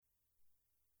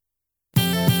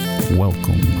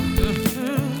Welcome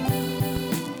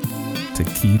to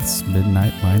Keith's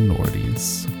Midnight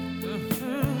Minorities.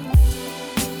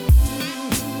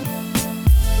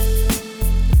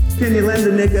 Can you lend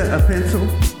a nigga a pencil?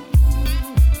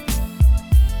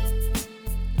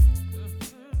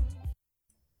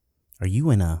 Are you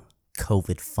in a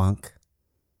COVID funk?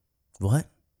 What?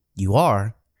 You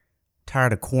are?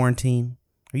 Tired of quarantine?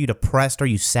 Are you depressed? Are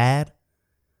you sad?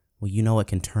 Well, you know what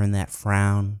can turn that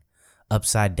frown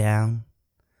upside down?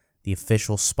 The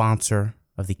official sponsor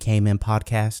of the K-Men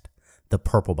podcast, the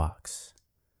Purple Box.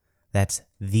 That's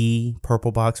the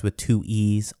Purple Box with 2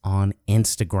 E's on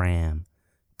Instagram.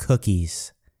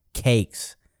 Cookies,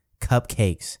 cakes,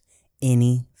 cupcakes,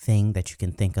 anything that you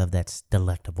can think of that's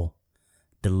delectable,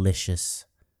 delicious,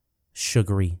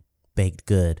 sugary, baked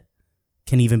good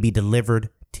can even be delivered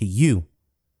to you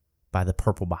by the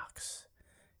Purple Box.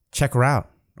 Check her out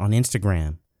on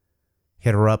Instagram.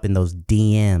 Hit her up in those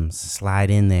DMs, slide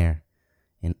in there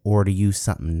and order you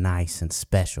something nice and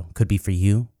special. Could be for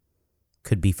you,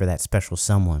 could be for that special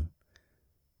someone.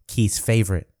 Keith's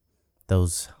favorite,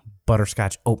 those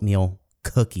butterscotch oatmeal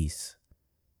cookies.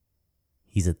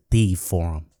 He's a thief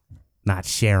for them, not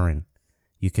sharing.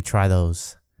 You could try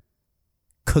those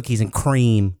cookies and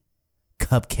cream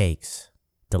cupcakes,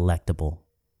 delectable.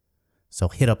 So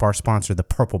hit up our sponsor, the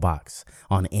Purple Box,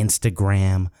 on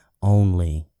Instagram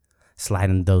only. Slide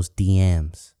in those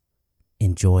DMs.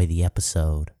 Enjoy the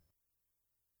episode.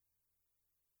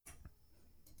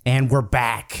 And we're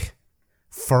back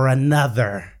for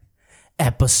another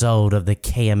episode of the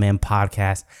KMN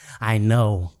podcast. I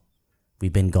know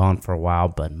we've been gone for a while,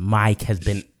 but Mike has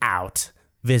been out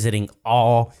visiting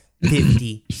all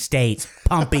 50 states,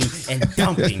 pumping and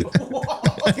dumping.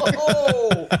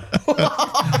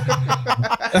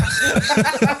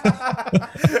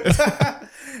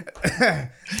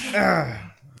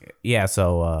 Yeah,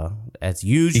 so as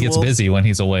usual, he gets busy when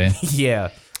he's away. Yeah,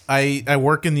 I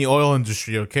work in the oil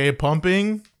industry, okay?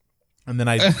 Pumping, and then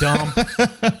I dump,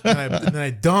 and then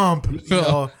I dump. You fill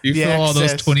all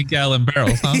those 20-gallon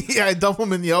barrels, huh? Yeah, I dump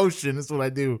them in the ocean. That's what I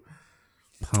do.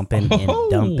 pumping and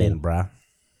dumping, bruh.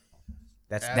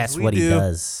 That's what he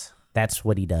does. That's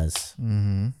what he does.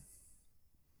 Mm-hmm.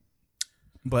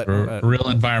 But We're real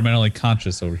environmentally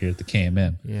conscious over here at the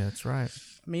KMN. Yeah, that's right.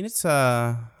 I mean, it's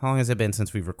how long has it been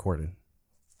since we've recorded?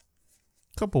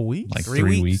 Couple weeks. Like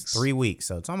 3 weeks. 3 weeks.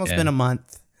 So it's almost been a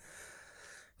month.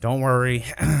 Don't worry,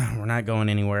 we're not going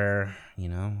anywhere. You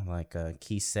know, like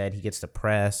Keith said, he gets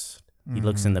depressed. He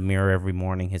looks in the mirror every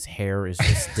morning. His hair is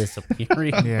just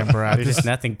disappearing. Yeah, bro. There's just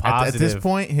nothing positive. At this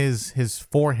point, his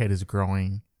forehead is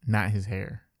growing, not his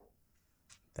hair.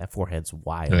 That forehead's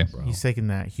wild, Okay. bro. He's taking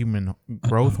that human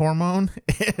growth hormone,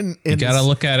 and You gotta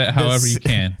look at it however you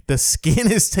can. The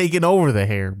skin is taking over the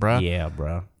hair, bro. Yeah,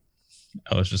 bro.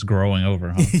 Oh, it's just growing over,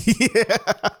 huh? Yeah.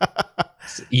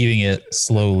 It's eating it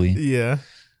slowly. Yeah.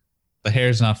 The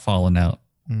hair's not falling out.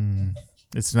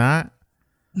 It's not.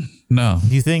 No.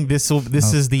 Do you think this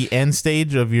is the end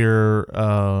stage of your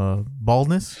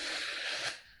baldness?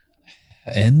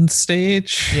 End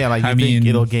stage? Yeah, like you I think mean,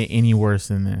 it'll get any worse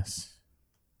than this?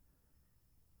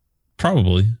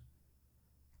 probably.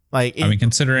 Like, I mean,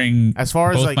 considering as far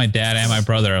as both like my dad and my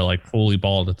brother are like fully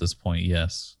bald at this point,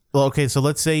 yes. well, okay, so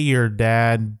let's say your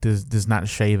dad does not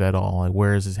shave at all. Like,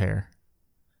 where is his hair?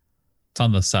 It's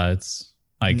on the sides.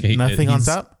 Like Nothing on he's-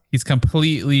 top? He's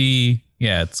completely,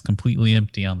 it's completely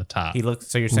empty on the top. He looks.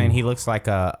 So you're saying he looks like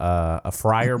a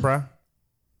fryer, bro?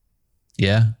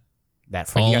 Yeah. That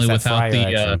Only yes, that without fryer the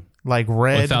action. Like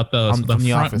red without the from the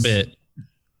front Office. bit.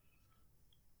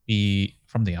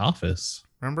 From the Office.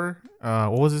 Remember?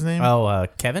 What was his name?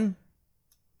 Kevin.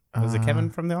 Was it Kevin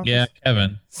from the office? Yeah,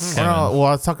 Kevin. Well,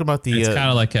 I was talking about the. It's kind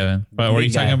of like Kevin. But were you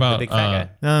talking about? the big fat guy?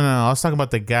 No. I was talking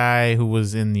about the guy who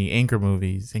was in the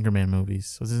Anchorman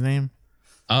movies. What's his name?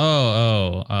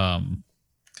 God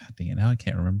dang it! Now I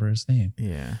can't remember his name.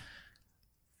 Yeah.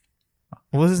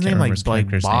 What was his Can't name? remember Like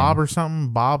his character's Bob name. or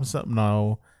something? Bob something?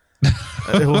 No.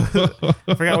 I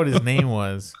forgot what his name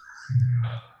was.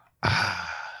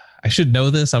 I should know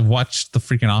this. I've watched the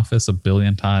freaking Office a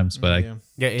billion times, but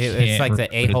Yeah, it's can't like the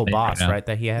remember his a-hole name boss, right now. right?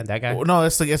 That he had, that guy. Oh, no,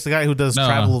 that's the guy who does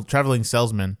No. traveling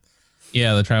salesman.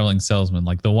 the traveling salesman,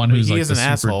 like the one who's He like is the an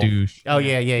super asshole. douche. Oh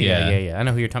yeah. Yeah. I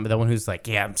know who you're talking about. The one who's like,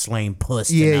 yeah, I'm slaying puss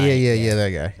tonight.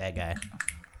 That guy. That guy.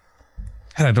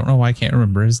 God, I don't know why I can't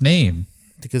remember his name.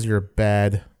 Because you're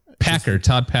bad.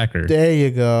 Todd Packer. There you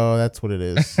go. That's what it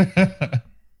is.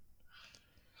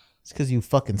 It's because you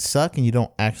fucking suck and you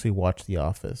don't actually watch The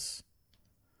Office.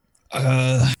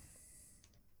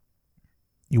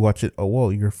 You watch it. Oh, whoa,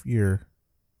 you're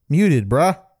muted,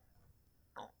 bruh.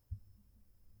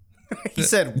 He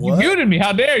said, You what? muted me.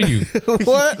 How dare you?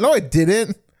 What? No, I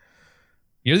didn't.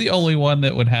 You're the only one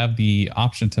that would have the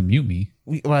option to mute me.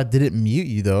 Well, I didn't mute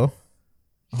you though.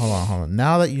 Hold on.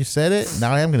 Now that you said it,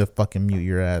 now I am gonna fucking mute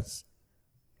your ass.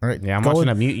 All right. Yeah, I'm watching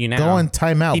him mute you now. Go in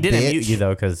timeout. He didn't bitch. mute you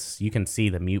though, because you can see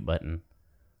the mute button.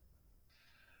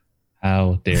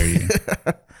 How dare you?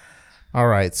 All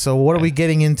right. So what are we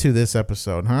getting into this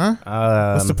episode, huh?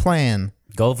 What's the plan?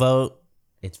 Go vote.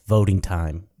 It's voting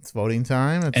time. It's voting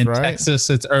time. That's In right. Texas,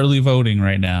 it's early voting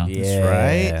right now. Yeah.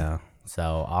 right. So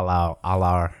all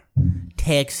our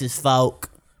Texas folk.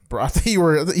 Bro, I thought you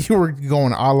were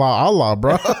going Allah,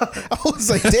 bro. I was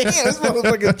like, damn, this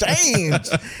motherfucker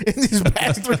changed in these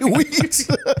past 3 weeks.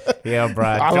 Yeah, bro.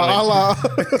 Allah.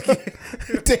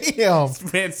 Damn.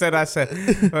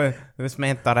 This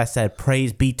man thought I said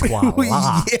praise be to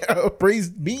Allah. Yeah, praise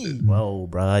be. Whoa,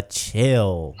 bro,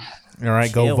 chill. All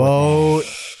right, Chill go with vote.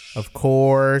 Of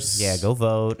course. Yeah, go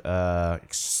vote.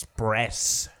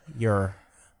 Express your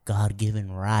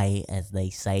God-given right, as they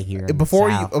say here. In Before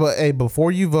the you, South.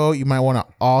 before you vote, you might want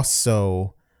to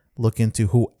also look into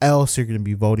who else you're going to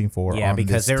be voting for. Yeah, on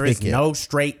because this there is ticket. no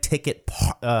straight ticket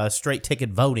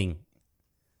voting.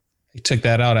 They took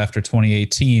that out after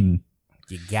 2018.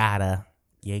 You gotta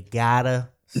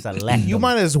select. You them.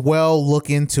 might as well look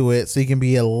into it so you can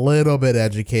be a little bit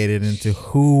educated into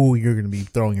who you're going to be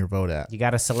throwing your vote at. You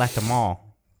gotta select them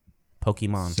all.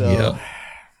 Pokemon. So, Yep.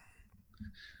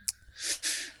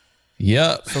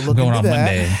 Yep. So look Going into on that.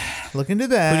 Monday. Look into Who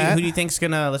do that. you think's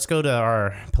gonna? Let's go to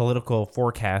our political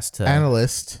forecast.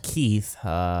 Analyst. Keith.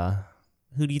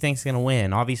 Who do you think's gonna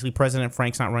win? Obviously, President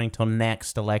Frank's not running till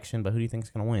next election, but who do you think's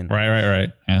gonna win? Right.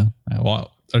 Yeah.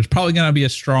 Well, there's probably going to be a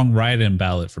strong write-in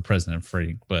ballot for President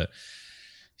Frank, but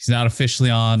he's not officially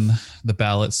on the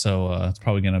ballot, so it's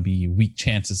probably going to be weak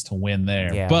chances to win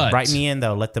there. Yeah, but write me in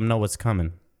though. Let them know what's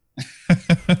coming.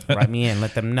 Write me in.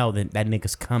 Let them know that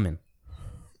nigga's coming.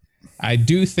 I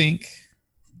do think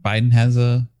Biden has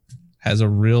a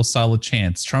real solid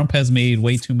chance. Trump has made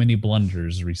way too many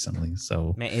blunders recently,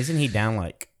 so Man, isn't he down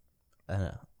like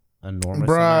enormous?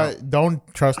 Bruh, amount?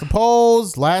 don't trust the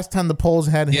polls. Last time the polls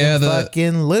had him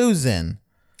fucking losing.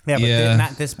 Yeah, but yeah.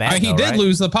 not this bad. He though, did right?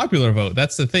 lose the popular vote.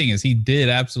 That's the thing, is he did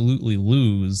absolutely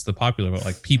lose the popular vote.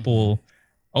 Like, people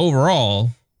overall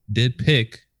did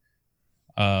pick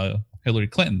Hillary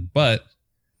Clinton, but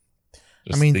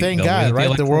I mean, thank God,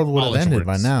 right? The world would have ended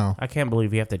by now. I can't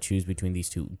believe you have to choose between these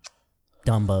two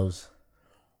dumbos.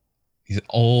 These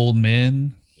old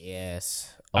men.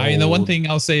 Yes. I mean, the one Old. thing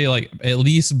I'll say, like, at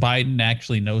least Biden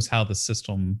actually knows how the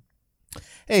system.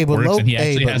 Hey, but works, and he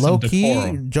actually has some low key,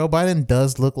 decorum. Joe Biden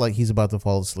does look like he's about to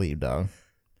fall asleep, dog.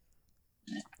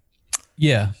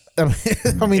 Yeah. I mean,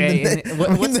 Okay, and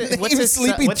what's the his name son-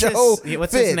 Sleepy Joe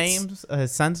what's fits. his name?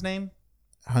 His son's name?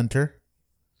 Hunter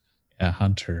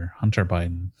Hunter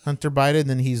Biden. Biden.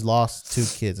 Then he's lost 2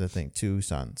 kids, I think, 2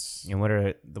 sons. And what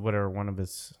are one of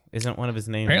his? Isn't one of his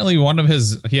names? Apparently,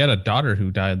 he had a daughter who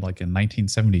died like in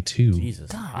 1972. Jesus.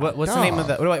 What's the name of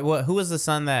the? Who was the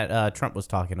son that Trump was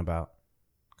talking about?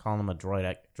 Calling him a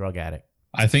drug addict.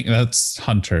 I think that's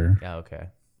Hunter. Yeah. Okay.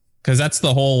 Because that's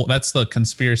the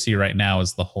conspiracy right now,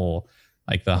 is the whole,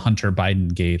 like, the Hunter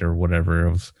Biden gate or whatever,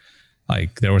 of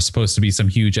like there was supposed to be some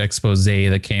huge expose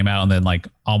that came out, and then like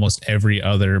almost every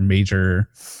other major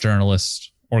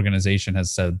journalist organization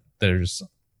has said there's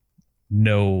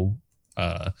no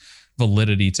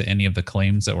validity to any of the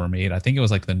claims that were made. I think it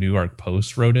was like the New York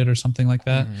Post wrote it or something like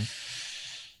that.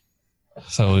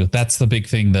 So that's the big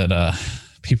thing that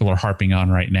people are harping on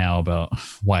right now about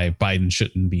why Biden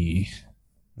shouldn't be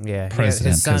Yeah.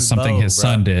 president, his son, because something Bo, his bro.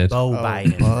 son did. Bo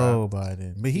Biden. bro.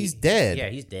 Biden, but he's dead. Yeah,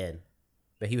 he's dead.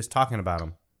 But he was talking about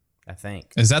him. I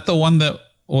think. Is that the one that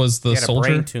was the He had a soldier?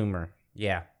 brain tumor.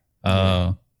 Yeah.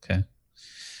 Oh, okay.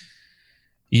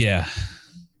 Yeah.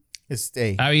 It's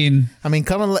hey. I mean,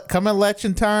 come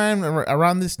election time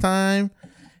around this time,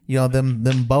 you know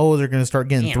them bows are gonna start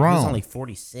getting Damn, thrown. he's only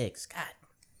 46. God.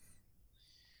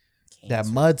 That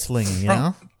mudslinging, you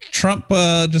know, Trump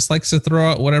just likes to throw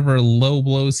out whatever low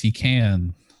blows he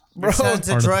can. Your son's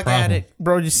a Part of the drug problem. addict.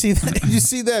 bro. Did you see that? Did you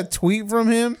see that tweet from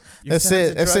him Your that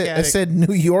son's a said drug said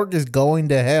New York is going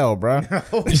to hell, bro?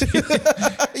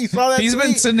 You saw that? He's been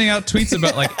tweet? sending out tweets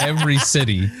about like every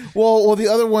city. Well, the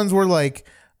other ones were like,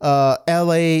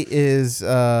 L.A. is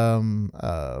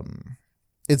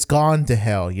it's gone to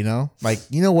hell. You know, like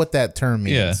you know what that term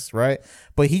means, right?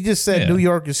 But he just said Yeah. New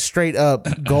York is straight up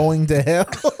going to hell.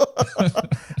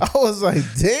 I was like,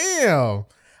 damn.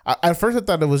 At first, I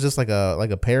thought it was just like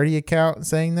a parody account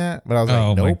saying that, but I was like,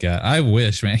 Oh nope. my god, I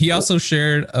wish, man. He also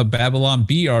shared a Babylon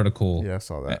Bee article. Yeah, I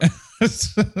saw that.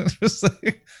 Just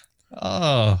like,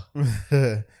 Oh,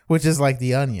 which is like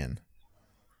the Onion.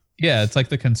 yeah, it's like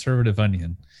the conservative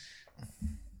Onion.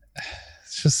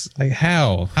 It's just like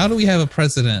how do we have a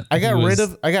president? I got who rid is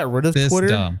of this Twitter.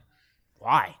 dumb?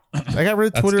 Why? I got rid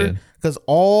of That's Twitter good. because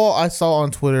all I saw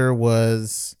on Twitter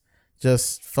was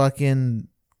just fucking,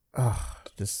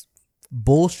 just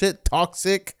bullshit,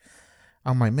 toxic.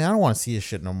 I'm like, man, I don't want to see this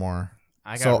shit no more.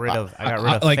 I got So, rid of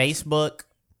like- Facebook.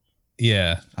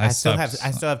 Yeah, I still have I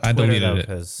Twitter deleted though it.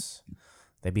 because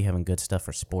they be having good stuff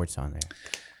for sports on there.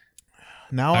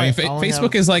 Now I mean,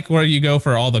 Facebook is like where you go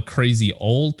for all the crazy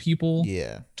old people.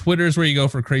 yeah. Twitter's where you go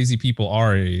for crazy people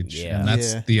our age. Yeah. And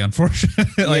that's Yeah. the unfortunate.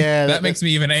 like, Yeah, that makes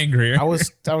me even angrier. I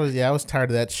was tired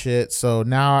of that shit. So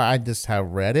now I just have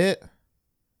Reddit,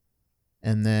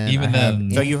 and then Even I have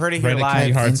then- So you heard it here Reddit can be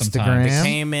live. hard Instagram. The sometimes.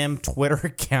 KMM Twitter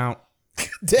account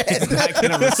dead. is not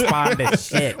gonna respond to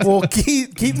shit. Well,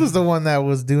 Keith was the one that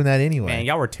was doing that anyway. Man,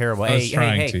 y'all were terrible. I was Hey,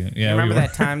 trying hey, to. hey. Yeah, You remember we were.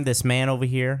 that time this man over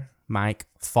here, Mike,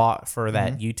 fought for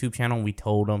that YouTube channel? And we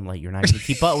told him, like, you're not going to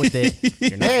keep up with it.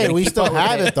 You're not Hey, gonna we keep still up with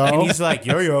have it, though. And he's like,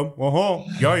 yeah,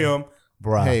 yeah.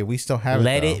 Bruh. Hey, we still have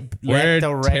let it. it. Let We're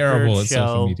the record terrible at social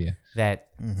show media. that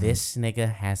this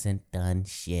nigga hasn't done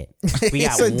shit. We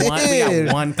Yes, got I one. We did.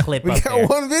 got one clip We up got there.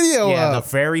 one video Yeah, the up.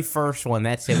 very first one.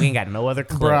 That's it. We ain't got no other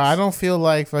clips. Bro, I don't feel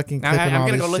like fucking Now, clipping I'm all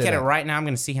gonna this go look shit at it up. right now. I'm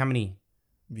gonna see how many.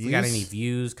 If we got Views? any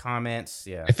views, comments?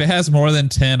 Yeah. If it has more than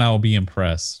 10, I will be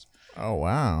impressed. Oh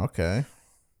wow, okay.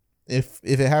 If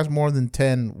it has more than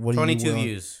 10, what do you 22 willing-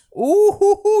 views.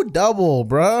 Ooh, double,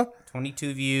 bruh.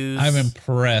 22 views. I'm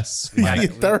impressed. We got You're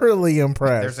it. thoroughly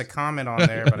impressed. There's a comment on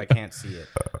there, but I can't see it.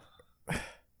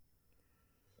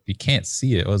 You can't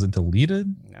see it. Was it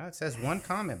deleted? No, it says one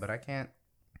comment, but I can't.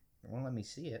 It won't let me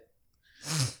see it.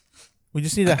 We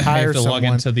just need to I hire have to log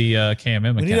someone. into the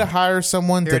KMM We need to account. hire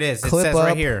someone Here to it is. It clip says up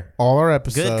right here. all our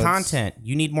episodes. Good content.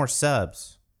 You need more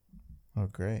subs. Oh,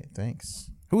 great. Thanks.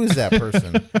 Who is that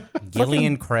person?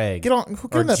 Gillian Craig. Get on.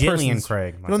 Get Or on that Jillian person's.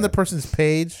 Craig. my Get on the bad. person's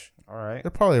page. All right.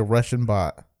 They're probably a Russian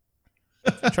bot.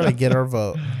 Trying to get our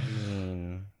vote. I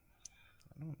don't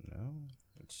know.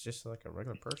 It's just like a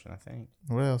regular person, I think.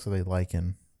 What else are they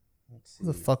liking? Let's Who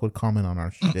the see. fuck would comment on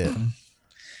our shit?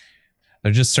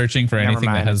 They're just searching for Never anything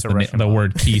mind, that has it's a Russian the bot.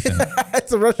 word Keith in it.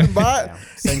 It's a Russian bot. Yeah.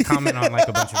 Same comment on like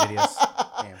a bunch of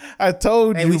videos. Damn. I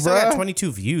told Hey, you, we still got bro.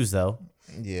 22 views though.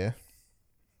 Yeah.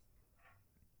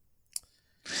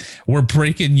 We're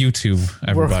breaking YouTube,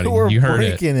 everybody. We're You heard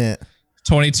it. breaking it.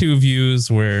 22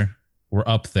 views. We're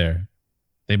up there.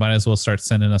 They might as well start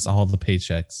sending us all the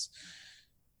paychecks.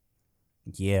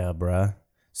 Yeah, bruh.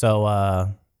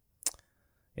 So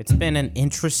it's been an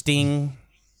interesting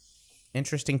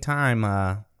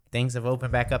time. Things have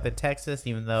opened back up in Texas,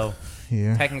 even though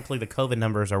Yeah. technically the COVID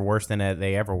numbers are worse than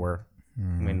they ever were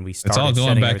when we started all going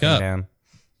shutting back everything up. down.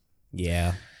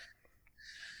 Yeah.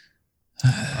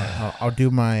 I'll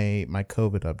do my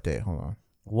COVID update. Hold on.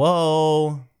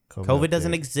 Whoa. COVID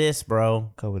doesn't update. exist,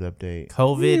 bro. COVID update.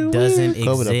 COVID doesn't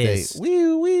COVID exist. update.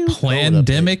 Wee wee.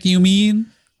 Pandemic, you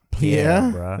mean?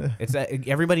 Yeah. bruh. It's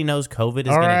everybody knows COVID is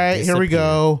All gonna right, here we disappear.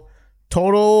 go.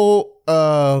 Total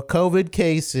COVID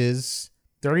cases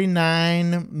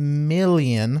 39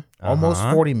 million, almost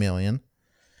Uh-huh. 40 million.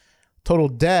 Total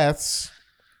deaths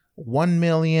 1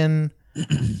 million,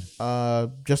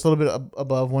 just a little bit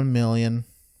above 1 million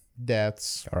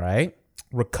deaths. All right.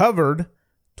 Recovered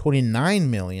 29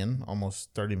 million, almost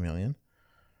 30 million.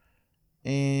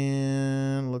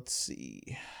 And let's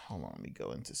see. Hold on, let me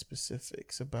go into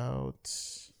specifics about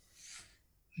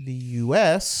the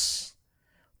US.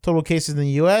 Total cases in the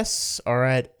US are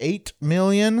at 8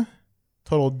 million.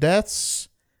 Total deaths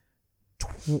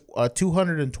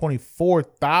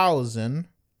 224,000.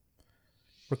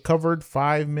 Recovered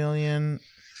 5 million.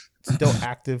 Still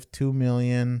active 2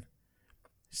 million.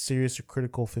 Serious or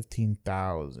critical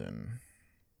 15,000.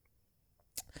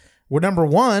 We're number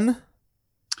one.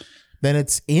 Then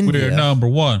it's India. We're number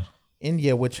one.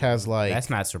 India, which has like That's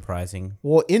not surprising.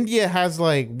 well, India has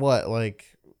like what, like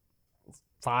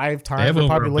 5 They times have the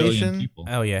over 1 billion population. people.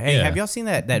 Oh yeah. Hey, Yeah. have y'all seen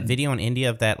that video in India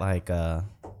of that like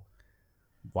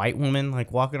white woman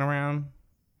like walking around?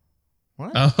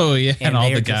 What? Oh yeah, and all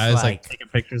they're the just guys like taking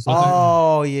pictures with her.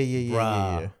 Oh yeah, yeah, yeah,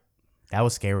 Bruh. yeah, That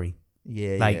was scary.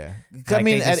 yeah, Like- yeah. Like, I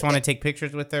mean, they just at, want to take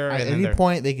pictures with her. at and then any they're-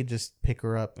 point they could just pick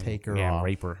her up, take her yeah, off.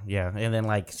 rape her. Yeah, and then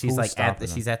like she's Who's like stopping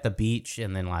them? she's at the beach,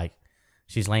 and then like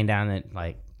she's laying down, and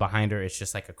like behind her, it's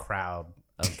just like a crowd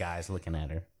of guys looking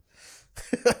at her.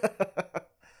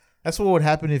 That's what would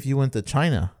happen if you went to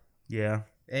China. Yeah.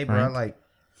 Hey, bro, Right. like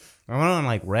I went on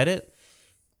like Reddit,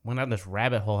 went down this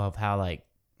rabbit hole of how like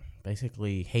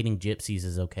basically hating gypsies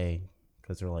is okay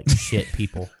because they're like shit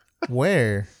people.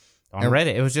 Where? On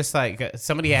Reddit, it was just like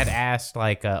somebody had asked,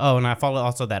 like, oh, and I follow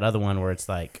also that other one where it's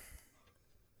like,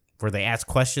 where they ask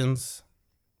questions,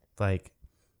 like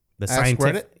the Ask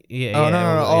scientific. Reddit? Yeah. Oh, yeah, no.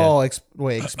 yeah. Oh,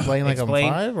 explain like Explain-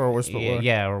 I'm 5 or what's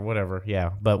Yeah, or whatever.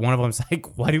 Yeah, but one of them's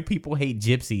like, why do people hate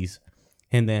gypsies?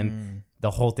 And then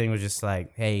the whole thing was just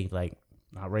like, hey, like,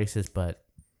 not racist, but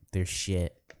they're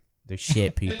shit. They're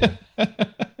shit people.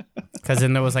 Because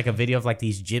then there was like a video of like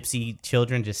these gypsy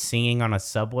children just singing on a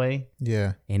subway.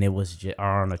 Yeah. And it was or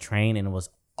on a train, and it was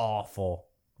awful.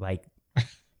 Like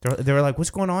they were like, "What's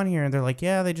going on here?" And they're like,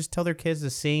 "Yeah, they just tell their kids to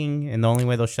sing, and the only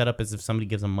way they'll shut up is if somebody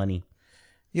gives them money."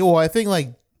 Yeah, well, I think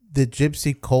like the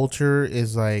gypsy culture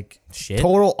is like Shit.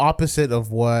 total opposite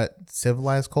of what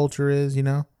civilized culture is, you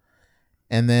know.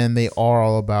 And then they are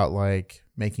all about like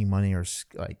making money or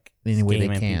like any way they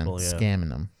Scamming can, people, yeah. scamming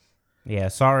them. Yeah,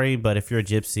 sorry, but if you're a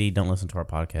gypsy, don't listen to our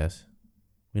podcast.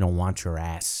 We don't want your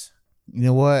ass. You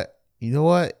know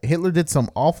what? Hitler did some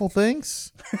awful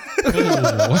things.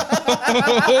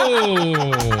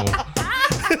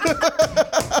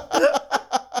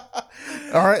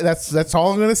 All right, that's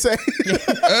all I'm gonna say.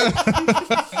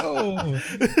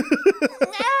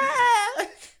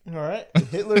 All right,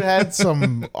 Hitler had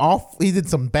some he did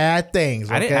some bad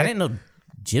things. Okay? I didn't know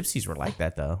gypsies were like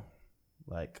that though.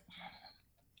 Like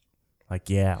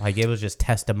yeah, like it was just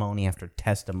testimony after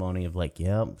testimony of like,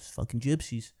 yeah, it's fucking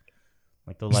gypsies.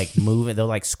 Like they'll like move it, they'll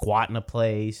like squat in a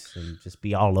place and just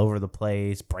be all over the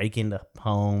place, break into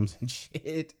homes and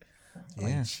shit.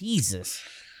 Yeah. Like, Jesus.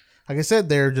 Like I said,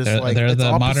 they're just like they're it's the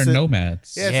opposite. modern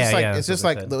nomads. Yeah, it's Yeah, just like yeah, it's that's just what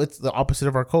I like said. it's the opposite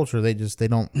of our culture. They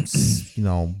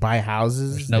don't buy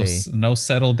houses. No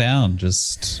settle down.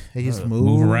 Just They just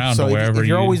move around So wherever if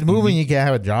you're you- always you moving, need- you can't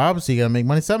have a job, so you gotta make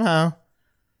money somehow.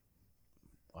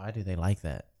 Why do they like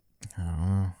that? I don't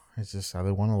know. It's just how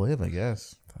they want to live, I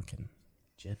guess. Fucking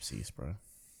gypsies, bro.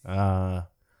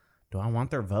 Do I want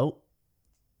their vote?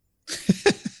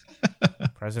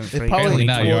 President They Frank- probably- Apparently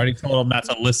not. You well- already told them not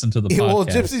to listen to the Yeah, podcast. well,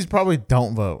 gypsies probably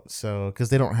don't vote, so because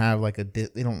they don't have like they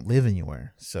don't live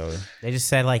anywhere. So They just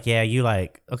said like, yeah, you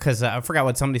like, because I forgot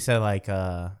what somebody said like,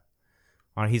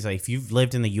 he's like, if you've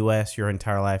lived in the U.S. your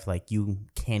entire life, like you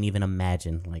can't even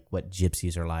imagine like what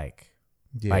gypsies are like.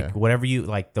 yeah, Like whatever you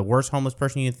like, the worst homeless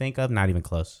person you think of, not even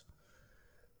close.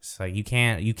 So you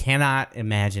cannot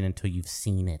imagine until you've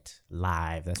seen it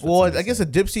live. That's what well, somebody I guess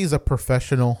said. a gypsy is a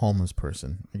professional homeless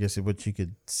person. I guess is what you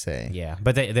could say. Yeah,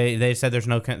 but they said there's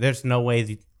no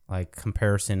way like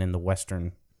comparison in the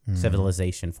Western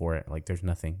civilization for it. Like there's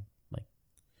nothing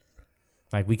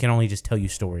like we can only just tell you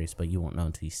stories, but you won't know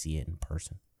until you see it in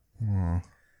person.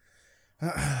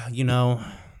 You know,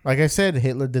 Like I said,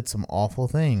 Hitler did some awful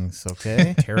things.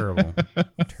 Okay, terrible,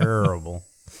 terrible.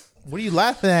 what are you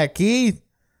laughing at, Keith?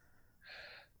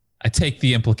 I take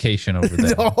the implication over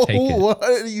there. No, Take it. what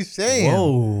are you saying?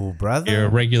 Whoa, brother.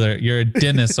 You're a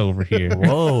Dennis over here.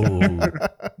 Whoa.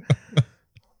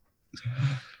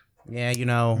 Yeah, you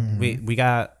know, we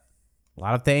got a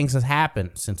lot of things that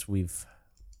happened since we've.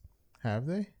 Have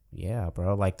they? Yeah,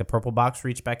 bro. Like the Purple Box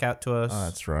reached back out to us. Oh,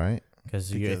 that's right.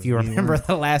 Because because if you we remember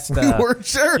the last We weren't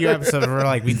sure. few episodes, we're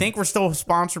like, we think we're still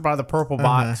sponsored by the Purple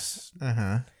Box.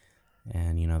 Uh-huh.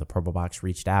 And, you know, the Purple Box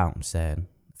reached out and said,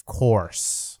 of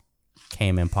course,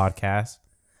 KMN Podcast.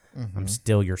 I'm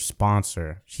still your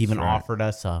sponsor. She even offered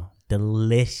us a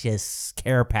delicious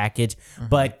care package.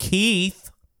 But Keith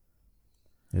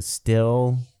is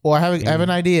still... Well, I have an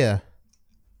idea.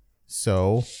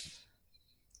 So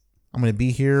I'm gonna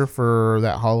be here for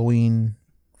that Halloween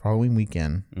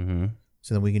weekend, Mm-hmm.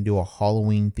 so that we can do a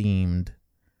Halloween themed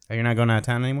Oh, you're not going out of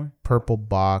town anymore? Purple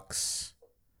Box.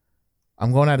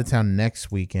 I'm going out of town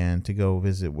next weekend to go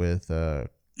visit with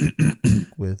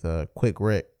Quick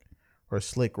Rick or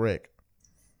Slick Rick.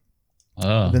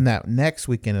 Oh, Then that next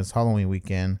weekend is Halloween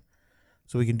weekend,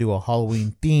 so we can do a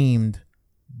Halloween themed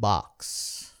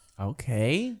box.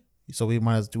 Okay. So we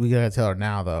gotta tell her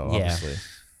now though, Yeah. obviously.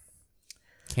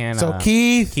 So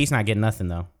Keith, Keith's not getting nothing,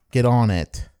 though. get on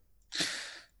it.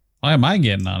 why am I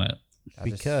getting on it?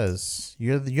 Because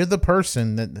you're the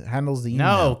person that handles the email.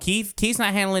 No, Keith's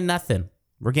not handling nothing.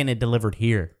 We're getting it delivered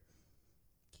here.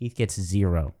 Keith gets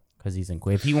 0 because he's in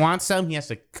Quay. If he wants some, he has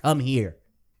to come here.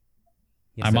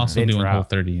 He has I'm to also venture doing out.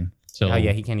 Whole30 till Oh,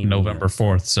 yeah, he can't even November do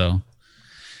 4th, so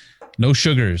no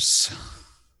sugars,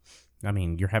 I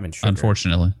mean, you're having sugar.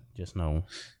 unfortunately. Just no.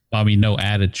 I mean, no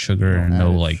added sugar and no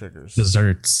added like sugars.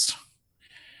 desserts.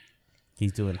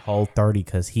 He's doing Whole30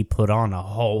 because he put on a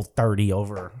Whole30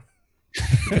 over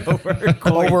over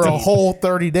Over a whole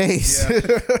 30 days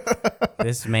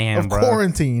This man, of bro.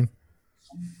 quarantine.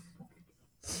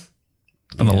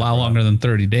 And a lot longer than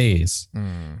 30 days.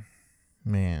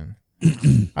 Man.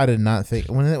 I did not think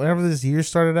whenever this year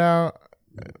started out.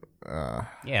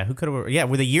 Yeah, who could have? Yeah,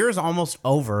 well, the year is almost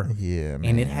over. Yeah,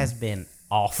 man. And it has been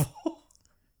awful.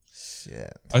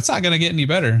 Shit. It's not gonna get any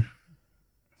better.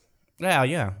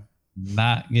 Yeah.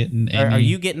 Not getting any. Are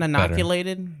you getting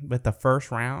inoculated with the first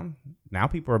round? Now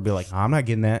people will be like, I'm not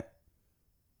getting that.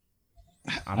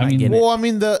 I'm not getting it. Well, I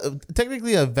mean,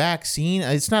 technically a vaccine,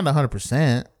 it's not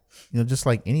 100%. Just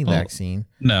like any vaccine.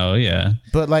 No, yeah.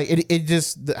 But like it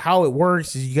just how it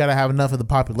works is you got to have enough of the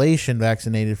population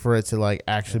vaccinated for it to like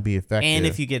actually be effective. And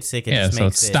if you get sick, it Yeah, just so it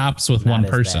makes stops with not one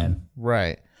as person. bad.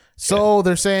 right. So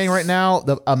they're saying right now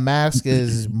a mask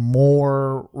is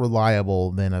more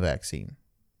reliable than a vaccine.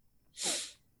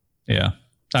 Yeah.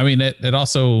 I mean, it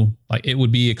also, like, it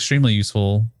would be extremely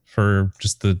useful for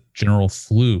just the general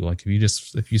flu. Like,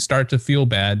 if you start to feel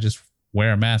bad, just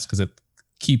wear a mask because it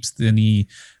keeps any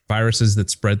viruses that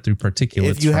spread through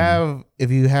particulates. If you have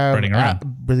spreading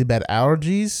around. really bad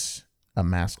allergies, a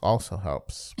mask also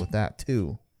helps with that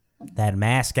too. That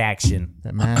mask action.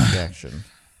 That mask action.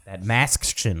 That mask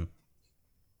action.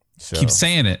 So Keep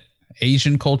saying it.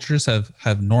 Asian cultures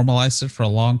have normalized it for a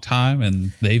long time,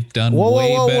 and they've done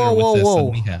way better with this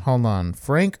than we have. Hold on.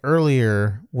 Frank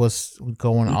earlier was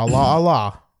going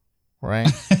Allah,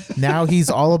 right? Now he's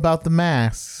all about the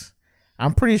masks.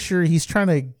 I'm pretty sure he's trying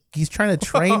to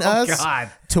train us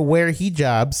God. to wear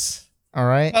hijabs. All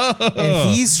right, and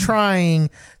he's trying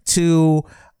to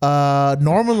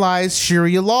normalize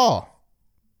Sharia law.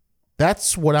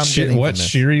 That's what I'm getting. What from this.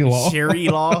 Sharia law?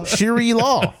 Sharia law. Sharia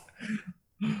law.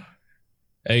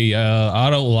 Hey, I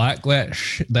don't like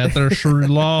that there's Sharia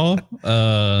law.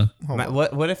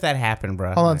 What if that happened,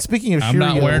 bro? Hold on. Speaking of I'm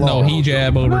Sharia not wearing law, no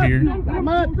hijab over here.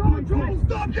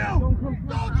 Stop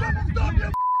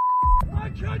you! My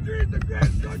country is the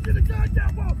greatest country in the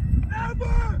goddamn world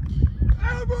ever!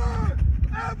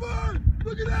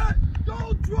 Look at that!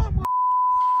 Donald Trump!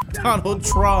 Donald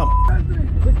Trump.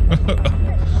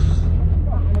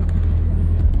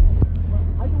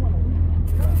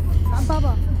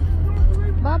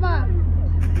 Baba.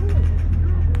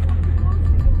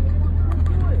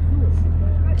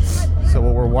 so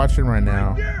what we're watching right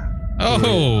now.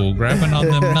 Oh, grabbing on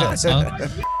them nuts, huh?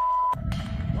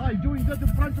 Why you doing that in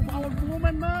front of our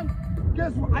woman, man?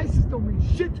 Guess what? ISIS don't mean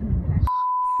shit to me, man.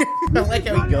 I like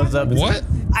how he goes up. What?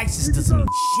 ISIS doesn't mean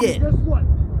shit. Guess what?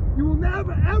 You will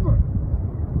never,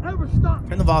 ever stop me.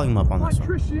 Turn the volume up on My this one.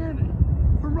 Christianity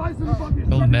from rising above your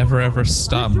They'll never ever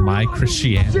stop my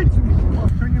Christianity. shit to me.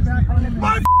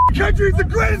 My country is the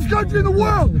greatest country in the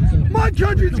world. My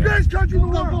country is the greatest country in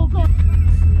the world.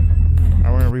 I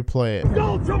want to replay it.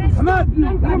 Donald Trump.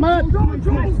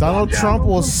 Donald Trump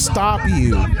will stop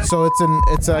you. So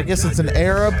I guess it's an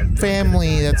Arab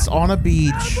family that's on a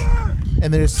beach,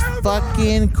 and there's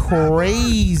fucking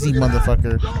crazy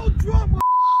motherfucker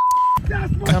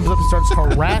comes up and starts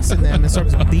harassing them and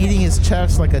starts beating his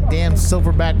chest like a damn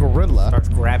silverback gorilla. Starts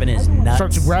grabbing his nuts.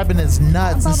 Starts grabbing his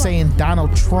nuts and saying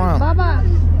Donald Trump. Baba.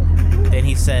 Then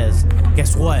he says,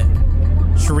 guess what?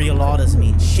 Sharia law doesn't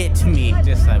mean shit to me.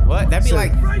 Just like, what? That'd be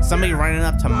like somebody running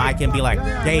up to Mike and be like,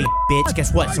 hey, bitch,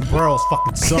 guess what? Some girls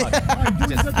fucking suck.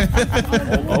 Just,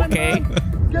 okay.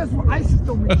 Guess what? ISIS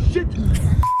don't mean shit to me.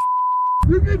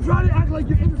 You can try to act like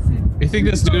you're innocent. You think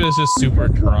this dude is just super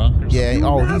drunk? Or Yeah,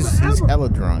 he's hella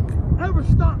drunk. Ever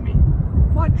stop me?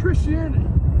 My Christianity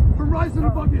from rising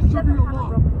above your Sharia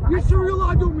law. Your Sharia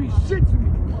law don't mean shit to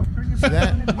me. See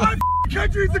that? My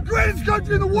country is the greatest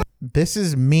country in the world. This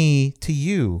is me to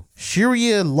you.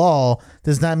 Sharia law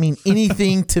does not mean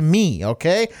anything to me,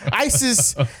 okay?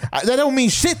 ISIS, that don't mean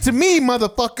shit to me,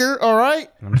 motherfucker, all right?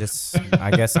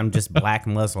 I guess I'm just black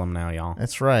Muslim now, y'all.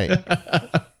 That's right.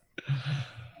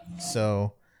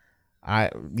 So,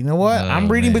 you know what?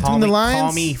 I'm reading between the lines.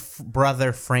 Call me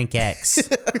brother Frank X.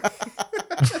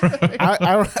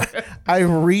 I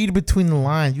read between the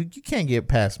lines. You can't get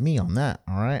past me on that,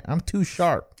 all right? I'm too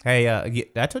sharp. Hey,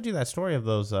 I told you that story of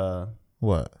those.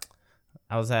 What?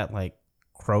 I was at like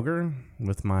Kroger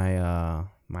with my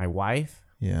my wife.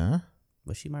 Yeah.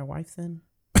 Was she my wife then?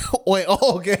 Wait,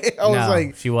 okay. I was No,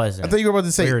 like, she wasn't. I thought you were about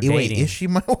to say, We were wait, dating. is she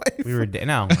my wife? We were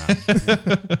no.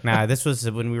 Nah, this was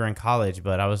when we were in college,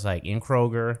 but I was like in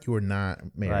Kroger. You were not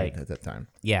married Like- at that time.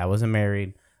 Yeah, I wasn't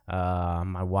married.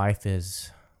 My wife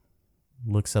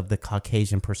looks of the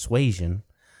Caucasian persuasion.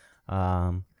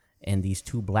 And these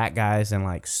two black guys in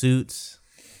like suits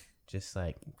just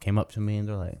like came up to me and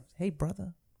they're like, "Hey,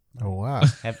 brother." Oh, wow.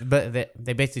 But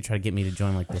they basically try to get me to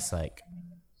join like this like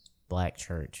black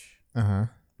church. Uh-huh.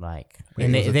 Like, Wait,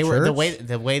 and it was a they were church?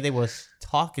 the way they was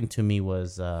talking to me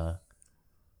was like,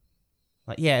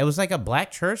 yeah, it was like a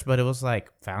black church, but it was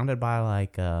like founded by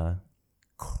like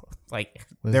like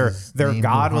Was their his their name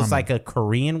god was Muhammad? like a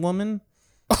Korean woman.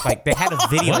 Like they had a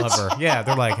video of her. Yeah,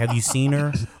 they're like, have you seen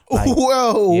her? Like,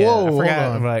 whoa, yeah, whoa, I forgot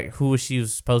hold on. like who she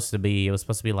was supposed to be. It was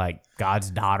supposed to be like God's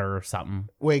daughter or something.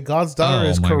 Wait, God's daughter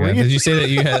is my Korean. God. Did you say that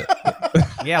you had?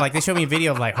 Yeah, like they showed me a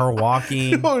video of like her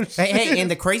walking. Oh, Hey,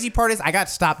 and the crazy part is I got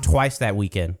stopped twice that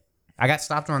weekend. I got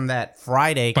stopped on that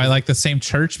Friday. By like the same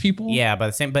church people? Yeah,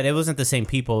 but it wasn't the same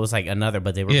people. It was like another,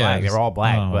 but they were Yeah, black. They were all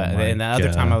black. oh But my and the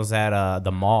other time God. I was at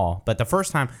the mall. But the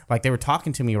first time, like they were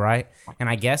talking to me, right? And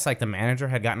I guess like the manager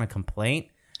had gotten a complaint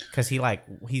because he's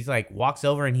like walks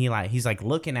over and he's like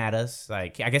looking at us.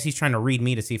 Like I guess he's trying to read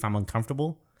me to see if I'm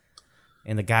uncomfortable.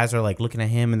 And the guys are like looking at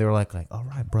him and they were like, all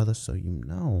right, brother. So you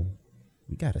know,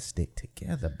 we gotta stick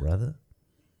together, brother.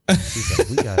 He's like,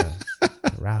 we gotta.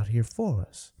 You're out here for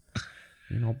us.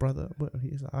 You know, brother,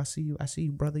 he's like, I see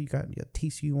you, brother. You got your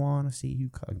TCU on. I see you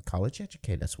college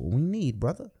educated. That's what we need,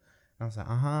 brother. And I was like,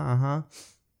 uh-huh.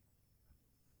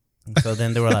 And so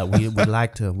then they were like, we'd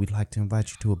like to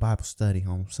invite you to a Bible study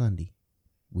on Sunday.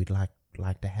 We'd like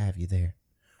to have you there.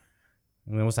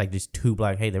 And it was like these two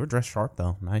black, hey, they were dressed sharp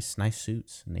though. Nice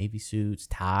suits, navy suits,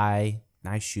 tie,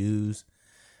 nice shoes.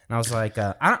 And I was like,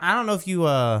 I don't know if you,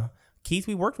 Keith,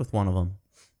 we worked with one of them.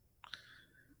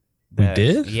 We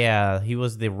did? Yeah, he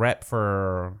was the rep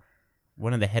for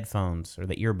one of the headphones or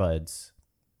the earbuds.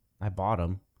 I bought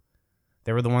them.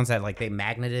 They were the ones that like they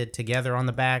magneted together on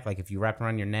the back. Like if you wrap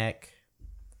around your neck.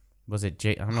 Was it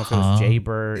I don't know if it was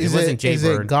Jaybird. It wasn't Jaybird. Is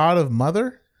it God of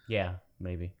Mother? Yeah,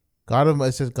 maybe.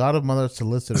 It says God of Mother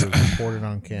solicitor reported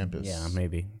on campus. Yeah,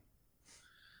 maybe.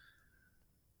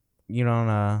 You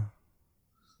don't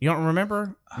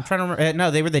remember? I'm trying to remember.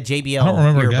 No, they were the JBL I don't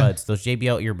remember again. earbuds. Those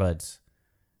JBL earbuds.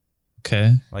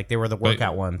 Okay. Like they were the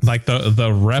workout ones. Like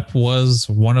the rep was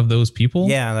one of those people?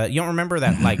 Yeah, you don't remember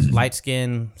that like light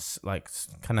skin, like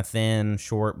kind of thin,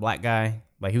 short black guy?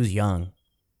 Like he was young.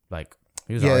 Like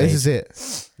he was Yeah, our this age. is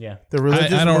it. Yeah. The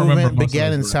religious I don't remember movement most of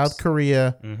began those in groups. South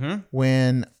Korea Mm-hmm.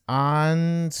 when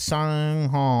An Sang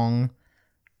Hong,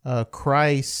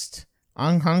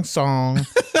 An Hong Song,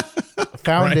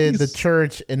 founded the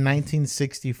church in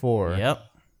 1964. Yep.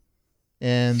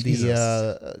 And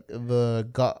the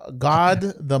God,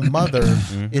 the Mother,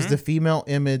 is the female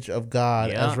image of God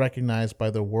Yeah. as recognized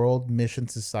by the World Mission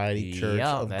Society Church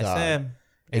of that's God, it.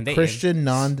 And a Christian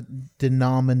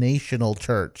non-denominational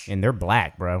church. And they're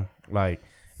black, bro. Like,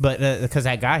 but because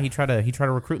that guy, he tried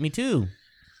to recruit me too.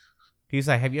 He was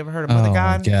like, "Have you ever heard of Mother Oh,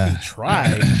 God?" my God. He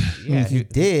tried. Yeah, he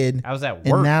did. I was at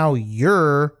work. And now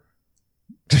you're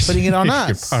putting it on You're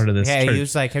us. part of this Yeah, church. he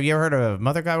was like, "Have you ever heard of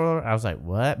Mother God?" I was like,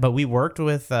 "What?" But we worked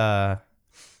with our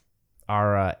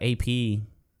AP,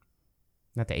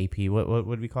 not the AP. What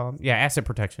would we call him? Yeah, asset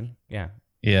protection. Yeah,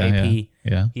 AP.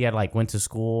 Yeah. He had like went to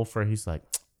school for. He's like,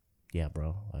 "Yeah,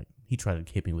 bro." Like he tried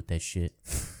to hit me with that shit.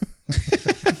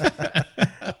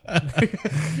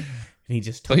 And he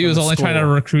just. So took he him was to only trying to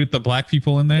school. recruit the black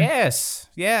people in there? Yes,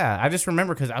 yeah. I just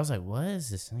remember because I was like, "What is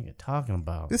this nigga talking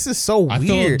about?" This is so I weird.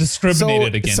 feel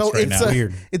discriminated against right it's now.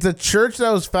 It's a church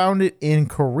that was founded in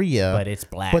Korea, But it's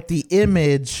black. But the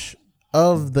image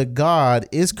of the God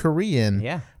is Korean.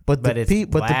 Yeah. But the it's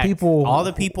but the black. people all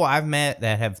the people I've met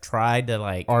that have tried to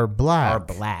like are black. are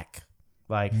black.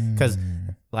 Like, because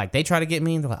like they try to get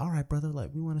me and they're like, "All right, brother,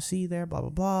 like we want to see you there, blah blah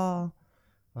blah.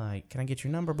 Like, can I get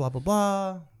your number, blah blah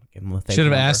blah." Give them a fake Should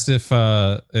have number. asked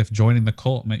if joining the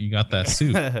cult meant you got that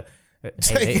suit. Can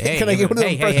I get one of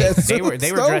them protest they were suits,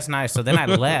 dressed nice. So then I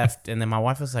left, and then my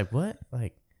wife was like, "What?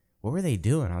 Like, what were they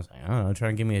doing?" I was like, "I don't know,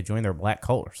 trying to get me to join their black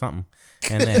cult or something."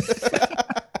 And then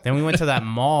then we went to that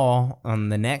mall on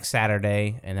the next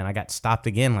Saturday, and then I got stopped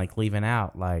again, like leaving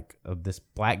out, like of this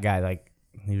black guy, like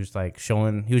he was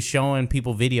showing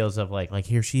people videos of like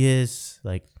here she is,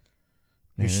 like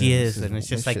here she is, and it's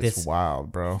just like this.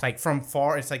 wild, bro. It's like from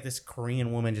far, it's like this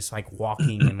Korean woman just like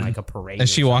walking in like a parade. Is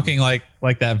she walking like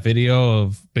that video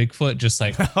of Bigfoot, just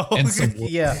like in some,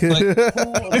 Yeah.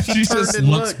 like, she turned just and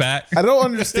looks looked. back. I don't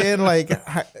understand. Like,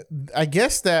 I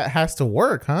guess that has to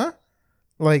work, huh?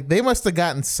 Like, they must have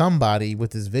gotten somebody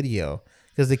with this video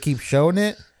because they keep showing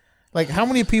it. Like, how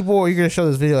many people are you going to show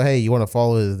this video? Hey, you want to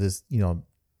follow this?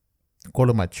 Go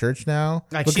to my church now.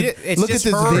 Like look she, at, it's look just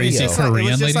at this her. video. It's just like, it Korean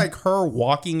was just lady? like her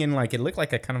walking in, like it looked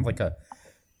like a kind of like a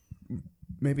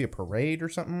maybe a parade or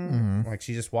something. Like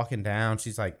she's just walking down.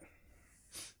 She's like,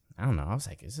 I don't know. I was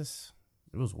like, is this?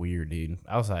 It was weird, dude.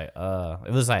 I was like,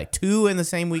 it was like 2 in the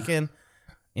same weekend,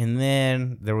 and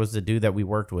then there was the dude that we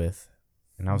worked with,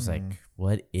 and I was like,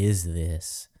 what is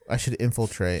this? I should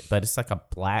infiltrate. But it's like a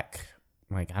black.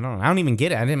 Like I don't even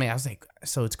get it. I was like,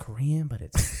 so it's Korean, but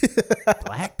it's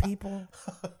black people,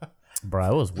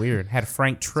 bro. It was weird. Had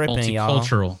Frank tripping, y'all.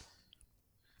 Multicultural.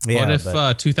 Yeah, what if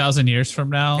but- 2,000 years from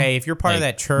now? Hey, if you're part of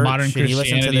like, that church modern and you listen to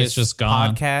Christianity this is just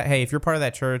gone. podcast, hey, if you're part of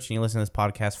that church and you listen to this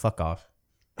podcast, fuck off.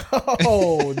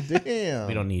 Oh, damn.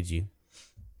 We don't need you.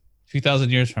 2,000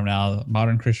 years from now,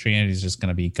 modern Christianity is just going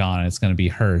to be gone. It's going to be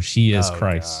her. She is Oh,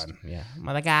 Christ. God. Yeah.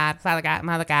 Mother God, Father God,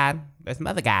 Mother God. That's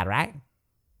Mother God, right?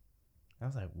 I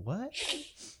was like, what?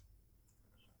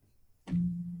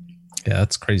 Yeah,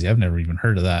 that's crazy. I've never even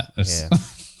heard of that. Yeah.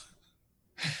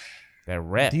 That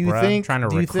rep, Do you bruh. think? Trying to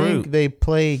do you recruit. think they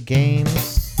play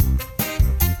games?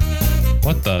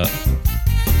 What the?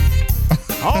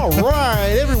 All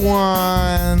right,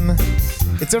 everyone.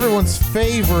 It's everyone's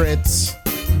favorite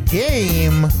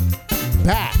game,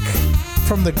 Back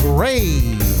from the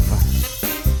Grave.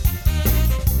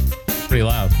 Pretty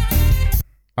loud.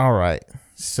 All right.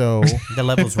 So, The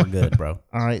levels were good, bro.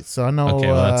 all right. So I know Okay,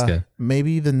 well, that's good.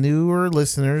 maybe the newer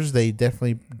listeners, they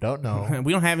definitely don't know.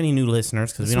 We don't have any new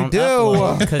listeners because we Yes, don't we do.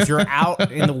 upload because you're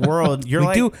out in the world. You're We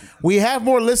like, do. We have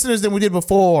more listeners than we did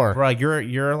before. bro,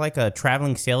 you're like a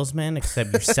traveling salesman,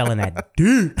 except you're selling that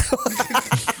dude.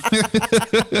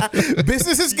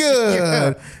 Business is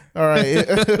good. All right.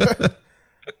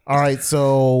 All right.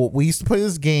 So we used to play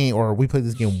this game, or we played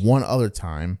this game one other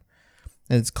time,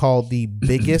 and it's called the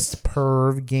Biggest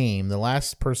Perv Game. The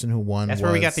last person who won. That's was,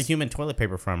 where we got the human toilet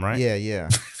paper from, right? Yeah, yeah.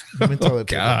 Human toilet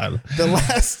paper. God.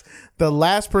 The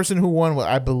last person who won,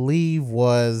 I believe,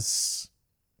 was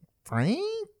Frank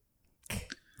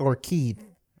or Keith.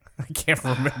 I can't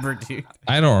remember, dude.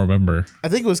 I don't remember. I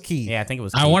think it was Keith. Yeah, I think it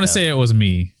was. I want to say it was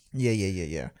me.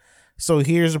 Yeah. So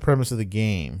here's the premise of the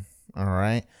game. All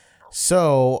right.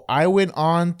 So I went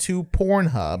on to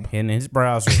Pornhub. in his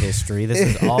browser history. This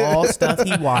is all stuff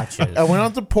he watches. I went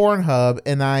on to Pornhub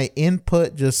and I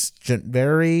input just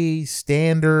very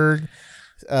standard,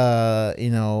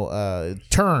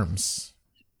 terms,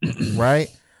 right?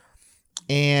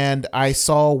 And I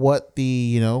saw what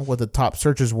the top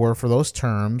searches were for those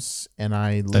terms, and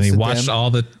I Then he listed watched them.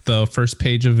 all the first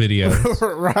page of video.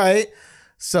 Right.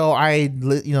 So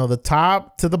the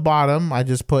top to the bottom, I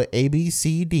just put A, B,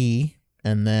 C, D,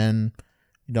 and then,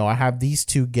 I have these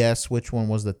two guess which one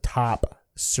was the top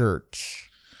search.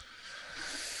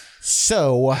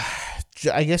 So,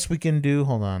 I guess we can do.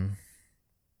 Hold on.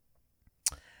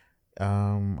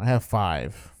 I have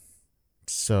 5.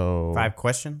 So 5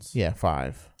 questions. Yeah,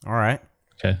 5. All right.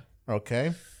 Okay.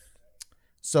 Okay.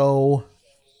 So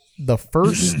the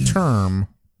first term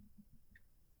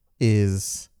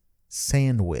is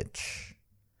sandwich.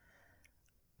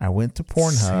 I went to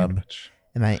Pornhub Sandwich.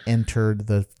 and I entered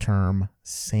the term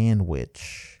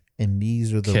sandwich, and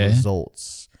these are the Okay.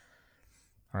 results.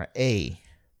 All right. A,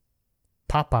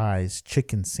 Popeye's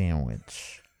chicken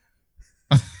sandwich.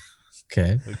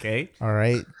 Okay. Okay. All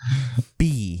right.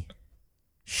 B,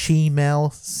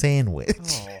 Shemale sandwich.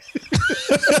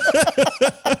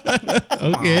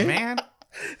 Okay. Aw, man.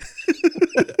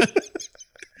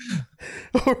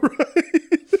 All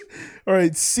right. All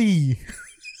right. C,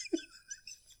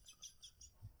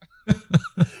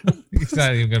 He's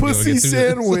not even gonna pussy be able to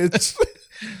get through this. sandwich.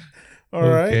 All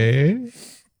right. Okay.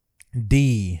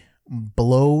 D,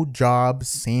 blowjob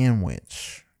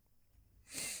sandwich.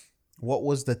 What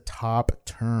was the top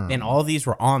term? And all these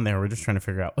were on there. We're just trying to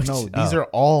figure out. Which, no, these are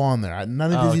all on there.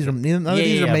 None of Oh, these okay. are none of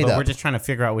these are made but up. we're just trying to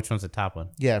figure out which one's the top one.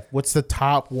 Yeah, what's the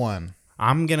top one?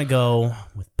 I'm gonna go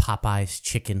with Popeye's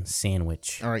chicken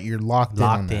sandwich. All right, you're locked in.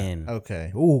 Locked on that. in.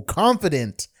 Okay. Ooh,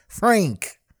 confident,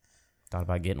 Frank. Thought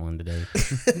about getting one today.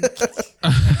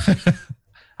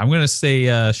 I'm gonna say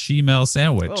shemale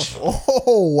sandwich.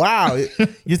 Oh wow,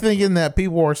 you're thinking that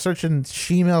people are searching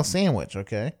shemale sandwich?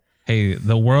 Okay. Hey,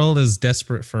 the world is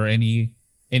desperate for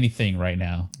anything right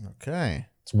now. Okay.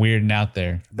 It's weird and out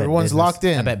there. Bet Everyone's business- locked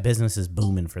in. I bet business is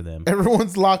booming for them.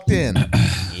 Everyone's locked in.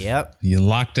 Yep. You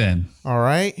locked in. All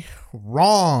right.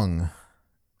 Wrong.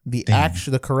 The Damn.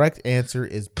 the correct answer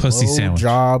is Pussy sandwich.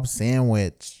 blowjob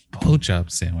sandwich. Blowjob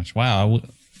sandwich. Wow.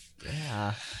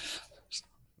 Yeah.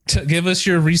 Give us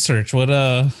your research. What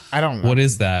I don't know. what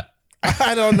is that?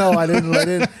 I don't know. I didn't look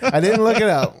it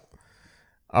up.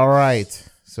 All right.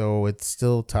 So it's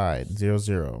still tied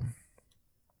 0-0.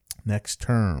 Next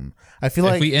term. I feel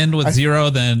If like we end with 0,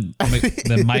 then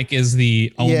Mike is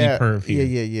the only perv here.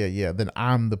 Yeah. Then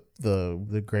I'm the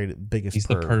biggest He's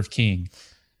perv. the perv king.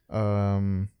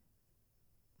 All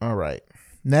right.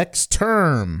 Next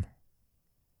term.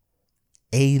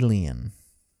 Alien.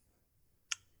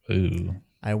 Ooh.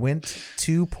 I went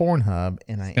to Pornhub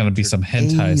and I gonna be entered some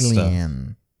hentai stuff.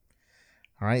 Alien.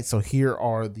 All right, so here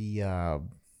are the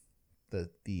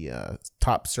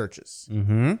top searches.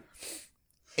 Mm-hmm.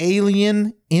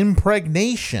 Alien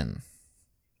impregnation.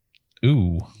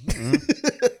 Ooh.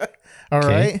 All Okay.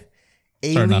 right.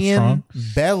 Starting off Alien strong.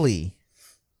 belly.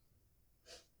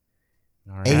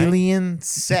 All right. Alien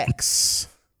sex.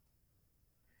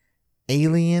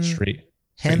 Alien Straight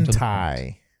into the point.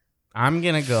 hentai. I'm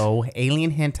gonna go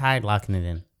alien hentai, locking it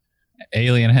in.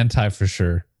 Alien hentai for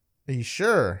sure. Are you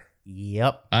sure?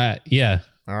 Yep. Yeah.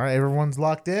 All right, everyone's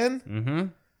locked in? Mm-hmm.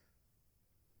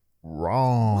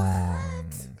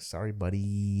 Wrong. Sorry,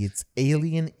 buddy. It's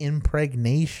alien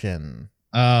impregnation.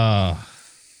 You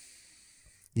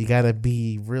gotta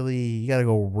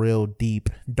go real deep,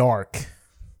 dark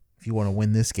if you want to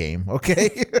win this game,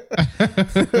 okay?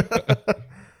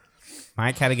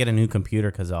 Mike had to get a new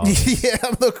computer because of all this. Yeah,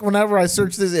 look, whenever I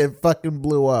searched this, it fucking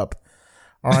blew up.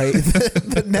 All right,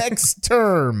 the next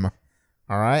term.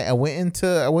 All right, I went to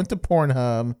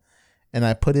Pornhub and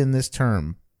I put in this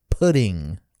term,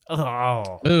 pudding.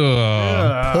 Oh.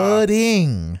 Ugh.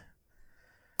 Pudding.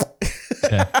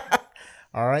 Okay.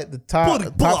 All right, the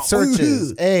top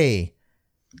searches. A,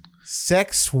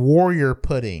 sex warrior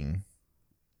pudding.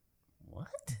 What?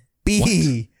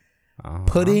 B, Uh-huh.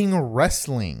 pudding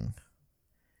wrestling.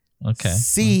 Okay.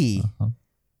 C,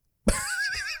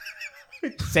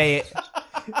 Say it.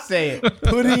 Say it.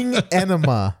 pudding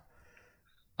enema.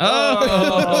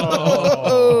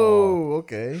 Oh,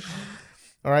 okay.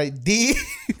 All right, D,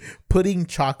 pudding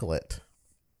chocolate.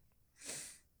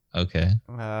 Okay.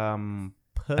 Pudding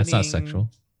That's not sexual.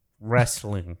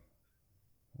 Wrestling.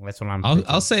 That's what I'm.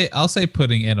 I'll say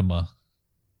pudding enema.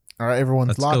 All right,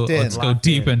 everyone's locked in. Let's go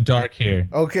deep and dark here.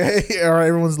 Okay, all right,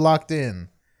 everyone's locked in.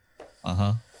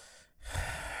 Uh-huh.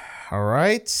 All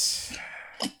right.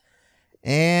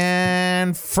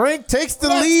 And Frank takes the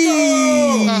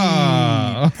lead.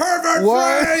 Pervert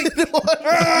One- Frank!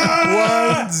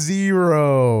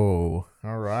 1-0.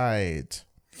 All right.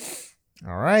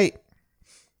 All right.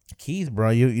 Keith, bro,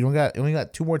 you only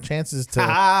got 2 more chances to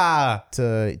tie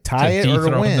it or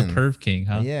to win. The perv king,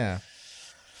 huh? Yeah.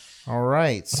 All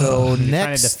right. So You're trying to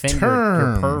next defend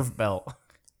term. your perv belt.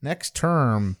 Next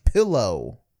term,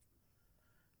 pillow.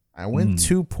 I went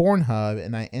to Pornhub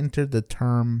and I entered the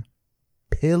term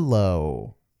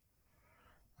pillow.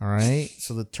 All right.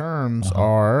 So the terms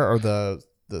are the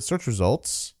search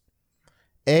results.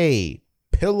 A,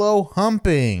 pillow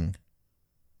humping.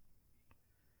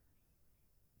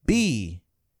 B,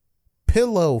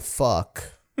 pillow fuck.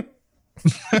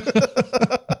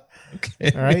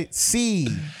 Okay. All right. C,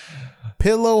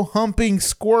 pillow humping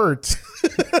squirt.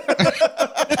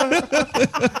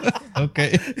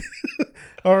 Okay.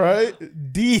 All right.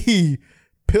 D,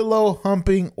 pillow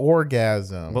humping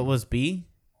orgasm. What was B?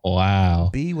 Wow.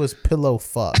 B was pillow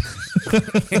fuck.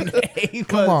 A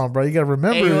Come on, bro. You gotta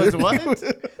remember. A was what?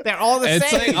 They're all the It's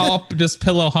same. like all just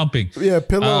pillow humping. Yeah,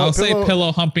 pillow. I'll say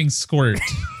pillow humping squirt.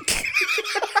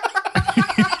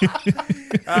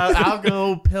 I'll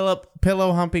go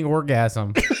pillow humping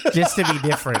orgasm, just to be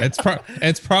different.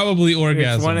 It's probably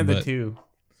orgasm. It's one of the but- two.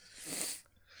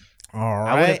 All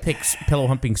I would have right. picked pillow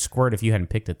humping squirt if you hadn't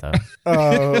picked it though.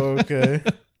 Oh, okay.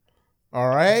 All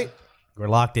right. We're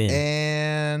locked in.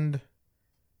 And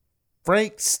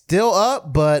Frank's still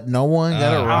up, but no one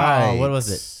got it right. what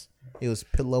was it? It was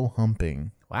pillow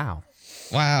humping. Wow,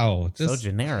 Wow. so Just,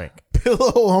 generic.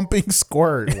 Pillow humping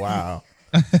squirt. Wow.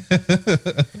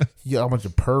 Yeah, a bunch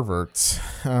of perverts.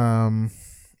 All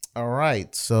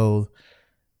right. So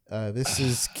this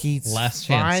is Keith's Last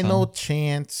chance, final huh?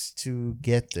 chance to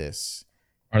get this.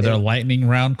 are there lightning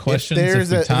round questions? If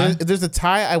we tie? if there's a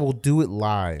tie, I will do it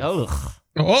live. Oh,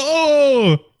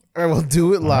 Oh! I will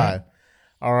do it live.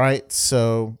 All right.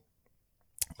 So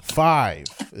 5.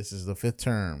 This is the 5th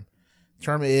term.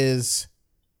 Term is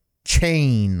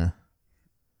chain.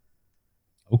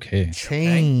 Okay.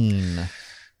 Chain.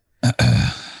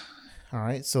 All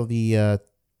right. So the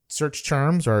search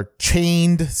terms are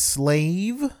chained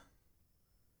slave,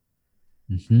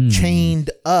 Mhm. chained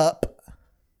up,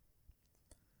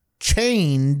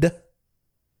 chained,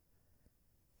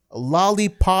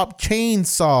 lollipop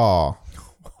chainsaw.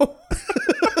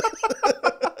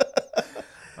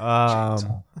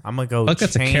 I'm gonna go. Look,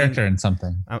 that's a chained- character in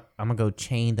something. I'm gonna go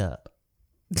chained up.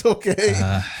 Okay.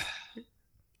 Uh,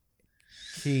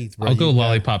 Keith, bro, I'll go you got-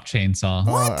 lollipop chainsaw.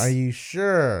 Are you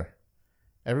sure?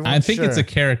 Everyone's I think sure. it's a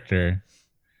character.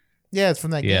 Yeah, it's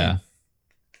from that Yeah. game.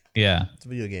 Yeah. It's a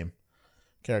video game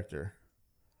character.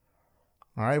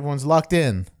 All right, everyone's locked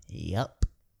in. Yep.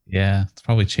 Yeah. It's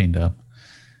probably chained up.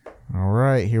 All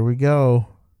right, here we go.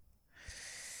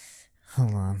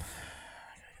 Hold on.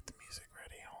 I gotta get the music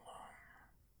ready. Hold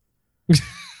on.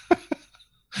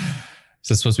 Is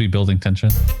this supposed to be building tension?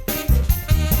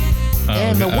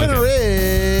 And the winner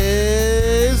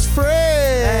is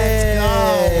Fred.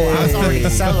 I was already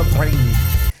celebrating.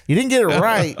 You didn't get it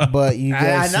right, but you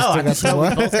guys I know. I just know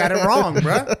we both got it wrong,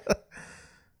 bro.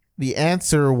 The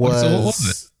answer was, what was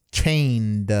it?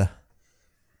 Chained.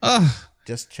 Ugh.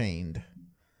 Just Chained.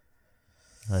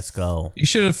 Let's go. You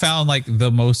should have found like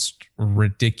the most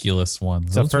ridiculous ones.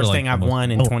 It's the Those were, first like, thing the I've most-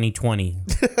 won in 2020.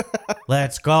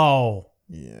 Let's go.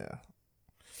 Yeah.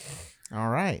 All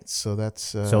right. So that's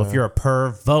So if you're a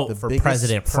perv, vote the for biggest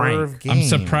President perv Frank. game.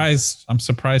 I'm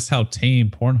surprised how tame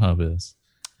Pornhub is.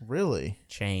 Really?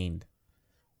 Chained.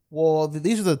 Well,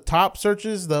 these are the top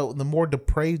searches. The more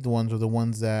depraved ones are the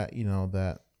ones that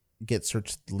that get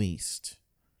searched least.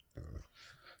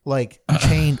 Like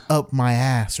chained up my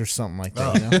ass or something like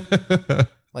that.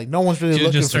 Like no one's really Should've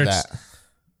looking just for searched- that.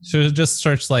 Should have just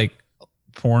searched like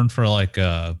porn for like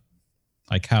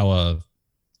how a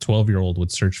 12-year-old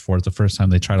would search for it the first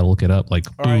time they try to look it up, like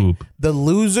All right. boob. The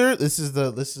loser. This is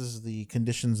the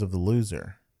conditions of the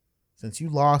loser. Since you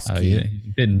lost, Keith,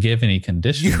 You didn't give any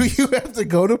conditions. you have to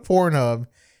go to Pornhub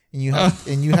and you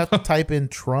have to type in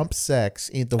Trump sex.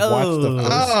 You have to watch the first.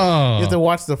 Oh, You have to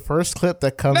watch the first clip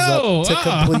that comes up to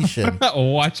completion.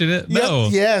 Watching it? No,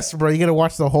 Yes, bro. You got to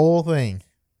watch the whole thing,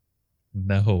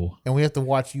 no. and we have to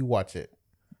watch you watch it.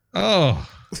 Oh,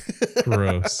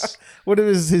 gross. What if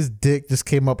his dick just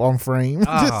came up on frame?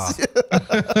 Ah.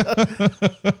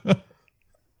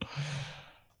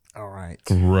 All right.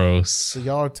 Gross. So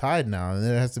y'all are tied now, and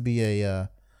there has to be a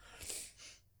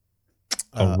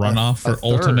runoff for third.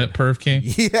 Ultimate Perv King.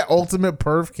 Yeah, Ultimate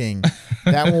Perv King.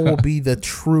 That one will be the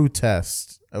true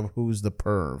test of who's the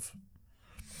perv.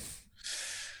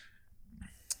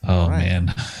 Oh right.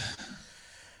 man.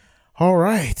 All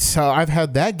right. So I've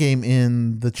had that game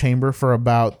in the chamber for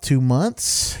about 2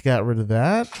 months. Got rid of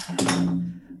that.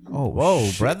 Oh, Whoa,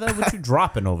 shit. brother. What you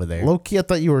dropping over there? Low key, I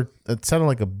thought you were. It sounded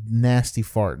like a nasty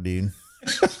fart, dude.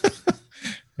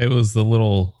 It was the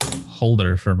little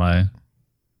holder for my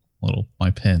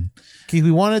pen. Keith,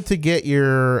 we wanted to get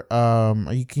your.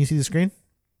 Can you see the screen?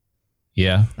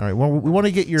 Yeah. All right. Well, we want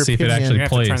to get your See if it opinion. actually You have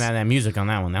to plays. turn down that music on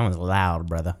that one. That one's loud,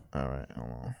 brother. All right.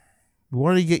 Hold on. We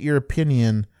wanted to get your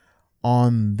opinion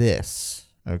on this.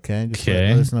 Okay. Just Okay.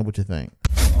 let us know what you think.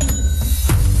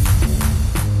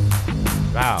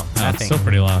 Wow. Oh, it's Nothing. still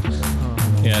pretty loud.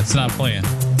 Yeah, it's not playing.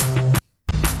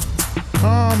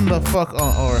 Come the fuck on.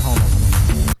 All right. Hold on.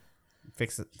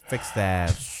 Fix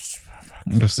that.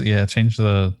 Change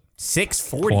the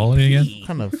 640. quality again.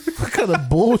 What kind of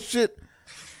bullshit?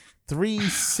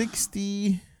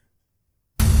 360.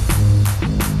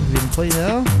 Didn't play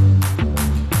now.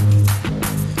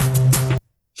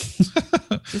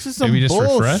 This is some Maybe just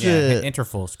bullshit. refresh? Yeah, enter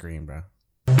full screen, bro.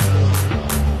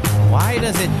 Why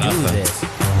does it do this?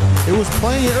 It was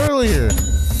playing it earlier.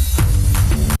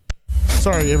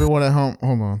 Sorry, everyone at home.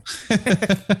 Hold on.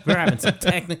 We're having some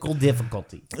technical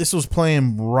difficulty. This was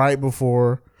playing right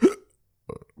before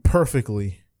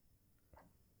perfectly.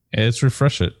 Yeah, let's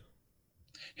refresh it.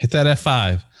 Hit that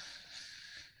F5.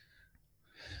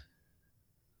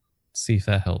 See if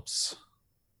that helps.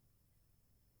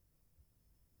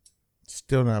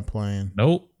 Still not playing.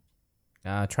 Nope.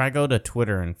 Try go to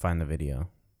Twitter and find the video.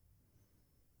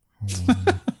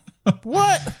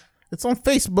 What? It's on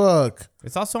Facebook.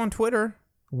 It's also on Twitter.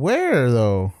 Where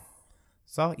though?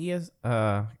 It's all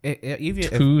ESPN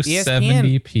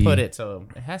 270p. put it, so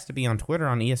it has to be on Twitter,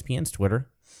 on ESPN's Twitter.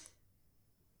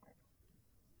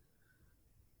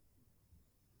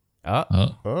 Oh.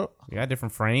 Oh, You got a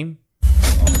different frame. God,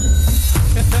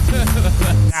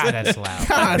 that's loud.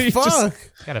 God, You just- fuck.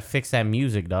 Gotta fix that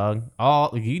music, dog.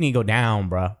 You need to go down,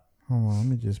 bro. Hold on, let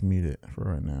me just mute it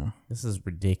for right now. This is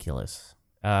ridiculous.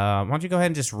 Why don't you go ahead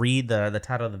and just read the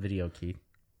title of the video, Keith?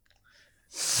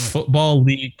 Football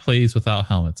league plays without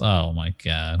helmets. Oh my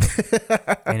god.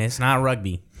 And it's not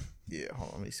rugby. Yeah, hold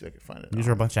on, let me see if I can find it. These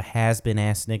are a bunch of has-been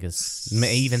ass niggas.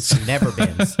 Even some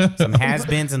never-beens. Some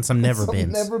has-beens and some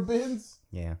never-beens. Never beens.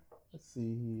 Yeah. Let's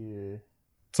see here.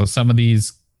 So some of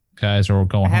these guys are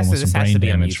going home with some brain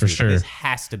damage for sure. This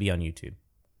has to be on YouTube.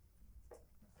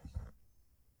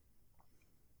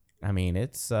 I mean,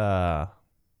 it's wild.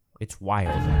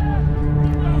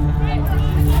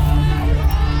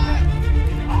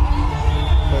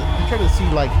 But I'm trying to see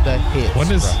like the hits. What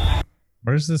is? bro.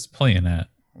 Where's this playing at?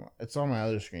 It's on my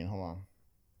other screen. Hold on.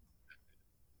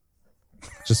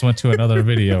 Just went to another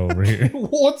video over here.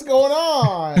 What's going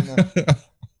on?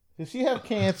 Does she have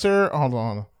cancer? Hold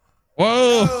on.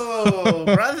 Whoa! Oh,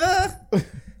 brother.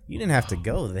 You didn't have to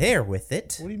go there with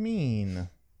it. What do you mean?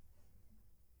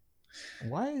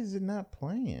 Why is it not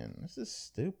playing? This is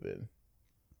stupid.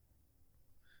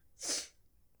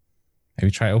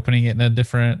 Maybe try opening it in a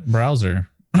different browser.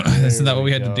 Isn't that what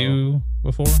we had to go. do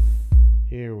before?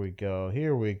 Here we go.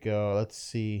 Here we go. Let's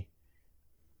see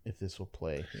if this will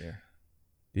play here.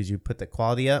 Did you put the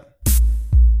quality up?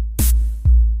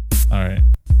 All right.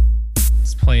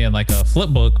 It's playing like a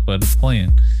flip book, but it's playing.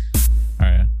 All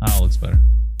right. Now it looks better.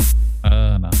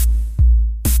 No.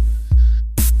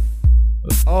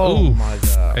 Oh Ooh, my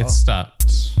god. It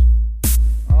stopped.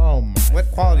 Oh my.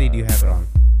 What quality do you have it on?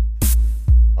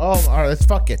 Oh, all right. Let's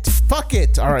fuck it. Fuck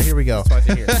it. All right. Here we go. That's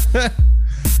what I hear.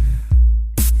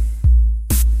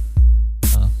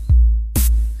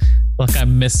 Look,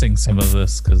 I'm missing some of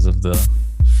this because of the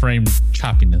frame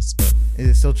choppiness, but Is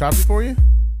it still choppy for you?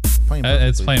 it's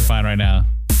perfectly playing good. fine right now.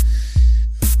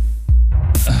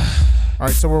 All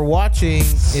right, so we're watching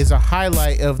is a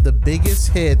highlight of the biggest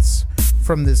hits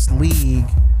from this league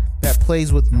that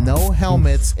plays with no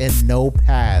helmets and no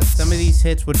pads. Some of these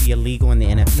hits would be illegal in the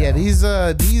NFL. yeah,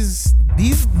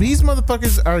 these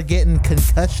motherfuckers are getting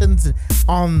concussions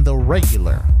on the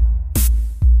regular.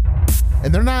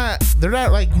 And they're not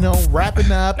like,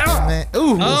 wrapping up and then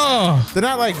they're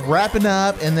not like wrapping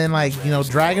up and then like,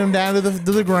 dragging them down to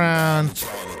the ground.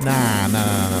 Nah.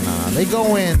 They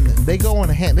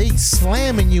they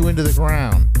slamming you into the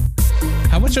ground.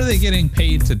 How much are they getting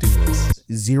paid to do this?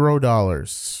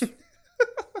 $0.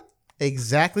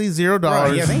 Exactly $0.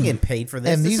 Bro, yeah, they ain't getting paid for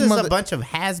this. And This these is a bunch of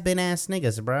has-been ass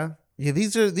niggas, bro. Yeah,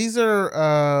 these are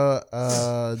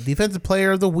defensive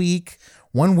player of the week,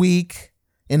 1 week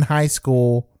in high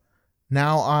school.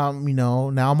 Now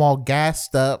now I'm all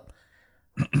gassed up.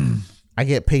 I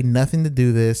get paid nothing to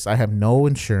do this. I have no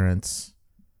insurance.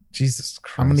 Jesus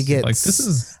Christ! I'm gonna get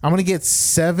I'm gonna get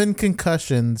 7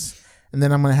 concussions, and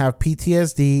then I'm gonna have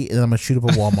PTSD, and then I'm gonna shoot up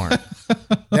a Walmart.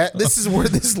 This is where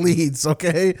this leads.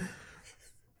 Okay.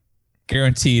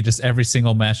 guarantee just every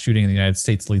single mass shooting in the United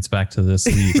States leads back to this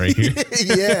lead right here.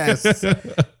 Yes.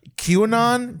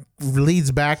 QAnon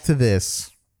leads back to this.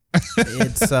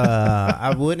 It's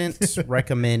I wouldn't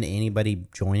recommend anybody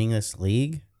joining this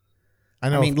league. I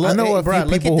know. I mean, look, know a bro,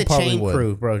 few look people at who the probably chain would.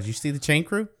 crew, bro. Did you see the chain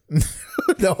crew?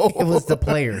 No, It was the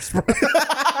players. Bro.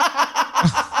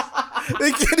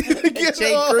 They can't even The get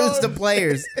chain on. crew's the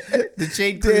players. The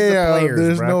chain crew's the Damn, players.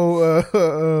 there's bro.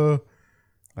 no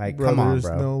like, bro, come on, there's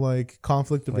bro. no like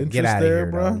conflict of Like, interest get out of there,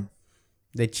 here, bro. dog.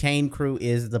 The chain crew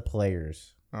is the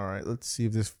players. All right, let's see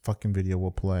if this fucking video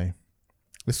will play.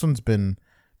 This one's been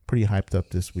pretty hyped up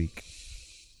this week.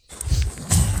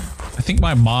 I think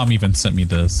my mom even sent me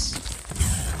this.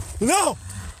 No!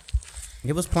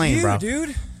 It was playing, You, bro.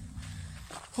 dude!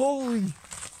 Holy...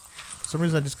 For some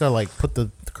reason, I just gotta like put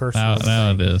the cursor. Now, on the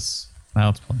now thing. it is. Now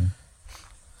it's playing.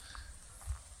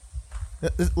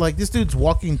 Like this dude's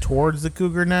walking towards the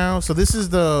cougar now. So this is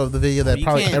the video that You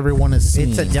probably can't- everyone has seen.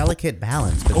 It's a delicate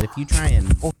balance because if you try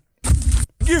and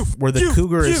where the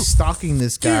cougar is stalking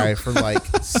this guy for like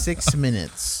 6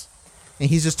 minutes, and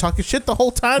he's just talking shit the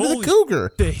whole time to the Holy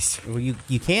cougar. days. well,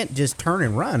 you can't just turn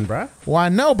and run, bro. Well, I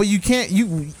know, but you can't. You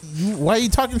why are you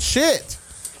talking shit?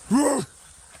 Oh,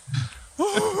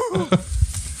 oh,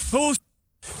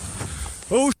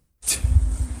 oh,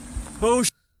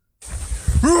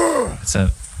 oh, It's an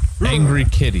angry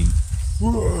kitty.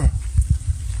 oh,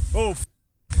 oh,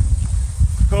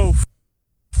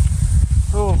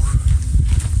 oh.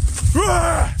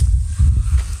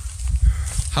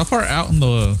 How far out in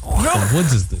the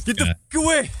woods is this Get guy? the f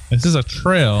away! This is a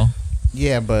trail.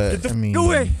 Yeah, but Get the I mean, f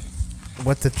away!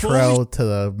 what's the trail to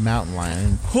the mountain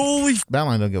lion? Holy Mountain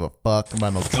lion don't give a fuck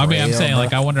about no trail. I mean, I'm saying, bro.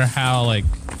 like, I wonder how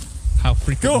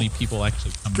frequently people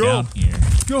actually come Go. down here.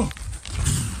 go!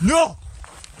 No!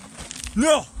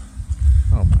 No!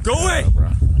 Oh my Go God, away! bro.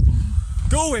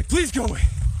 Go away! Please go away!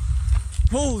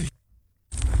 Holy!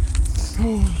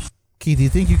 Keith, do you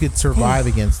think you could survive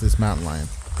against this mountain lion?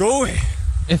 Go away!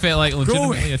 If it like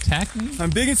legitimately away. attacked me, I'm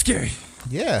big and scary.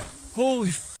 Yeah. Holy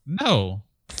f- no.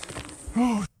 All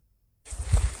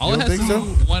You it don't has think to so?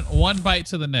 do one bite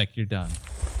to the neck, you're done.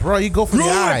 Bro, you go for the Go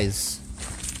away. eyes.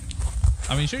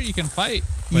 I mean, sure you can fight.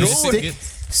 You But if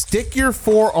it stick your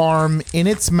forearm in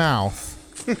its mouth,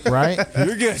 right?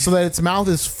 You're good. So that its mouth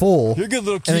is full. You're good,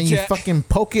 little And then kitty you cat. fucking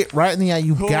poke it right in the eye.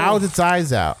 You Oh. gouge its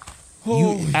eyes out. You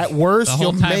Holy- at worst The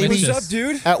whole you'll time maybe it's What's just- up,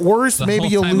 dude? at worst the maybe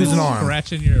whole you'll time lose it's an arm.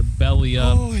 scratching your belly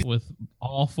up Holy- with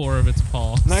all 4 of its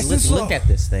paws. Nice and slow. Look at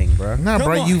this thing, bro. Nah, Come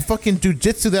bro, on. you fucking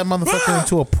jujitsu that motherfucker Ah!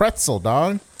 into a pretzel,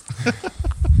 dog.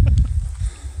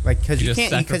 Like, because You you just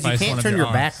can't sacrifice one of turn your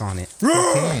your back arms. on it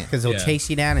Can't. because it'll Yeah. chase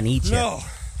you down and eat you. No.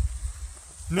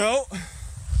 No.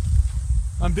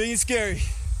 I'm big and scary.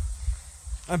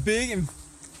 I'm big and.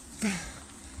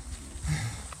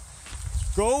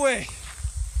 Go away.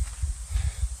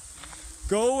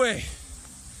 Go away.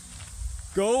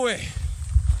 Go away.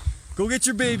 Go get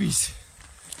your babies.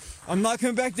 I'm not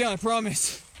coming back down, I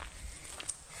promise.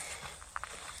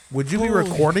 Would you be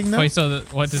recording them? Wait, so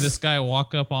what did this guy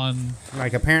walk up on?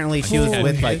 Like apparently she was Holy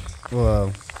with like,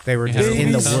 well, they were just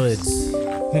in the Babies. woods.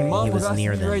 And Mom He was was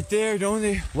near them. right there, don't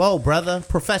they? Whoa, brother,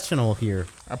 professional here.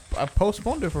 I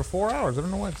postponed it for 4 hours. I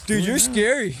don't know what. it's Dude, doing you're now.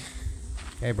 scary.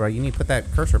 Hey, bro, you need to put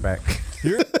that cursor back.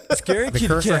 You're scary, The kitty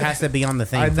cursor cat. has to be on the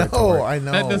thing. I for it to know. work. I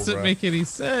know. That doesn't bro. make any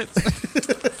sense.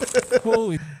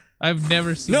 Holy. I've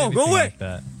never seen No, anything go away. like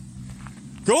that.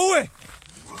 Go away.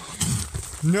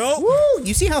 No. Woo!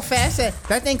 You see how fast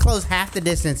that thing closed half the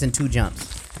distance in 2 jumps.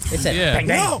 It said, Yeah. bang,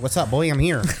 bang. No. What's up, boy? I'm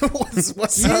here.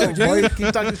 What's up, boy?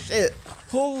 Keep talking shit.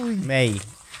 Holy. Hey,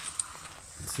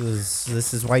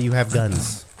 this is why you have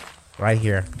guns, right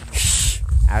here.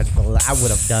 I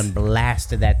would have done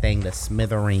blasted that thing to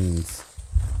smithereens.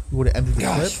 You would have ended the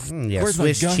clip. Yeah, Where's my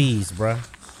Swiss gun? cheese, bruh.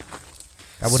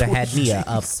 I would have had me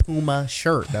a Puma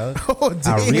shirt, dog. Oh,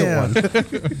 damn. A real one.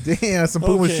 Damn, some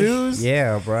Puma Okay. shoes.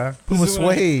 Yeah, bruh. Puma This is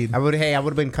what I- suede. I would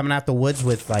have been coming out the woods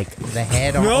with like the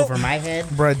head No. over my head.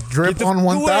 Bruh, drip Get the on fuck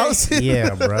 1,000. Yeah,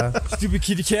 bruh. Stupid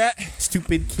kitty cat.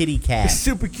 Stupid kitty cat.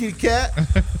 Super cute cat.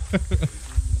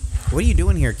 What are you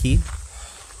doing here, Keith?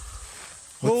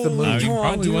 What's the Holy move? I mean, come on,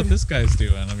 probably dude. what this guy's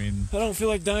doing. I mean, I don't feel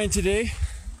like dying today.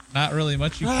 not really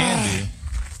much you can do.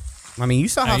 I mean, you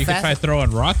saw how You could fast. try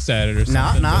throwing rocks at it or No,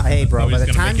 something. no, but hey, bro. By nobody's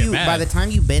the gonna time make it you, mad. by the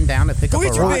time you bend down to pick Go up a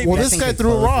get your rock, baby. Well, that this thing guy can threw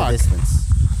a close the rock.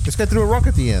 distance. This guy threw a rock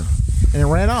at the end, and it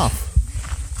ran off.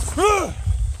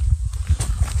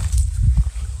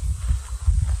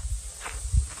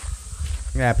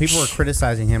 Yeah, people were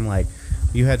criticizing him like,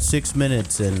 you had 6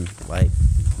 minutes and like,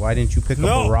 why didn't you pick up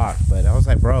No. a rock? But I was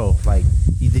like, bro, like,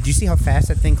 did you see how fast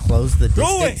that thing closed the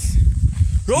Go away. distance?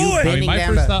 Go You away. I mean, bending my down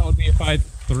first to- thought would be if I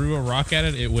threw a rock at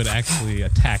it, it would actually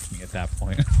attack me at that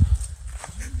point.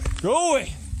 Go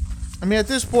away. I mean, at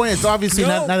this point, it's obviously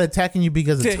No. not attacking you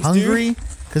because it's Thanks, hungry,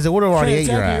 because it would have already Trying ate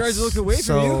to your attack me, ass. your eyes look away from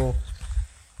so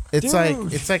it's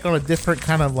Dude. like on a different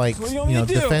kind of like What do you want me to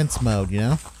do? defense mode. You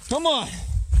know, Come on.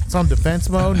 it's on defense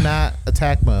mode, not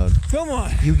attack mode. Come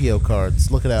on. Yu-Gi-Oh cards.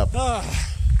 Look it up. Ah.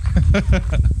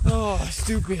 Oh,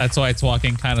 stupid. That's why it's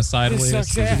walking kind of sideways.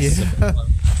 sucks It's ass. just- Yeah.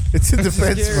 It's in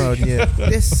defense scary. mode. Yeah.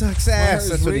 This sucks heart ass. is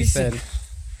That's what he racing. said.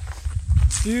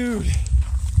 Dude.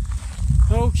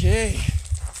 Okay.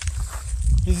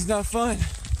 This is not fun.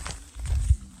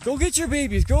 Go get your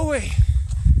babies. Go away.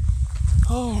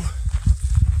 Oh.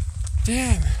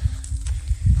 Damn.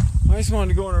 I just wanted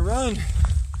to go on a run.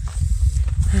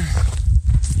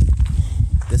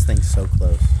 This thing's so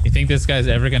close. You think this guy's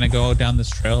ever gonna go down this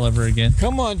trail ever again?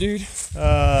 Come on, dude.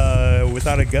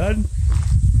 Without a gun?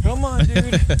 Come on,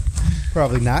 dude.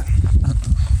 Probably not.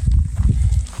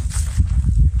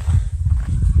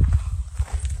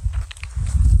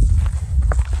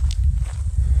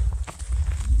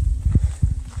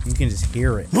 You can just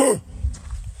hear it.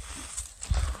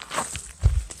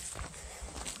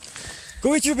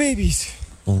 Go get your babies.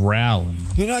 Growling.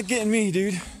 You're not getting me,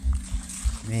 dude.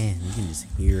 Man, you can just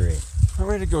hear it. I'm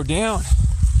ready to go down.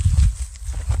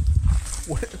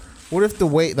 What if the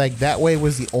way like that way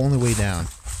was the only way down?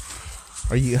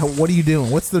 What are you doing?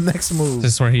 What's the next move?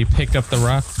 This is where he picked up the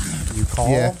rock. You call?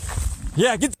 Yeah.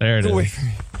 Yeah, get There it away is. from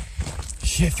me.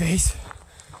 Shit face.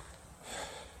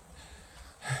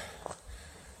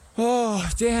 Oh,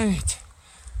 damn it.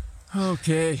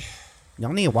 Okay.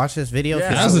 Y'all need to watch this video. Yeah.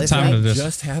 if Now's you're the time to listening.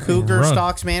 just happened. Cougar run.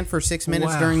 stalks man for 6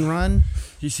 minutes Wow. during run.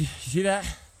 You see that?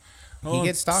 He Oh,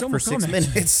 gets stalked for someone 6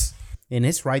 comment. minutes. And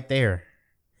it's right there.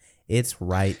 It's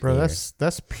right Bro, there.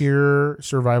 that's pure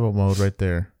survival mode right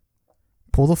there.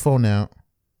 Pull the phone out.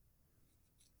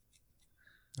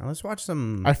 Now let's watch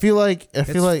some. I feel like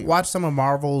watch some of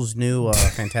Marvel's new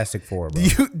Fantastic Four. Bro.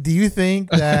 do you think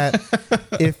that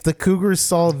if the Cougars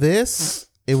saw this,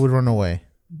 it would run away?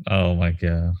 Oh my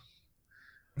god.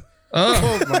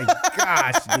 Oh, Oh my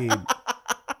gosh, dude!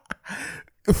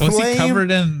 was he Flame-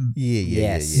 covered in Yeah,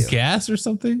 Yes. yeah. gas or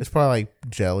something? It's probably like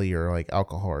jelly or like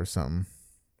alcohol or something.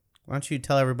 Why don't you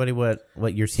tell everybody what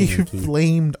you're He seeing, Keith?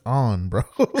 flamed on, bro.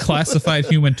 Classified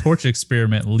Human Torch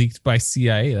experiment leaked by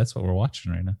CIA. That's what we're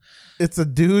watching right now. It's a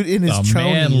dude in his A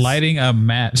man chonies. lighting a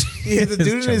match. Yeah, the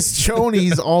dude in his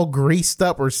chonies all greased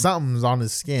up or something's on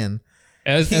his skin.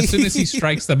 As soon as he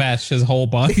strikes the match, his whole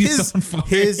body's His on fire.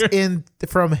 his in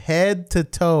from head to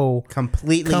toe,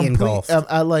 Completely engulfed.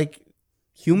 like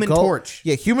Human go- Torch.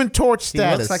 Yeah, Human Torch He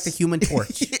status. looks like the Human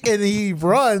Torch and he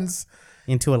runs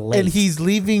into a lake. and he's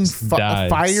leaving Dies.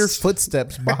 fire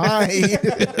footsteps behind.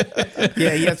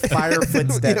 yeah, he has fire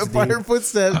footsteps. Yeah, dude. fire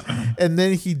footsteps, and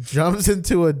then he jumps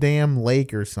into a damn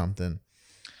lake or something.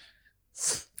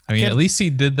 I mean, at least he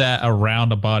did that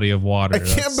around a body of water. I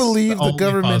can't believe the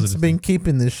government's been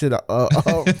keeping this shit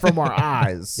from our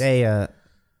eyes. Hey,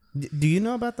 do you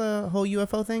know about the whole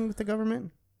UFO thing with the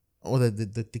government? Oh, the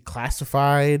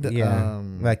declassified. Yeah,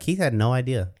 like Keith had no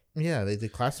idea. Yeah, they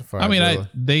declassified. I mean,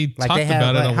 they talked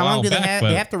about it a how while long do back, they have? but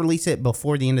They have to release it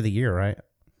before the end of the year, right?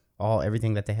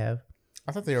 Everything that they have.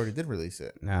 I thought they already did release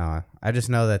it. No, I just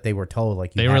know that they were told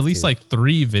like they released like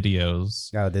 3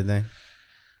 videos. Oh, did they?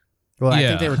 Well, I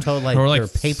think they were told like their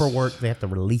paperwork, they have to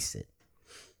release it.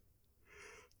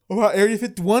 What about Area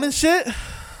 51 and shit?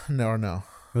 No.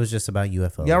 It was just about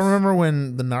UFOs. Y'all remember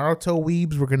when the Naruto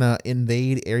weebs were gonna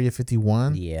invade Area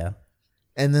 51? Yeah.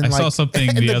 And then I saw something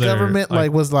and the government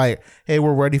was like, hey,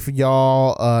 we're ready for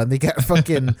y'all. They got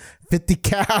fucking 50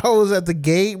 cows at the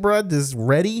gate, bro. Just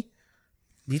ready.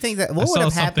 Do you think that what would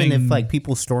have happened if like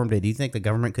people stormed it? Do you think the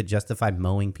government could justify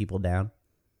mowing people down?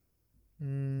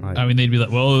 I mean, they'd be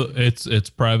like, "Well, it's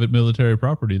private military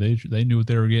property. They knew what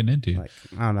they were getting into." Like,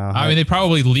 I don't know. I mean, they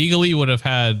probably legally would have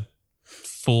had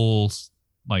full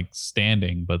like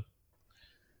standing, but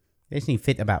they just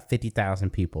need about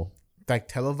 50,000 people. Like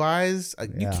televised,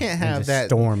 you can't have just that.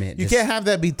 Storm it. You can't have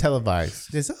that be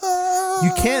televised.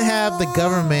 You can't have the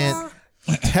government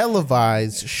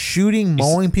televised shooting,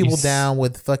 mowing people down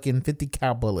with fucking 50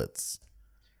 cal bullets.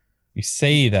 You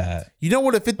say that. You know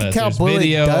what a 50 cal bullet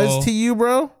does to you,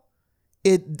 bro?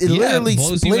 It literally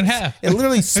splits you in half. It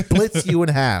literally splits you in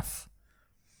half.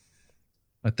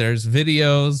 But there's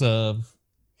videos of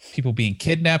people being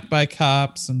kidnapped by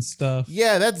cops and stuff.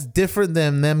 Yeah, that's different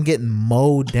than them getting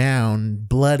mowed down,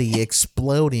 bloody,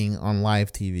 exploding on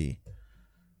live TV.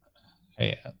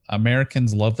 Hey,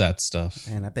 Americans love that stuff.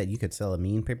 Man, I bet you could sell a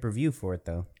mean pay-per-view for it,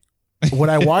 though. Would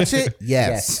I watch it?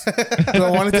 Yes. Do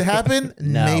I want it to happen?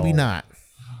 No. Maybe not.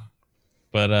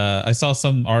 But I saw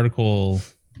some article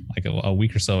like a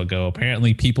week or so ago.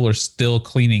 Apparently, people are still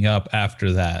cleaning up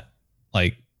after that.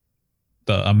 Like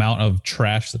the amount of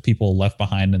trash that people left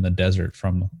behind in the desert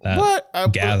from that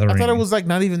gathering. I thought it was like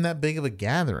not even that big of a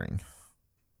gathering.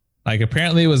 Like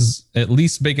apparently, it was at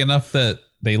least big enough that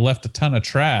they left a ton of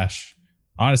trash.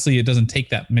 Honestly, it doesn't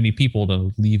take that many people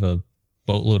to leave a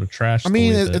boatload of trash. I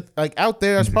mean, like out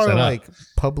there, it's probably like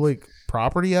public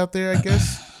property out there, I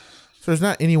guess. So there's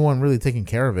not anyone really taking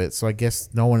care of it. So I guess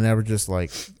no one ever just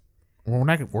like, we're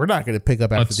not going to pick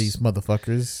up after these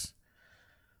motherfuckers.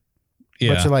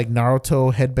 Yeah. Bunch of like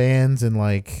Naruto headbands and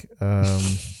like, I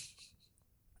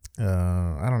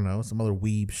don't know, some other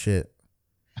weeb shit.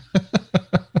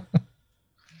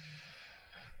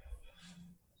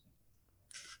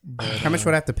 How much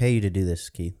would I have to pay you to do this,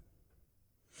 Keith?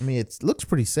 I mean, it looks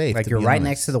pretty safe. Like you're right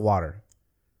next to the water.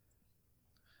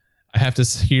 I have to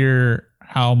hear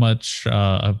how much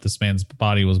of this man's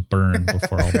body was burned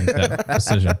before I'll make that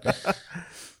decision.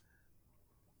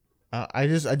 I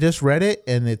just read it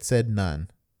and it said none.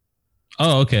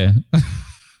 Oh, okay.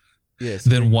 Yes.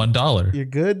 Then $1. You're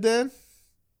good then?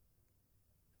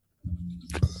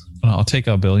 I'll take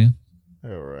 $1 billion. All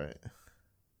right.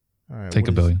 Take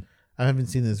 $1 billion. I haven't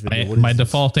seen this video. My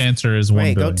default answer is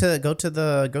 $1 billion. Go to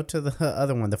the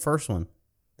other one, the first one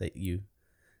that you.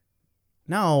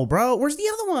 No, bro. Where's the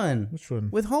other one? Which one?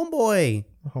 With Homeboy.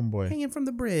 Homeboy hanging from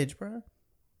the bridge, bro.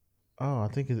 Oh, I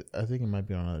think it might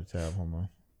be on another tab. Hold on.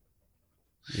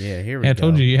 Yeah, here we go. I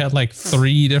told you had like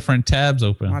 3 different tabs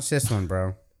open. Watch this one,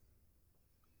 bro.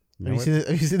 Have you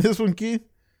seen this one, Keith?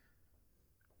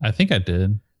 I think I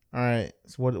did. All right.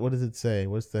 So what does it say?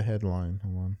 What's the headline?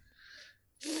 Hold on.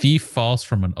 Thief falls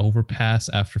from an overpass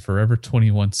after Forever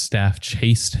 21 staff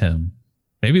chased him.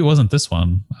 Maybe it wasn't this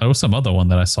one. There was some other one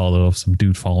that I saw though of some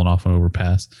dude falling off an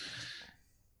overpass.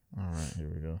 All right, here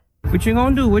we go. What you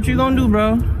gonna do? What you gonna do,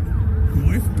 bro?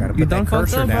 Gotta put that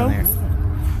cursor down there.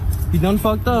 You done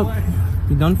fucked up.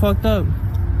 You done fucked up.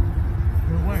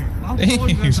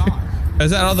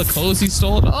 Is that all the clothes he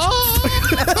stole? Oh!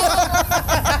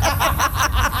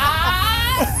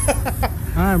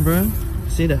 All right, bro.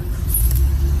 See that?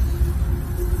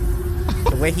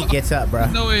 The way he gets up, bro.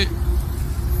 No, wait.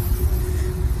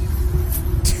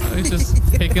 He's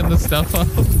just picking the stuff up.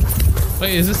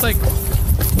 Wait, is this like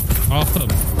off a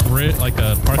bridge, like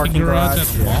a parking garage at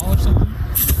the mall or something?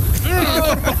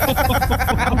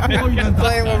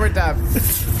 Play it one more time.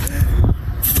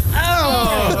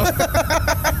 Oh!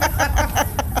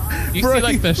 You see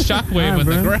like the shockwave in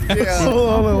the grass. Yeah.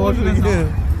 Hold on, watch it again.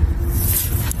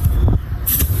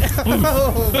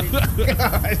 Oh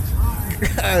God.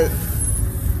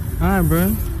 All right,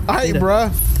 bro. All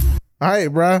right,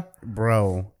 bro.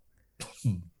 Bro.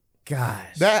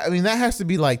 Gosh. That has to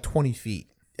be like 20 feet.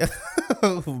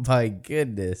 Oh my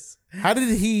goodness. How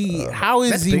did he? How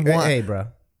is he? Hey, bro.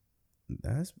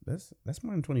 That's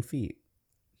more than 20 feet.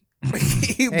 Bro,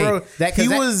 He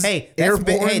was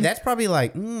airborne. that's probably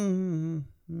like 30,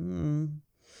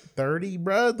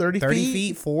 bro. 30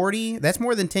 feet, 40. That's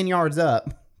more than 10 yards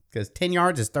up because 10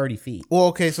 yards is 30 feet. Well,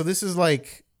 okay, so this is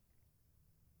like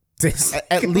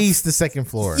at least the second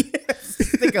floor.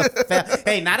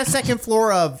 Hey, not a second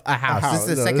floor of a house. This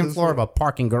is the second floor of a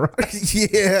parking garage.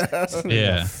 Yeah.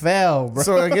 Yeah. Fell, bro.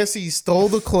 So I guess he stole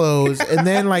the clothes and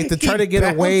then like to try to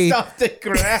get away off the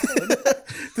ground.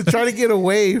 to try to get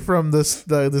away from the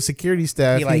security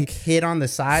staff. He like hit on the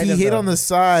side. He hit on the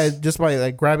side just by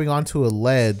like grabbing onto a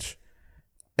ledge,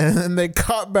 and then they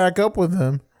caught back up with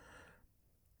him.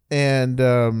 And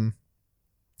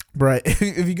right,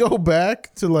 if you go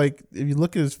back to like, if you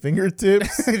look at his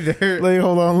fingertips, like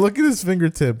hold on, look at his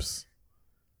fingertips.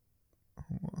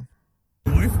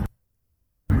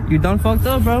 You done fucked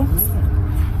up, bro.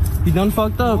 You done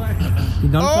fucked up. You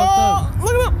done fucked up.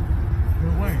 Look at him.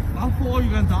 Wait, how far are you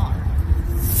gonna die?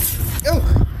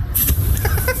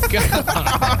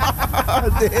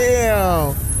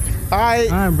 Damn. Alright,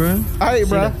 bro. Alright,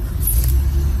 bro.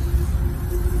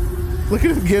 Look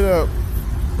at him get up.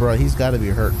 Bro, he's got to be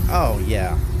hurt. Oh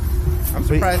yeah. I'm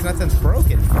surprised nothing's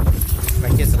broken.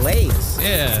 Like his legs.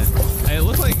 Yeah. It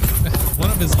looked like one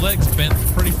of his legs bent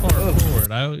pretty far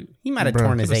forward. He might have Bro,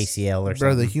 torn his ACL or Bro,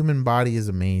 something. the human body is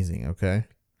amazing, okay?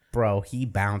 Bro, he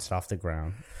bounced off the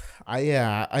ground.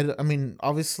 I mean,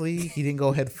 obviously, he didn't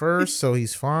go head first, so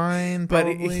he's fine, But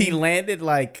probably. he landed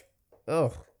like,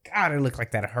 oh, God, it looked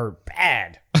like that hurt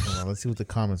bad. Hold on, let's see what the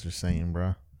comments are saying,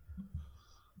 bro.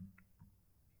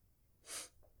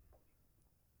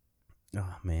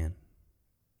 Oh, man.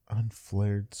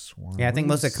 Unflared swan. Yeah, I think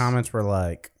most of the comments were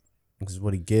like, this is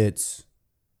what he gets.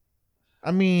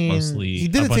 I mean, Mostly he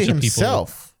did a it to bunch of people-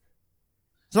 himself.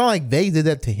 It's not like they did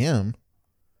that to him.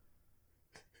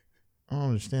 I don't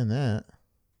understand that.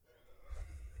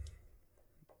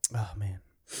 Oh, man.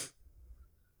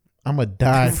 I'm going to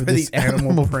die for these this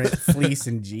animal print fleece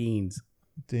and jeans.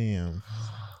 Damn.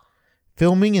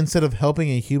 Filming instead of helping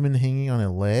a human hanging on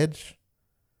a ledge?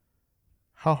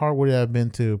 How hard would it have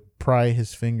been to pry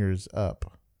his fingers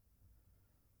up?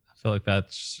 I feel like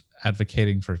that's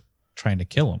advocating for trying to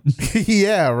kill him.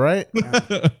 Yeah, right?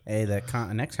 Hey,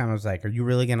 next time I was like, are you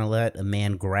really going to let a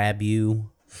man grab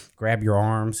your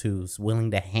arms who's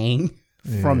willing to hang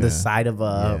from the Yeah. side of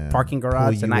a Yeah. parking Pull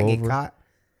garage to you not get over. caught?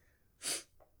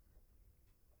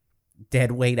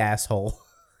 Dead weight asshole.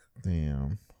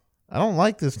 Damn. I don't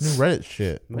like this new Reddit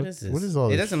shit. What is this? What is all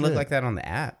It this doesn't look shit? like that on the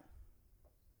app.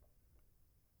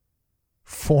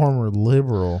 Former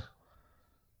liberal.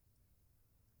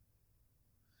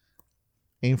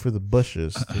 Aim for the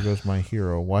bushes. There goes my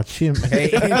hero. Watch him. Hey,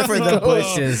 aim for the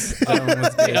bushes.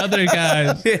 The other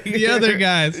guys. The other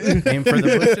guys. Aim for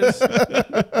the bushes.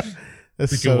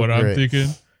 That's Thinking so what I'm great. thinking.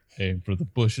 Aim for the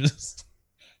bushes.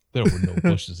 There were no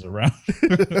bushes around.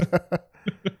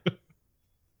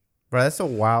 Bro, that's the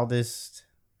wildest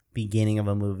beginning of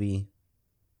a movie.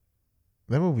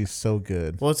 That movie's so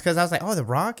good. Well, it's because I was like, oh, The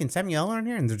Rock and Samuel are in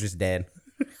here, and they're just dead.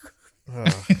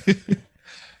 The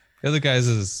other guys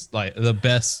is like the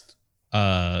best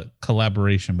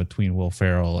collaboration between Will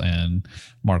Ferrell and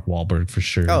Mark Wahlberg for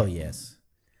sure. Oh, yes.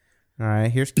 All right,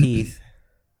 here's Keith.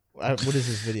 What is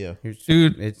this video?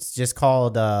 Dude. It's just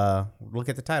called, look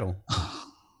at the title.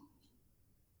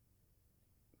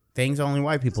 Things only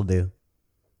white people do.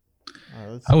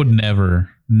 I would never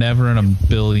in a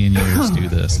billion years do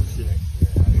this.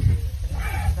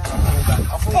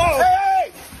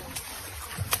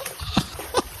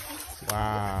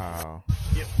 Wow.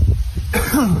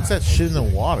 What's that shit in the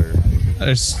water?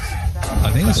 I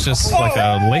think it's just like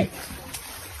a lake.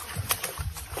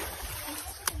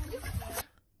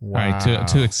 Wow. All right,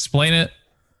 to explain it,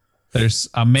 there's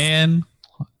a man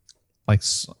like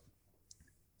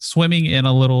swimming in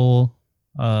a little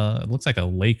it looks like a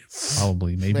lake,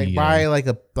 probably, maybe Like by like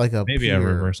a maybe pier, a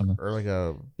river or something. or like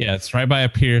a Yeah, it's right by a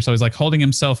pier. So he's like holding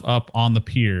himself up on the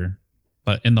pier,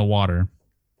 but in the water.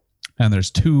 And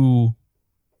there's two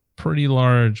pretty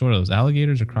large, what are those,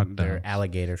 alligators or crocodiles? They're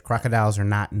alligators. Crocodiles are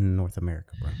not in North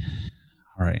America, bro.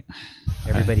 All right.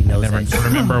 Everybody knows I never that.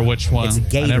 remember which one. It's I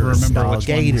never gators, remember dog. which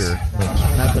gator. ones.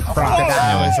 Not the crocodiles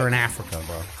Anyway. are in Africa,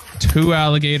 bro. Two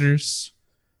alligators.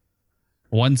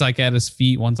 One's like at his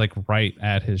feet, one's like right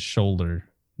at his shoulder.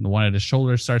 And the one at his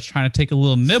shoulder starts trying to take a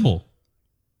little nibble.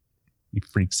 He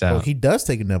freaks Oh, out. he does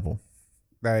take a nibble.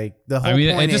 Like the whole I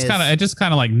mean, point it just is,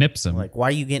 kind of like nips him. like, why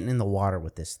are you getting in the water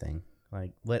with this thing?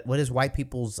 Like, what is white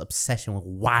people's obsession with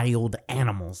wild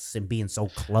animals and being so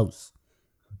close?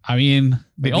 I mean,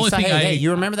 the only Besides, thing hey,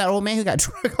 you remember that old man who got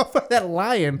dragged off by that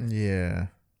lion? Yeah.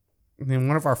 In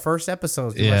one of our first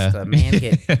episodes, we Yeah. watched a man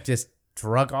get just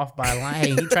drug off by a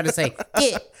lion. He tried to say,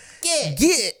 get.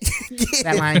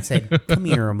 That lion said, come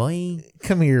here, boy.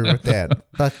 Come here with that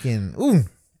fucking. Ooh.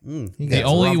 You The got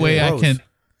only Robert way I Rose. can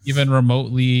even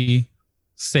remotely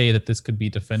say that this could be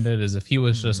defended is if he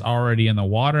was just already in the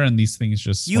water and these things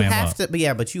just You swam have up. to,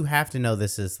 but you have to know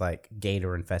this is like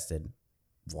gator infested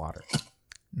water.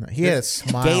 No, he had a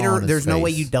smile. Gator, on his there's no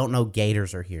way face. you don't know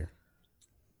gators are here.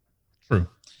 True.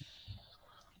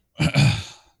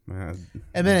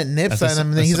 And then it nips That's at a- him,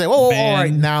 and then he's that's like, a "Whoa, all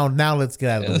right, ban. now let's get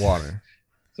out of the water."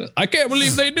 I can't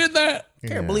believe they did that.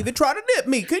 Can't believe it tried to nip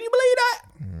me. Can you believe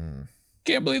that?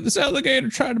 Can't believe this alligator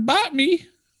tried to bite me.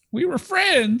 We were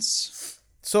friends.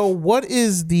 So, what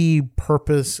is the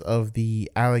purpose of the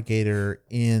alligator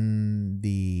in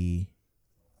the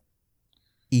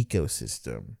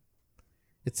ecosystem?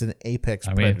 It's an apex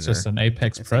I predator. mean, it's just an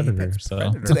apex predator. apex So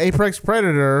predator. It's an apex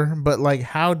predator, but like,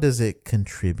 how does it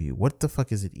contribute? What the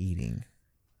fuck is it eating?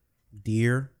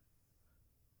 Deer.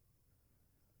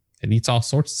 it eats all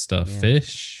sorts of stuff. Yeah.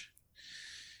 Fish.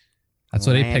 That's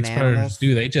what Land apex animals. predators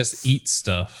do. They just eat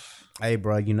stuff. Hey,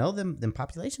 bro, you know them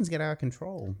populations get out of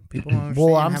control. People don't understand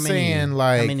Well, I'm how many, saying,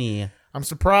 like, how many I'm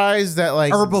surprised that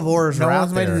like herbivores no are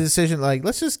one's out made a there. decision. Like,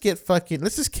 let's just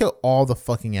kill all the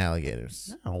fucking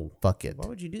alligators. No, Fuck it. why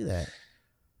would you do that?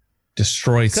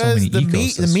 Destroy so many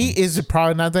Because the meat ecosystems. is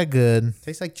probably not that good.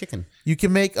 Tastes like chicken. You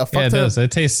can make a fuck Yeah, it ton does.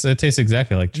 It tastes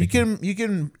exactly like You chicken.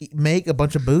 can make a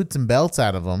bunch of boots and belts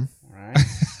out of them, All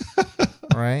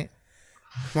right. right?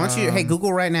 Why don't you? Hey,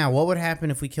 Google right now. What would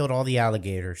happen if we killed all the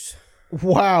alligators?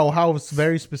 Wow, how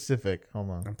very specific. Hold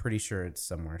on. I'm pretty sure it's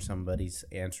somewhere. Somebody's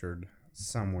answered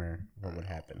somewhere what would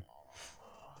happen.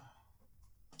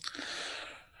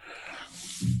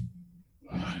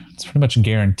 It's pretty much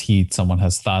guaranteed someone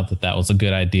has thought that that was a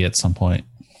good idea at some point.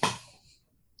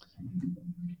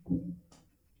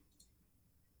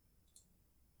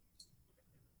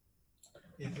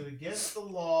 Is it against the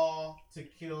law to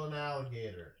kill an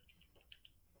alligator?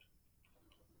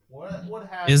 What would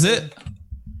happen? Is it?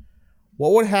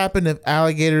 What would happen if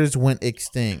alligators went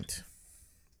extinct?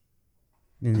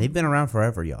 And they've been around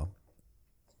forever, y'all.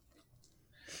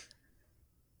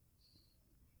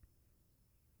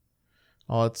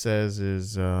 All it says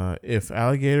is if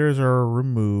alligators are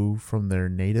removed from their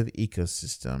native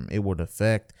ecosystem, it would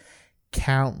affect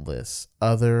countless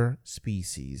other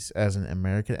species. As an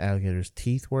American alligator's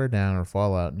teeth wear down or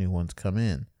fall out, new ones come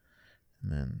in.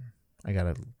 And then I got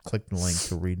to click the link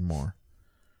to read more.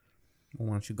 Well,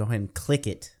 why don't you go ahead and click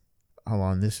it? Hold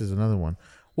on, this is another one.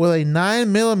 Will a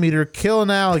 9mm kill an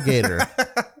alligator?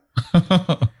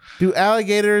 Do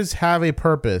alligators have a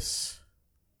purpose?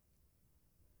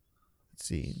 Let's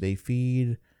see. They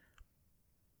feed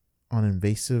on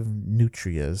invasive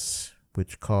nutrias,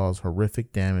 which cause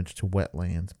horrific damage to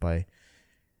wetlands by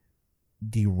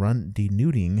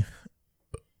denuding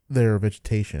their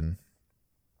vegetation.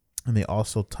 And they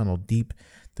also tunnel deep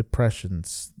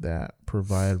depressions that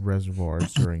provide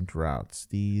reservoirs during droughts.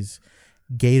 These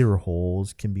gator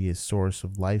holes can be a source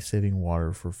of life-saving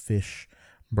water for fish,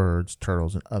 birds,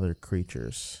 turtles, and other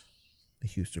creatures. The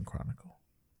Houston Chronicle.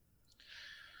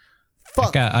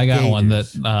 Fuck I got one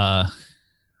gators. that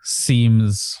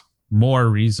seems more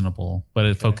reasonable, but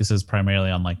it focuses primarily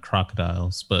on like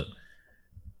crocodiles. But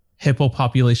hippo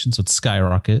populations would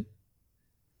skyrocket.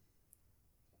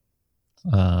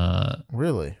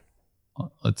 Really?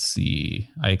 Let's see.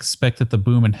 I expect that the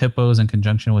boom in hippos in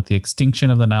conjunction with the extinction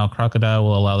of the Nile crocodile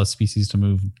will allow the species to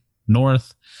move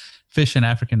north. Fish in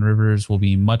African rivers will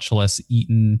be much less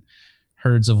eaten.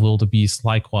 Herds of wildebeest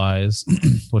likewise,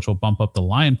 which will bump up the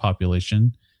lion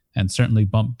population and certainly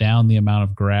bump down the amount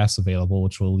of grass available,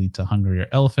 which will lead to hungrier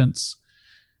elephants,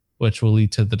 which will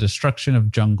lead to the destruction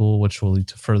of jungle, which will lead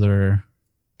to further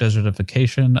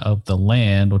desertification of the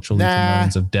land, which will lead to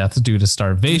millions of deaths due to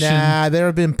starvation. Nah, there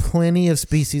have been plenty of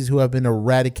species who have been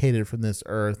eradicated from this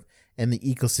earth, and the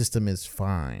ecosystem is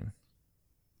fine.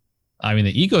 I mean,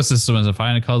 the ecosystem is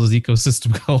fine. It causes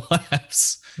ecosystem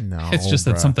collapse. No, It's just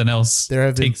that bruh. something else There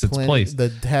have takes been its plenty, place. The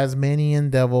Tasmanian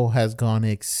devil has gone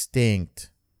extinct.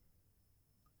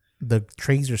 The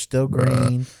trees are still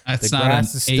green. That's the not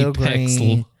grass an is still apex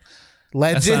green.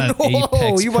 Legend. That's not an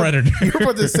apex you were predator. you were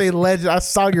about to say legend. I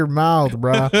saw your mouth,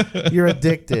 bro. You're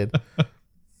addicted.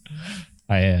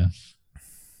 I am.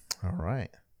 All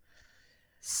right.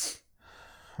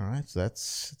 All right. So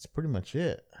that's pretty much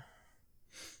it.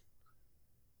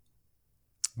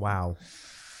 Wow.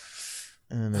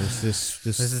 And then there's this.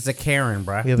 This is a Karen,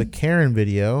 bro. We have a Karen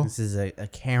video. This is a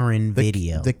Karen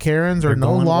video. The Karens are They're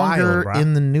no going longer wild, bruh.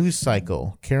 in the news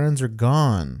cycle. Karens are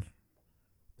gone.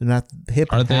 They're not hip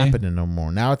Are they? happening no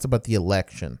more. Now it's about the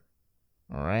election.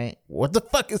 All right. What the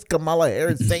fuck is Kamala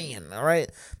Harris saying? All right.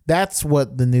 That's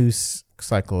what the news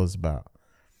cycle is about.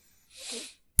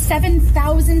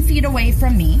 7,000 feet away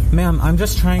from me. Ma'am, I'm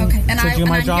just trying to do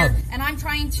my job. And I'm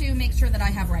trying to make sure that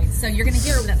I have rights. So you're going to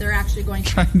hear that they're actually going to.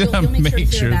 Trying to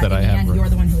make sure that I have and rights. you're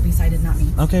the one who will be cited, not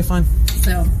me. Okay, fine.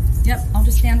 So, yep, I'll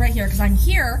just stand right here because I'm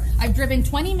here. I've driven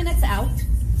 20 minutes out.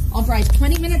 I'll drive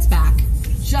 20 minutes back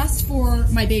just for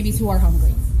my babies who are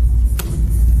hungry.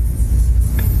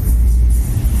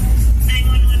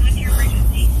 911, what's your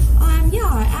emergency?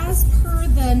 Yeah, as per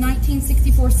the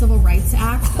 1964 Civil Rights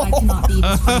Act, I cannot be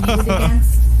discriminated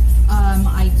against.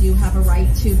 I do have a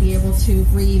right to be able to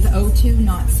breathe O2,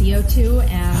 not CO2,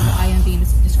 and I am being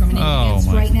discriminated against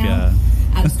right now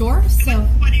at a store. So,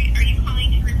 Are you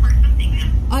calling to report something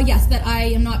then? yes, that I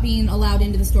am not being allowed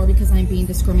into the store because I'm being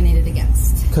discriminated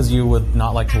against. Because you would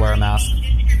not like to wear a mask.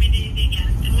 Discriminated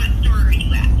against. And what store are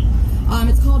you at?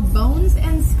 It's called Bones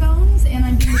and Scones, and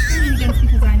I'm being discriminated against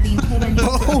because I'm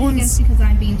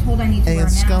being told I need to wear a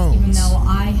mask, even though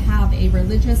I have a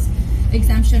religious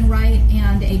exemption right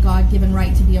and a God-given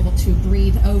right to be able to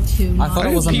breathe O2. I thought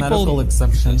it was a medical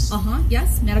exemption.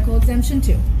 Yes, medical exemption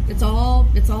too. It's all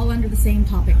under the same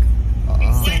topic. Oh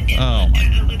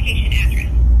my. Location address.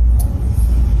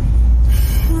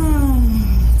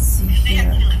 Let's see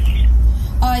here.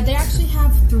 They actually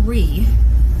have 3.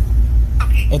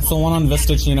 Okay. It's the one on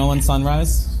Vista Chino and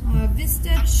Sunrise.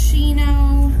 Vista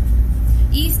Chino,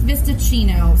 East Vista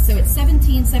Chino. So it's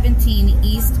 1717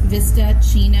 East Vista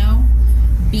Chino.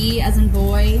 B as in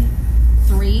boy,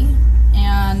 3.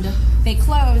 And they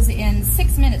close in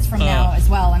 6 minutes from now as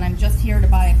well. And I'm just here to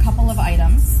buy a couple of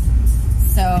items.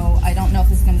 So I don't know if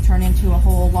this is going to turn into a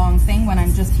whole long thing when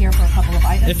I'm just here for a couple of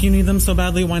items. If you need them so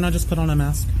badly, why not just put on a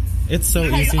mask? It's so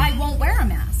because easy. I won't wear a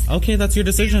mask. Okay, that's your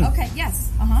decision. Okay, yes.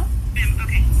 Ma'am,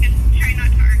 okay. Just try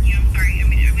not to argue. I'm sorry. I'm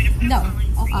going to put No,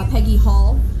 a call in. Peggy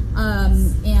Hall.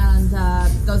 And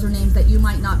those are names that you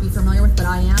might not be familiar with, but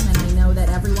I am, and I know that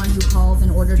everyone who calls in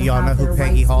order to y'all have know their who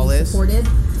Peggy rights Hall be is? supported,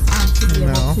 to be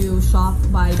able to shop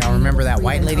by Y'all remember that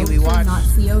white lady we watched? Not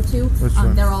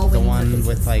CO2. They're all The waiting one for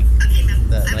with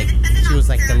she was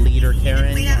like the leader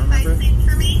Karen, you remember?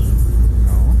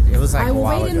 It was like I will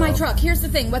wait in my truck. Here's the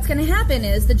thing. What's going to happen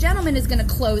is the gentleman is going to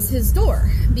close his door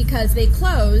because they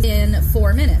close in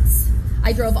 4 minutes.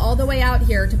 I drove all the way out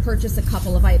here to purchase a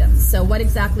couple of items. So what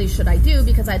exactly should I do?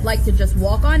 Because I'd like to just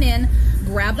walk on in,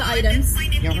 grab the items.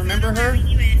 You don't remember her?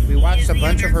 We watched a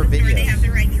bunch of her videos. They have the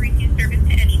right to refuse service to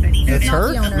anybody. It's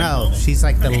her? No, she's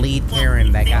like the lead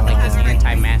Karen that got like this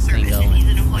anti-mask thing going. She's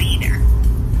an employee there.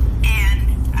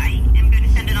 And I am going to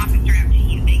send an officer out to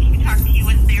you. They can talk to you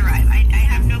once they arrive. I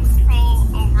have no control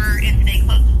over if they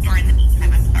close the store in the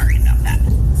meantime. I'm sorry about that.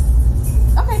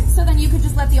 Okay, so then you could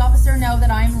just let the officer know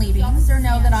that I'm leaving.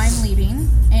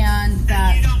 And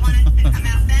that you don't want us to come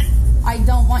out then? I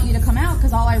don't want you to come out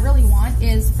because all I really want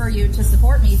is for you to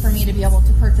support me, for me to be able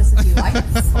to purchase a few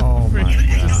items. Oh my I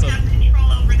don't have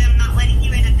control over them not letting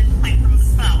you in at this point from the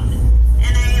phone.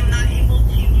 And I am not able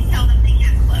to tell them they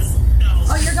can't close. So.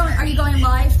 Oh, are you going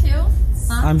live too?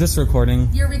 Huh? I'm just recording.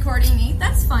 You're recording me?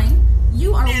 That's fine.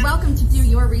 You are welcome to do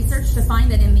your research to find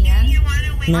that in the end.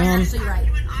 I'm actually right.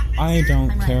 I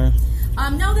don't care.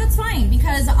 No, that's fine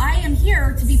because I am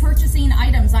here to be purchasing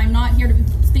items. I'm not here to be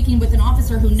speaking with an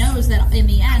officer who knows that in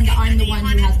the end I'm the one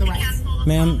who has the rights.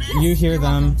 Ma'am, you hear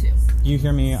them. You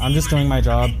hear me. I'm just doing my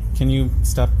job. Can you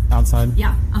step outside?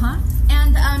 Yeah,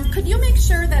 And could you make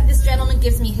sure that this gentleman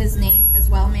gives me his name as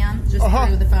well, ma'am? Just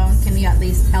through the phone. Can you at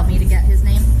least help me to get his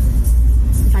name?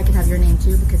 If I could have your name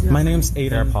too, because my name's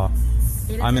Aiden.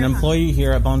 I'm an employee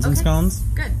here at Bones and Scones.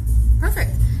 Good.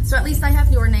 Perfect. So at least I have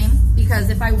your name, because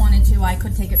if I wanted to, I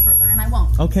could take it further, and I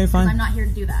won't. Okay, fine. I'm not here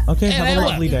to do that. Okay, have a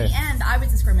lovely day. In the end, I was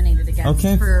discriminated against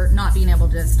for not being able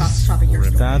to stop at your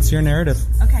store. That's your narrative.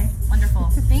 Okay, wonderful.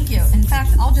 Thank you. In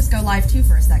fact, I'll just go live too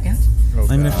for a second.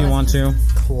 And if you want to.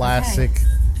 Classic.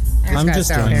 Okay. I'm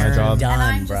just doing my job.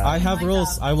 Done, bro. I have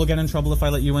rules. I will get in trouble if I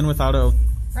let you in without a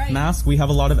mask. We have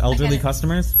a lot of elderly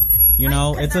customers. You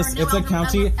know, it's a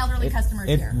county. Elderly customers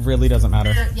it here. really doesn't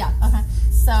matter. Yeah. Okay.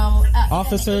 So,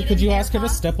 officer, could you ask her to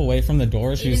step away from the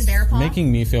door? She's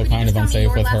making me feel kind of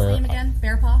unsafe with her. Name again?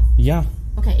 Bearpaw? Yeah.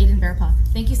 Okay, Aiden Bearpaw.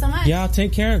 Thank you so much. Yeah,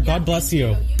 take care. God bless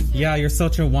you. Yeah, you're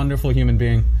such a wonderful human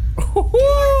being.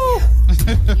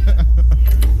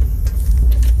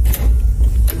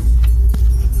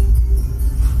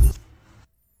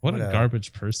 What a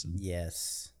garbage person.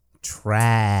 Yes. Trash.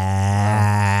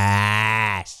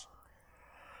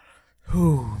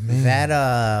 Oh, man.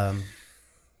 That,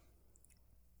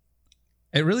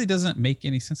 it really doesn't make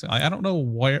any sense. I don't know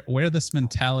where this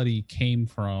mentality came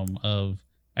from of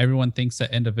everyone thinks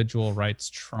that individual rights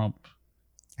trump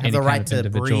Have the right to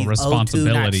breathe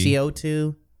O2, not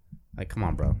CO2. Like, come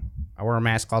on, bro. I wear a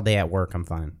mask all day at work. I'm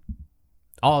fine.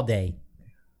 All day.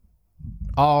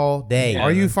 All day.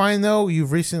 Are you fine, though?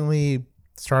 You've recently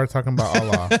started talking about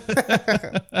Allah.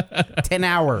 10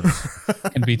 hours.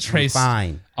 Can be traced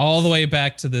all the way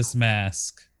back to this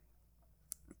mask.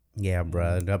 Yeah,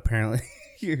 bro. Apparently,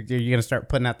 you're going to start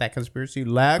putting out that conspiracy.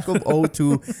 Lack of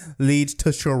O2 leads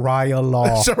to Sharia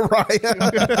law.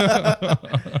 Sharia.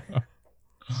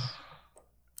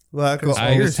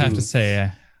 I just have to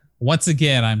say, once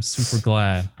again, I'm super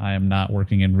glad I am not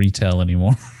working in retail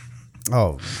anymore.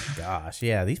 Oh, gosh.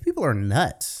 Yeah, these people are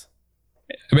nuts.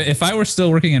 But if I were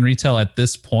still working in retail at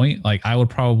this point, like, I would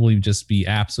probably just be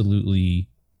absolutely,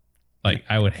 like,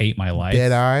 I would hate my life.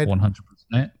 Dead-eyed.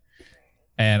 100%.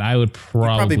 And I would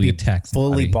probably be text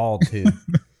fully bald, too.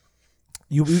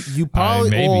 You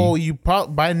probably,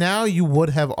 by now, you would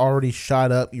have already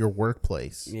shot up your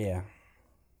workplace. Yeah.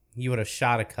 You would have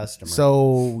shot a customer.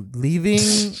 So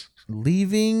leaving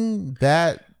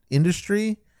that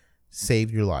industry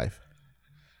saved your life.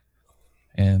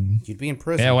 And you'd be in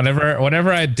prison. Yeah,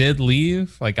 whenever I did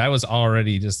leave, like, I was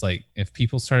already just like, if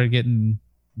people started getting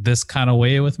this kind of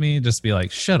way with me, just be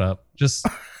like, shut up. Just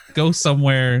go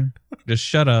somewhere. Just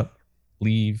shut up.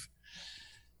 Leave.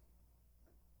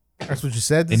 That's what you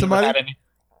said to somebody?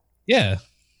 Yeah.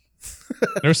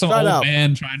 There's some old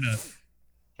man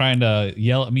trying to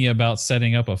yell at me about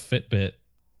setting up a Fitbit.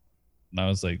 And I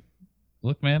was like,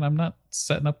 look, man, I'm not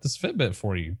setting up this Fitbit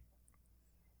for you.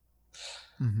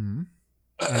 Mm-hmm.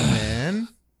 And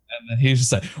then he was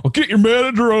just like, well, get your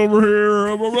manager over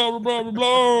here. Blah, blah, blah, blah,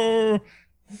 blah.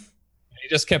 He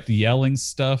just kept yelling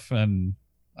stuff. And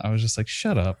I was just like,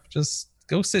 shut up. Just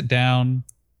go sit down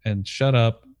and shut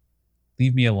up.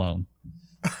 Leave me alone.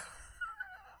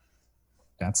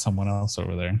 Got someone else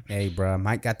over there. Hey, bro,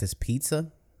 Mike got this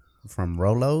pizza from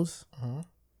Rolo's. And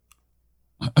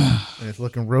it's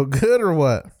looking real good or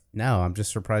what? No, I'm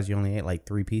just surprised you only ate like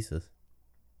 3 pieces.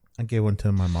 I gave one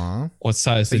to my mom. What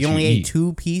size so did you only eat? ate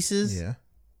 2 pieces? Yeah.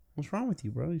 What's wrong with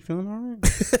you, bro? You feeling all right?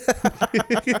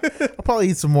 I'll probably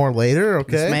eat some more later,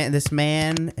 okay? This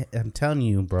man, I'm telling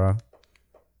you, bro.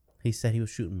 He said he was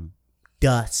shooting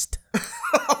dust.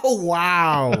 Oh,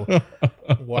 wow.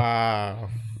 Wow.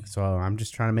 So I'm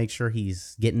just trying to make sure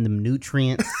he's getting them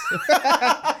nutrients.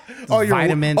 You're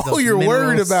vitamins. You're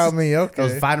worried about me. Okay.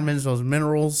 Those vitamins, those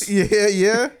minerals.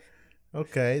 Yeah.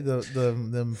 Okay.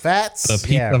 The fats. The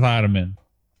pizza vitamin.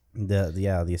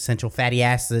 The essential fatty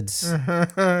acids.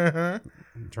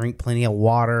 Drink plenty of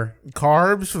water.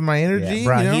 Carbs for my energy. Yeah,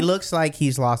 bro, you know? He looks like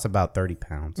he's lost about 30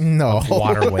 pounds. No. Of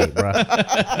water weight, bro.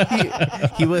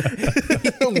 he was.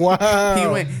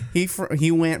 Wow.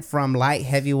 He went from light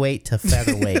heavyweight to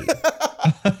featherweight.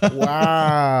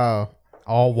 Wow.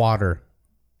 All water.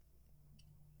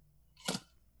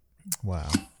 Wow.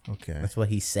 Okay. That's what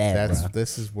he said.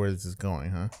 This is where this is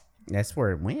going, huh? That's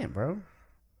where it went, bro.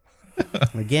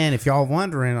 Again, if y'all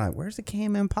wondering, like, where's the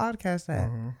KMM podcast at?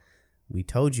 We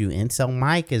told you, Incel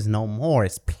Mike is no more.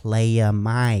 It's Player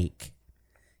Mike.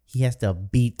 He has to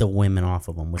beat the women off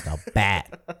of him with a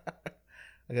bat.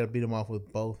 I gotta beat him off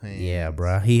with both hands. Yeah,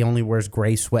 bro. He only wears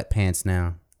gray sweatpants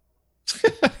now.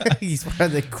 He's part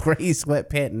of the gray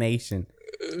sweatpant nation.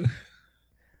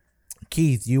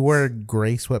 Keith, you wear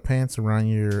gray sweatpants around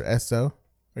your SO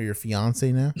or your fiance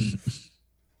now?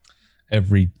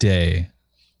 Every day.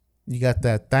 You got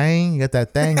that thing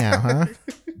out, huh?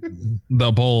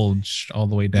 The bulge all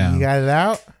the way down. You got it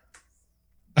out?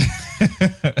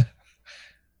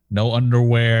 No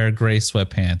underwear, gray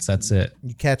sweatpants. That's it.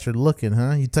 You catch her looking,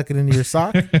 huh? You tuck it into your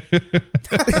sock? Get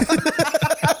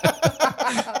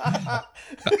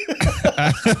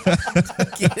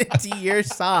it to your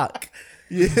sock.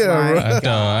 Yeah,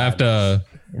 I have to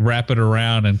wrap it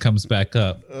around and comes back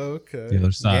up. Okay. The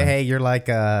other side. Yeah, hey, you're like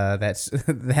that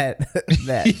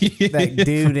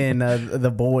dude in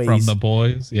The Boys. From The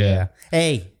Boys, yeah.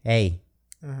 Hey, you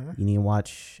need to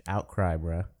watch Outcry,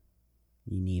 bro.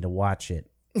 You need to watch it.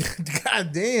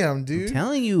 God damn, dude. I'm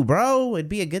telling you, bro, it'd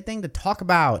be a good thing to talk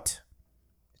about.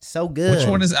 It's so good. Which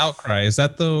one is Outcry? Is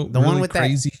that the really one with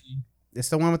crazy? It's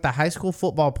the one with the high school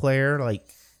football player, like.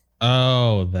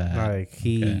 Oh, that. Like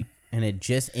and it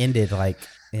just ended like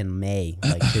in May,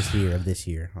 like this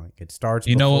year. Like it starts.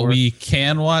 You know what we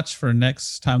can watch for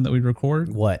next time that we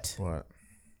record? What?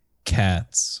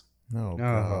 Cats. Oh,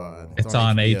 God. It's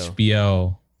on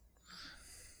HBO.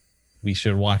 We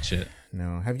should watch it.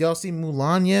 No. Have y'all seen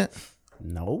Mulan yet?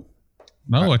 No.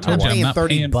 No, I told you I'm not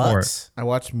paying for it. I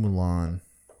watched Mulan.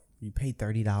 You paid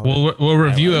 $30. We'll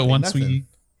review I it once nothing.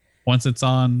 once it's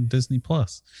on Disney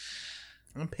Plus.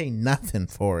 I'm paying nothing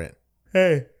for it.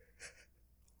 Hey,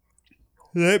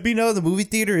 let me know the movie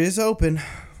theater is open.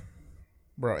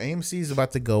 Bro, AMC is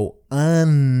about to go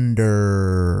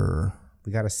under.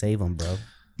 We gotta save them, bro.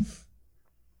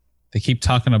 They keep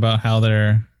talking about how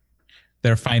they're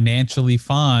financially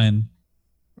fine,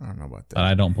 I don't know about that. but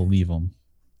I don't believe them.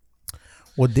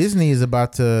 Well, Disney is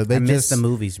about to. They I miss just the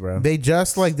movies, bro. They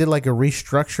just like did like a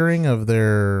restructuring of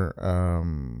their.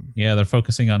 Yeah, they're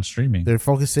focusing on streaming. They're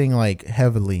focusing like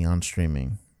heavily on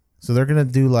streaming, so they're gonna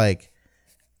do like.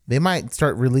 They might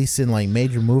start releasing like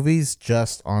major movies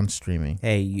just on streaming.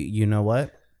 Hey, you know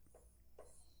what?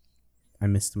 I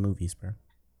miss the movies, bro.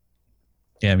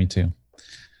 Yeah, me too.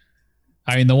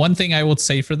 I mean, the one thing I would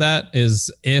say for that is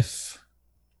if.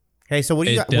 Hey, so what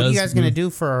are It you does guys gonna move- do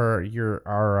for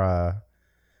our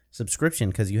subscription?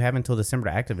 Because you have until December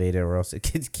to activate it, or else it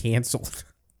gets canceled.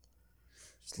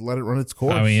 Just let it run its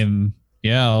course. I mean,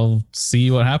 yeah, I'll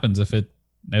see what happens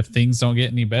if things don't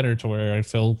get any better to where I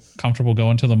feel comfortable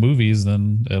going to the movies,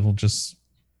 then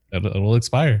it'll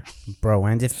expire. Bro,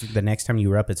 and if the next time you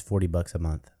were up, it's $40 a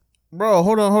month. Bro,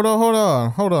 hold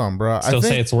on, bro. Still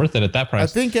say it's worth it at that price. I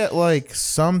think at like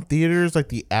some theaters, like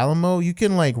the Alamo, you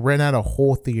can like rent out a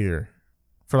whole theater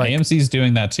for like AMC's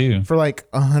doing that too. for like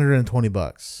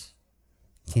 $120.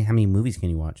 How many movies can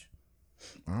you watch?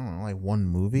 I don't know, like one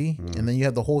movie, and then you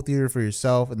have the whole theater for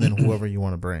yourself, and then whoever you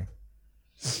want to bring.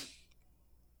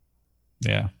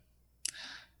 Yeah.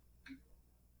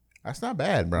 That's not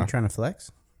bad, bro. You trying to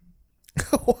flex?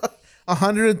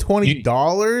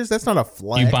 $120? That's not a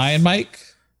flex. You buying, Mike?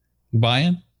 You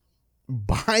buying?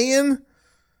 Buying?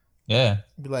 Yeah.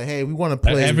 Be like, hey, we want to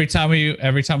play. Every time we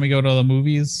go to the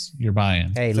movies, you're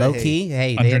buying. Hey, Say, low hey, key.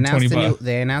 Hey, they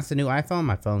announced the new iPhone.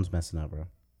 My phone's messing up, bro.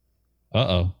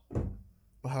 Uh-oh.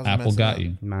 How's it Apple messing got up?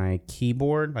 you. My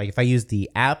keyboard, like if I use the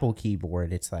Apple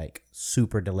keyboard, it's like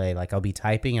super delayed. Like I'll be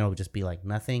typing and it'll just be like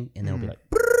nothing, and then it'll be like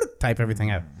brrr, type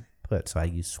everything I put. So I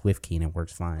use Swift key and it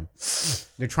works fine.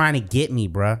 They're trying to get me,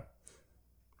 bruh.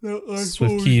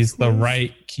 Swift key is the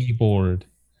right keyboard.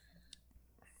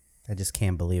 I just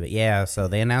can't believe it. Yeah, so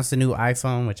they announced a new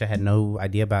iPhone, which I had no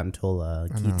idea about until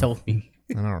Keith told me.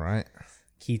 I know, right?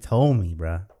 Keith told me,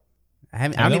 bruh. I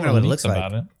don't even know what it looks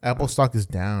like. It. Apple stock is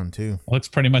down too. Looks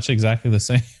pretty much exactly the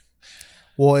same.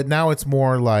 Well, now it's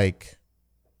more like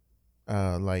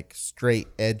straight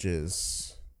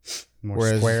edges.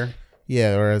 More square.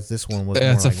 Yeah, whereas this one was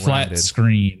It's more a like flat rounded.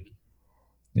 screen.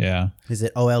 Yeah. Is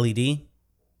it OLED?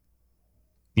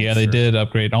 Yeah, they did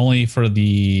upgrade only for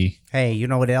the Hey, you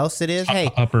know what else it is? Hey,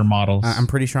 upper models. I'm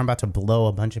pretty sure I'm about to blow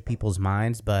a bunch of people's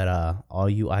minds, but all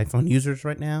you iPhone users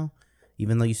right now,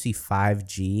 even though you see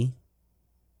 5G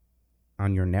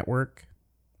on your network,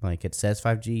 like it says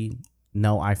 5G,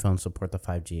 no iPhone support the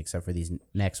 5G except for these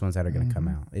next ones that are going to come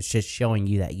out. It's just showing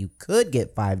you that you could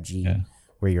get 5G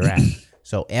where you're at.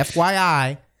 So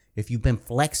FYI, if you've been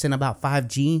flexing about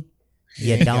 5G,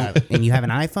 you don't, and you have an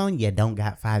iPhone, you don't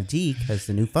got 5G because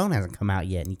the new phone hasn't come out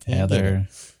yet, and you can't get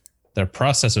it. Their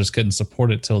processors couldn't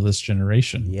support it till this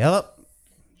generation. Yep.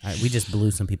 We just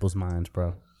blew some people's minds,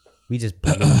 bro. We just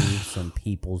blew some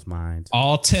people's minds.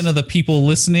 All 10 of the people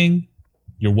listening,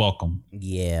 you're welcome.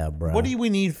 Yeah, bro. What do we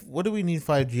need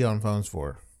 5G on phones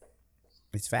for?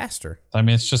 It's faster. I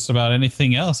mean, it's just about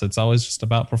anything else. It's always just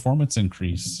about performance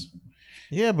increase.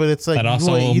 Yeah, but it's like That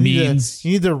also you means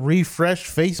need to refresh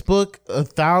Facebook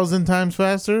 1,000 times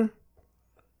faster.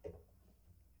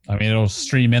 I mean, it'll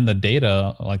stream in the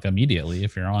data like immediately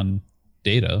if you're on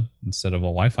data instead of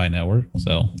a Wi-Fi network.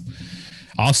 So,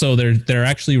 also they're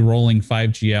actually rolling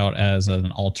 5G out as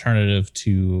an alternative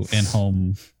to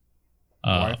in-home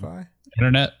Wi-Fi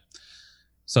internet.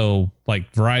 So,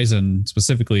 like Verizon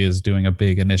specifically is doing a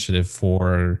big initiative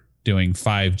for doing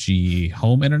 5G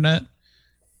home internet.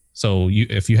 So,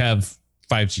 if you have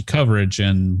 5G coverage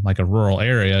in like a rural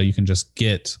area, you can just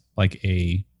get like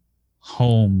a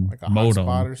home like a modem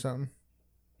hotspot or something.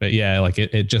 But yeah, like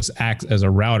it just acts as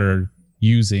a router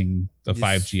using the Just-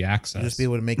 5G access. Just be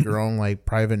able to make your own like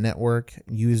private network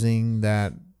using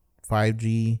that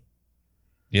 5G.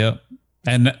 Yep.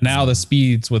 And now the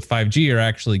speeds with 5G are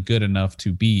actually good enough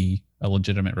to be a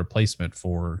legitimate replacement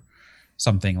for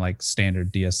something like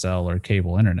standard DSL or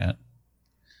cable internet.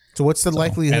 So what's the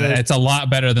likelihood? And it's a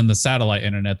lot better than the satellite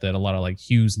internet that a lot of like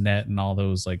HughesNet and all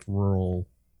those like rural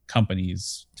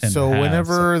companies tend to have.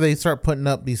 Whenever they start putting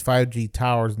up these 5G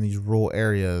towers in these rural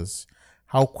areas,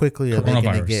 how quickly are they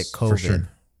going to get Coronavirus, for COVID? sure.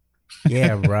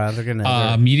 Yeah, bro. They're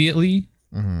gonna Immediately.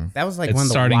 That was like It's one of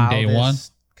the starting wildest day one.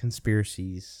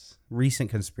 conspiracies, recent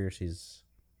conspiracies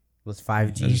Was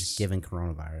 5G There's- given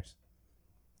coronavirus?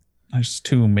 There's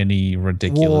too many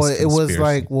ridiculous. Well, it was conspiracy.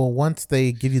 like, once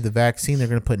they give you the vaccine, they're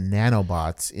going to put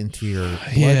nanobots into your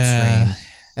bloodstream. Yeah.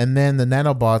 And then the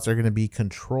nanobots are going to be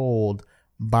controlled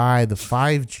by the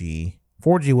 5G.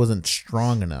 4G wasn't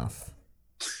strong enough.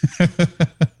 Now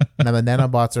the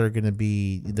nanobots are going to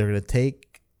be,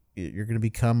 you're going to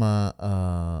become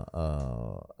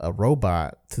a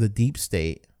robot to the deep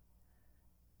state.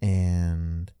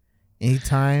 And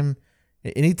anytime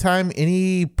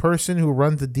any person who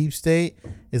runs the deep state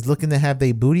is looking to have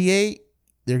their booty ate,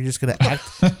 they're just gonna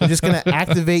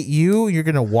activate you. You're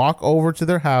gonna walk over to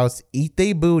their house, eat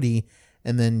their booty,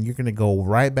 and then you're gonna go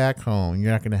right back home.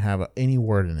 You're not gonna have any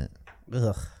word in it.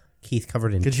 Ugh. Keith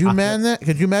covered in. Could you imagine that?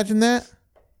 Could you imagine that?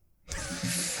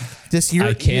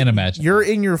 I can't imagine. You're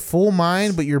in your full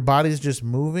mind, but your body's just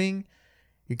moving.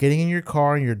 You're getting in your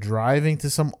car and you're driving to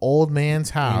some old man's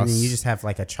house. And then you just have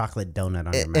like a chocolate donut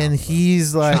on your mouth. And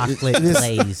he's like chocolate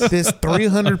glaze. this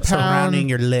 300-pound surrounding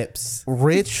your lips,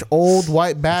 rich old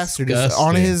white bastard is Disgusting.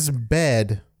 on his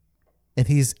bed, and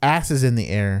his ass is in the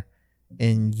air,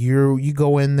 and you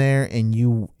go in there and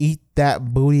you eat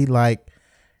that booty like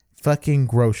fucking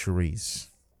groceries,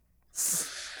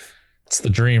 It's the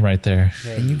dream right there.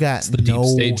 and you got It's the deep no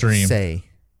state dream. say.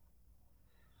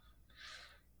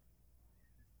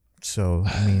 So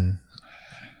I mean,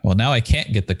 Well, now I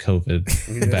can't get the COVID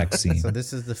vaccine. So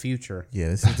this is the future. yeah,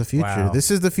 this is the future. Wow. This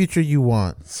is the future you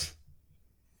want.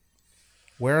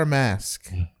 Wear a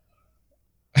mask.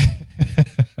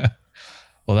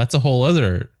 Well, that's a whole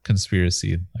other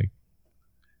conspiracy. Like,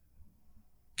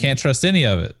 can't trust any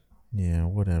of it. Yeah,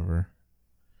 whatever.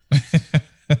 All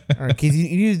right, Keith, you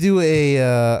need to do a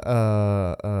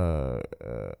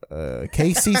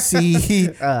KCC.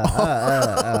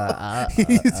 You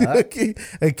need to do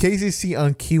a KCC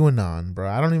on QAnon, bro.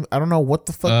 I don't know what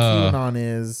the fuck QAnon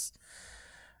is.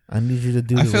 I need you to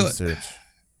do I the feel- research.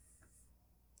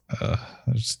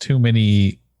 There's too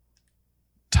many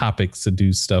topics to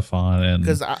do stuff on, and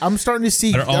Because I'm starting to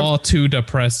see. they're all too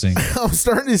depressing. I'm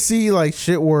starting to see like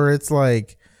shit where it's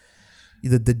like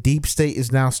the deep state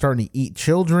is now starting to eat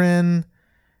children,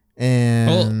 and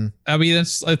Well, I mean,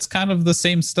 it's kind of the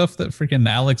same stuff that freaking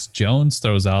Alex Jones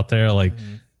throws out there, like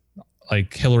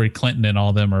Hillary Clinton and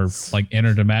all them are like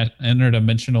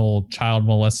interdimensional child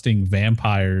molesting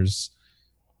vampires.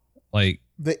 Like,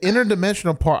 the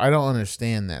interdimensional part, I don't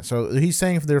understand that. So he's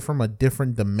saying they're from a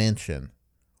different dimension.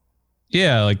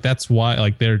 yeah, like that's why,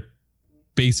 like, they're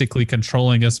basically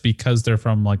controlling us because they're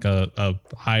from like a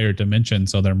higher dimension,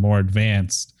 so they're more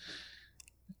advanced,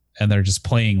 and they're just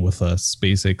playing with us.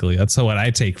 Basically, that's what I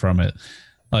take from it.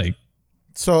 Like,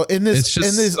 So in It's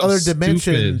this just so other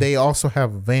dimension, stupid. they also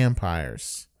have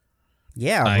vampires.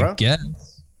 Yeah, I bro.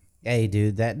 guess. Hey,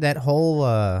 dude, that whole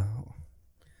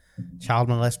child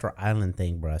molester island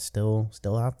thing, bro, still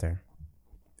out there,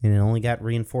 and it only got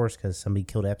reinforced because somebody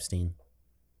killed Epstein.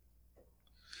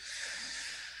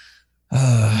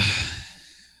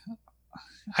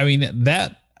 I mean,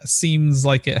 that seems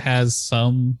like it has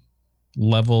some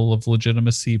level of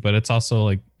legitimacy, but it's also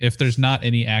like, if there's not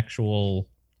any actual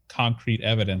concrete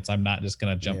evidence, I'm not just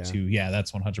gonna jump to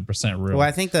that's 100% real. Well,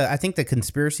 I think the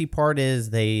conspiracy part is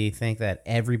they think that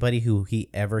everybody who he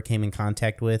ever came in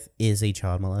contact with is a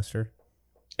child molester.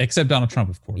 Except Donald Trump,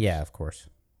 of course. Yeah, of course.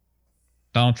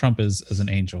 Donald Trump is an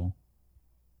angel.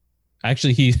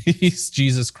 Actually, he's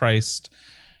Jesus Christ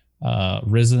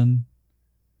risen.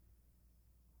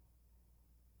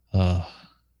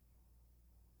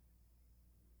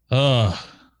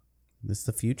 This is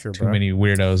the future, Too bro. many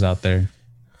weirdos out there.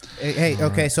 Hey,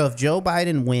 okay, so if Joe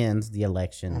Biden wins the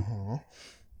election,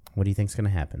 what do you think's going to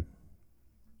happen?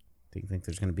 Do you think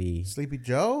there's going to be Sleepy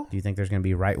Joe? Do you think there's going to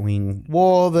be right wing?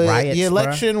 Well, riots, the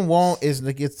election won't is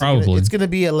like it's Probably. it's going to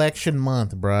be election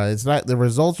month, bro. It's not, the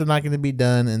results are not going to be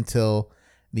done until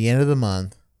the end of the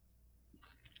month,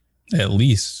 At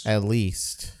least.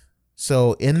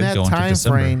 So in Could that go into time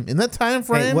December. frame,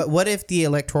 Hey, what if the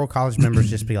electoral college members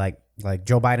just be like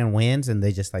Joe Biden wins and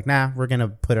they just like, nah, we're going to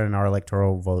put in our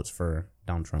electoral votes for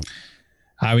Donald Trump?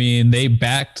 I mean, they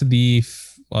backed the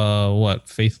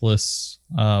faithless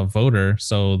voter,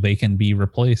 so they can be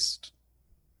replaced.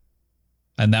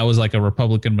 And that was like a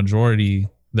Republican majority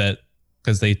that,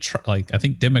 because they I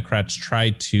think Democrats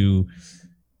tried to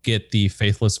get the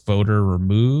faithless voter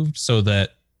removed so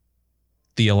that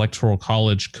the electoral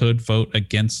college could vote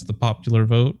against the popular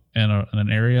vote in an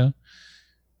area.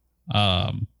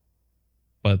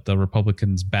 But the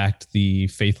Republicans backed the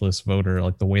faithless voter,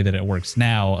 like the way that it works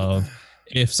now of,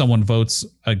 if someone votes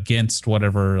against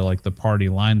whatever like the party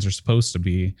lines are supposed to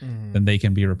be, then they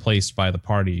can be replaced by the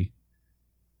party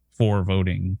for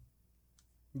voting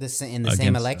In the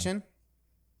same election?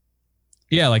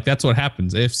 Yeah, like that's what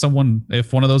happens. If one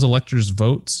of those electors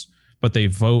votes, but they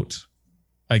vote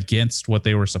against what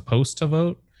they were supposed to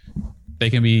vote, they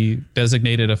can be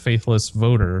designated a faithless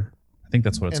voter. I think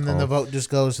that's what it's called. And then the vote just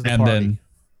goes to the party.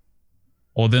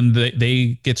 Then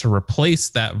they get to replace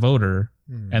that voter,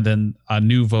 and then a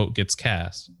new vote gets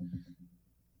cast.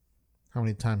 How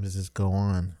many times does this go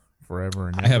on? Forever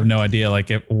and ever? I have no idea,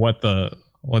 like what the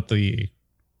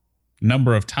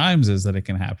number of times is that it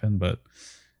can happen, but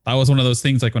that was one of those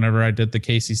things. Like whenever I did the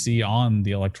KCC on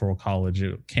the Electoral College,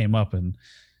 it came up, and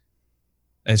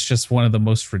it's just one of the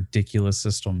most ridiculous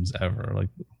systems ever. Like,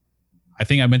 I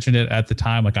think I mentioned it at the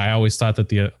time. Like, I always thought that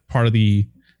the part of the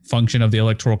function of the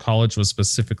Electoral College was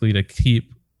specifically to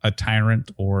keep a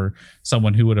tyrant or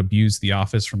someone who would abuse the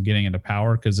office from getting into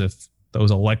power. Because if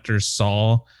those electors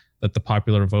saw that the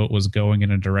popular vote was going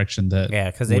in a direction that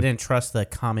because they didn't trust the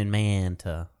common man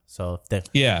to. So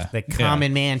if the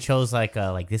common man chose like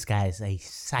this guy's a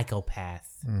psychopath.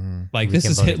 Like this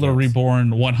is Hitler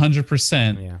reborn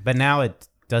 100%. Yeah, but now it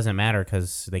doesn't matter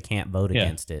because they can't vote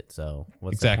against it. So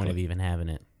what's the point of even having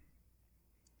it?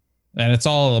 And it's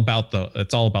all about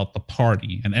the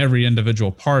party, and every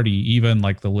individual party, even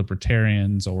like the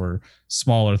libertarians or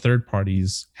smaller third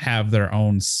parties, have their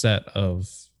own set of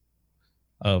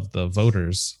the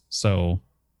voters. So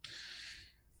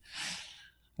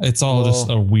it's all just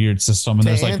a weird system, and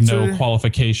there's like no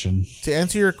qualification. To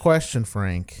answer your question,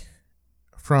 Frank,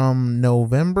 from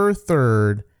November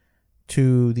 3rd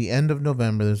to the end of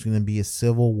November, there's going to be a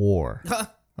civil war.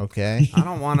 Okay? I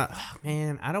don't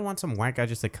want some white guy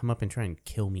just to come up and try and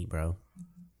kill me, bro.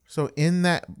 So in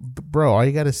that, bro, all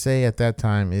you got to say at that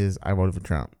time is, I voted for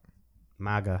Trump.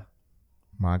 MAGA.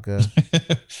 Like,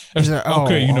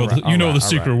 okay, you know the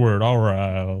secret word. All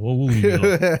right. We'll leave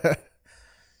it.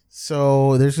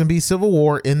 So there's going to be civil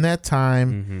war in that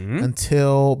time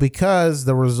because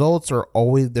the results are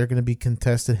they're going to be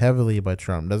contested heavily by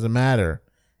Trump. Doesn't matter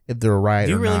if they're right or not.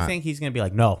 Do you really think he's going to be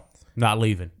like, no, not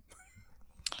leaving?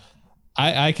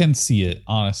 I can see it,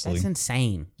 honestly. That's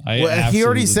insane. He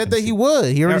already said that he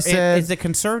would. He already said. Is the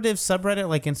conservative subreddit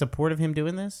like in support of him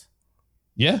doing this?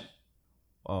 Yeah.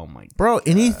 Oh my God. Bro,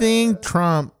 anything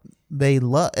Trump, they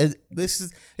love.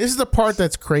 This is the part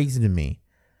that's crazy to me.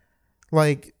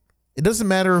 Like, it doesn't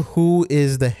matter who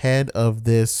is the head of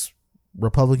this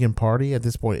Republican Party at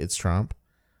this point. It's Trump.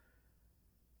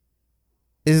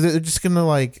 Is it just gonna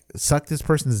like suck this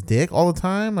person's dick all the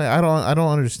time? Like, I don't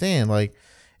understand. Like,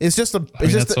 it's just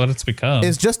that's what it's become.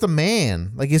 It's just a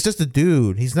man. Like, it's just a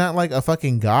dude. He's not like a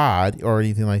fucking god or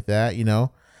anything like that. You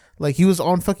know, like he was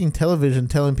on fucking television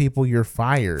telling people you're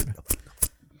fired.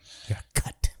 You're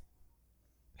cut.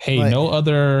 Hey, like,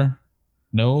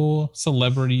 no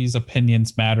celebrities'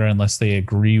 opinions matter unless they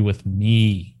agree with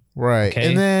me. Right. Okay?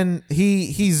 And then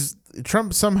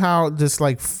Trump somehow just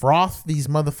like frothed these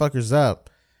motherfuckers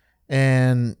up,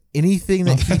 and anything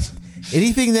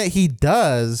that he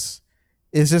does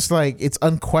is just like, it's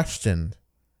unquestioned.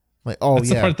 Like, that's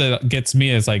the part that gets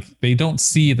me is like, they don't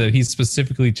see that he's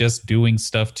specifically just doing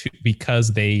stuff because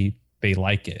they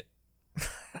like it.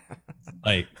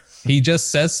 Like, he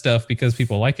just says stuff because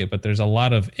people like it, but there's a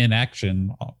lot of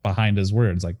inaction behind his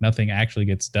words. Like, nothing actually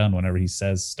gets done whenever he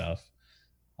says stuff.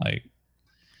 Like,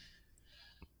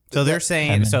 so they're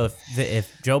saying,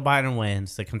 if Joe Biden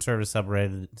wins, the conservative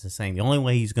subreddit is saying the only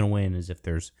way he's going to win is if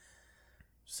there's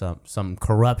some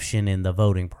corruption in the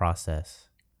voting process.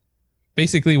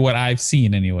 Basically what I've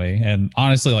seen anyway. And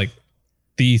honestly, like,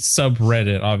 the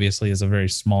subreddit obviously is a very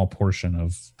small portion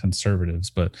of conservatives,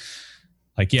 but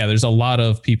like, yeah, there's a lot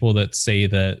of people that say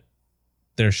that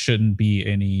there shouldn't be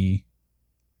any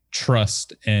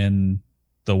trust in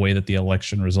the way that the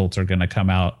election results are going to come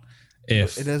out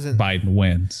if Biden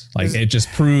wins. Like, it just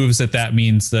proves that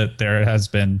means that there has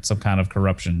been some kind of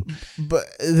corruption. But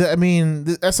I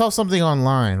mean, I saw something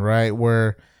online, right,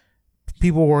 where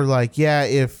people were like, yeah,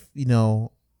 if, you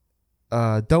know,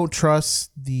 don't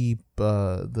trust the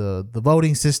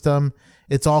voting system,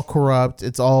 it's all corrupt,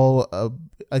 it's all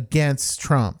against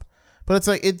Trump. But it's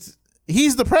like,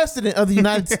 he's the president of the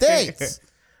United States.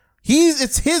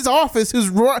 It's his office who's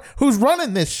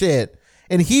running this shit,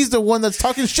 and he's the one that's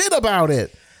talking shit about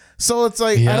it. So it's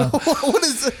like,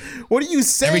 what are you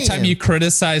saying? Every time you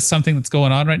criticize something that's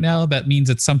going on right now, that means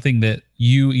it's something that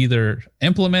you either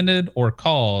implemented or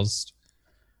caused.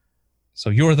 So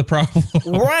you're the problem.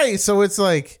 Right. So it's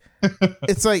like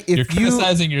if you're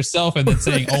criticizing yourself and then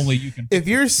saying only you can. If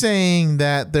you're saying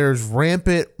that there's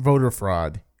rampant voter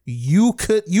fraud, you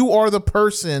are the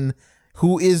person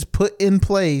who is put in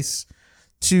place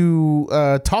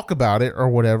to talk about it or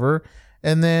whatever.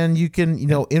 and then you can,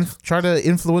 try to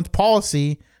influence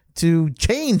policy to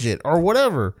change it or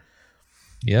whatever.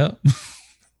 Yeah.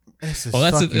 Well,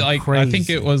 that's it. Like, crazy. I think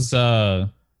it was. I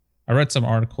read some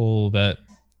article that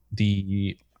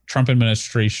the Trump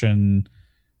administration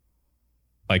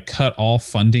like cut all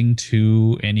funding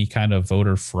to any kind of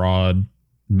voter fraud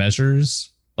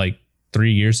measures like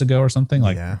 3 years ago or something.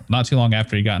 Like not too long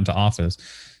after he got into office.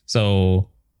 So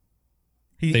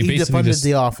he defunded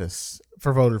the office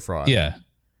for voter fraud. Yeah.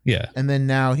 Yeah. And then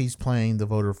now he's playing the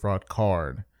voter fraud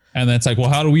card. And then it's like, well,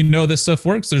 how do we know this stuff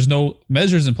works? There's no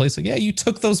measures in place. Like, yeah, you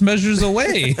took those measures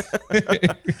away.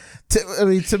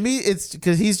 To me, it's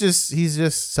because he's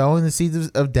just sowing the seeds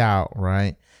of doubt,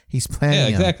 right? He's planting. Yeah,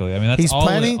 exactly. I mean, that's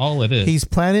all it is. He's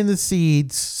planting the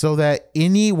seeds so that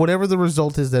whatever the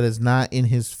result is that is not in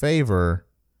his favor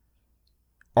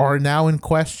are now in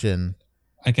question.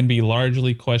 I can be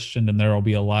largely questioned, and there will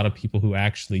be a lot of people who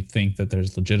actually think that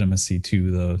there's legitimacy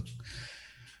to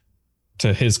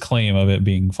his claim of it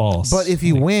being false. But if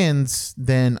he wins,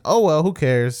 then who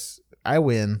cares? I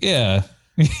win. Yeah.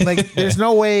 Like there's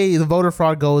no way the voter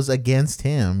fraud goes against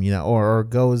him, or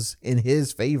goes in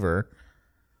his favor.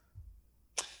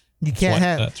 You can't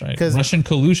have that's right. Russian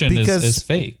collusion is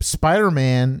fake.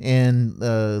 Spider-Man and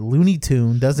Looney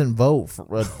Tune doesn't vote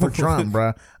for Trump,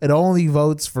 bro. It only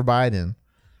votes for Biden.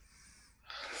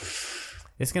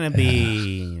 It's gonna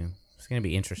be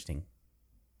interesting.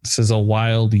 This is a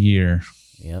wild year.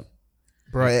 Yep.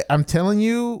 Bro, I'm telling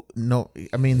you, no.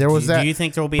 I mean, there was that. Do you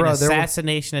think there will be an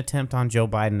assassination attempt on Joe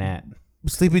Biden at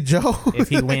Sleepy Joe if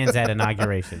he wins at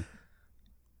inauguration?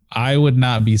 I would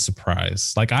not be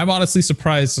surprised. Like, I'm honestly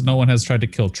surprised no one has tried to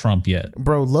kill Trump yet.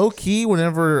 Bro, low key,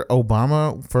 whenever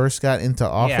Obama first got into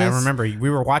office. Yeah, I remember we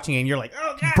were watching it and you're like,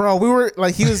 oh, God. Bro, we were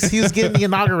like, he was getting the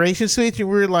inauguration speech and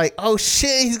we were like, oh,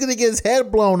 shit, he's going to get his head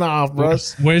blown off, bro.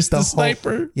 Where's the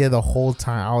sniper? The whole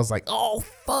time. I was like, oh,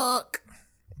 fuck.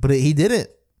 But he didn't.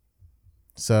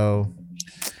 So.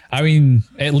 I mean,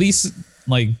 at least.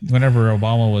 Like whenever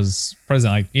Obama was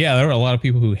president, like, yeah, there were a lot of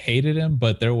people who hated him,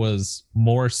 but there was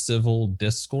more civil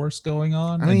discourse going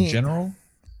on in general.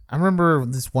 I remember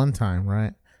this one time,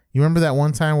 right? You remember that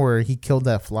one time where he killed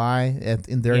that fly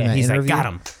during that he's interview? Like,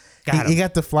 got him. He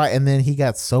got the fly, and then he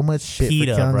got so much shit for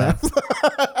killing that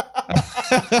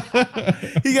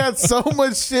fly. He got so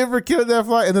much shit for killing that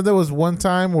fly. And then there was one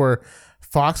time where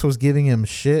Fox was giving him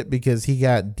shit because he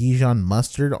got Dijon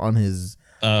mustard on his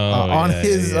on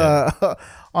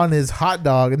his hot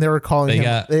dog, and they were calling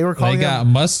him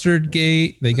mustard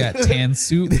gate. They got tan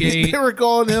soup gate. They were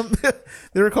calling him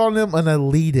an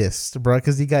elitist, bro,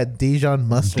 because he got Dijon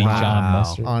mustard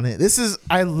on it.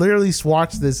 I literally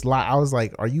watched this live. I was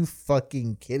like, are you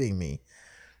fucking kidding me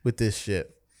with this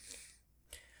shit?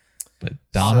 But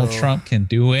Donald Trump can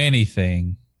do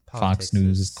anything. Fox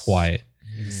News is quiet.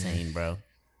 Insane, bro.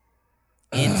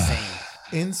 Insane.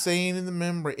 Insane in the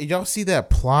memory. Y'all see that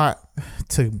plot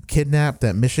to kidnap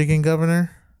that Michigan governor?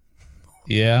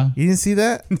 Yeah. You didn't see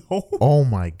that? No. Oh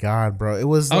my God, bro. It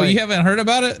was you haven't heard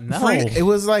about it? No. It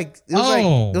was like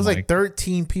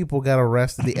 13 people got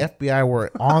arrested. The FBI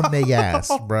were on their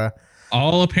ass, bro.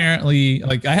 All apparently,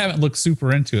 like, I haven't looked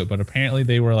super into it, but apparently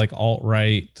they were like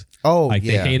alt-right. Oh, like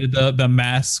they hated the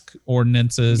mask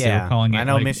ordinances. Yeah. They were calling it I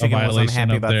know like Michigan a violation was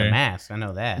unhappy about their... the mask. I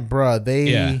know that. Bro,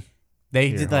 They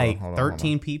did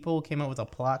 13 people came up with a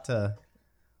plot to.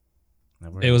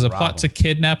 It was a plot to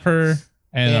kidnap her,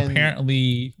 and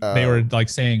apparently they were like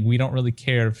saying we don't really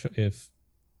care if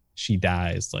she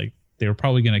dies. Like they were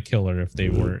probably gonna kill her if they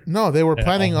were. No, they were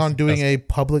planning on doing a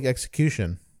public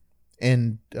execution,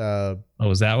 and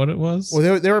is that what it was?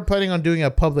 Well, they were planning on doing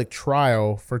a public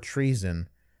trial for treason.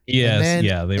 Yes,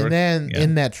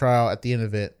 in that trial, at the end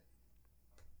of it,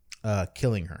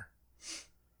 killing her.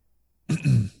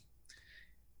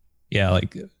 Yeah,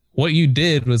 like what you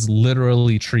did was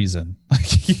literally treason.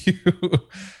 Like you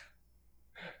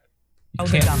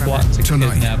can't plot to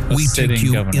Tonight, we take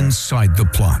you inside the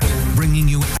plot, bringing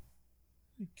you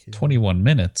 21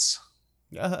 minutes.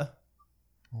 We can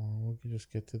just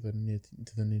get to the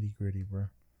nitty gritty, bro.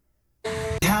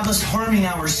 Have us harming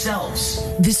ourselves.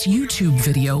 This YouTube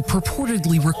video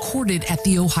purportedly recorded at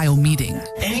the Ohio meeting.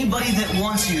 Anybody that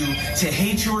wants you to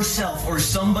hate yourself or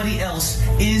somebody else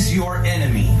is your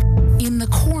enemy. In the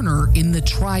corner, in the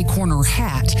tri-corner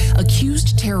hat,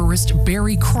 accused terrorist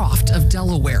Barry Croft of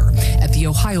Delaware at the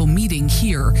Ohio meeting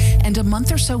here, and a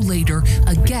month or so later,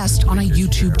 a guest on a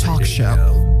YouTube talk show.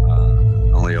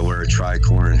 Only I wear a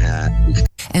tri-corner hat.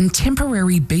 And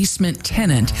temporary basement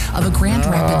tenant of a Grand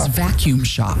Rapids vacuum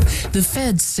shop. The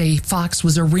feds say Fox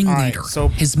was a ringleader. Right, so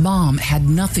his mom had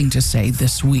nothing to say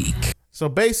this week. So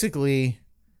basically,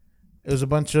 It was a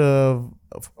bunch of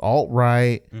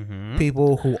alt-right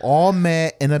people who all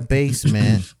met in a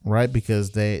basement, right?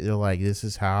 Because they're like, this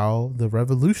is how the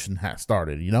revolution has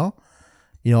started, you know,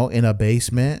 in a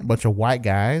basement, a bunch of white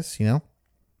guys, you know.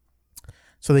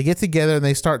 So they get together and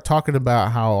they start talking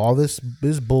about how all this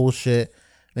bullshit.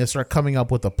 And they start coming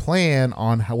up with a plan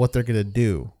on what they're gonna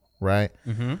do, right?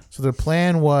 So their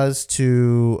plan was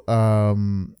to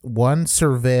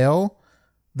surveil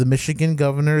the Michigan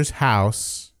governor's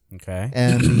house,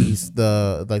 and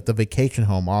the vacation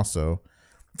home also.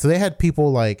 So they had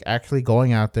people like actually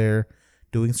going out there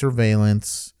doing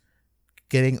surveillance,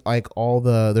 getting like all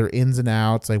their ins and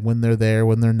outs, like when they're there,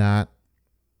 when they're not.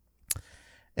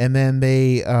 And then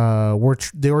they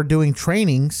were doing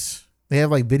trainings. They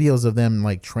have like videos of them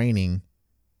like training,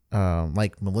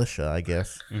 like militia, I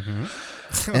guess. And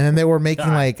then they were making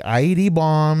like IED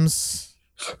bombs.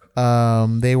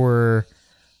 They were,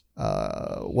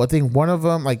 I think one of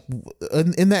them, like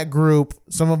in that group,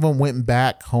 some of them went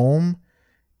back home,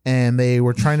 and they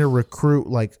were trying to recruit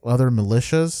like other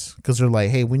militias because they're like,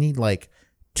 hey, we need like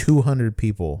 200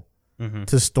 people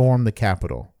to storm the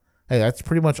Capitol. Hey, that's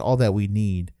pretty much all that we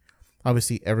need.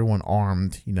 Obviously, everyone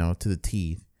armed, you know, to the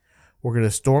teeth. We're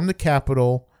gonna storm the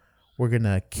Capitol. We're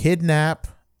gonna kidnap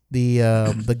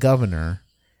the governor,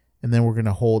 and then we're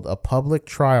gonna hold a public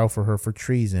trial for her for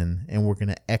treason, and we're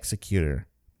gonna execute her.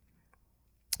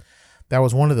 That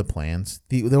was one of the plans.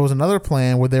 There was another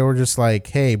plan where they were just like,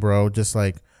 "Hey, bro, just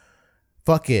like,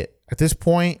 fuck it. At this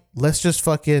point, let's just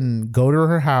fucking go to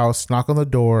her house, knock on the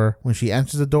door. When she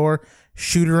enters the door,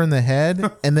 shoot her in the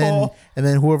head, and then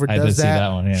whoever does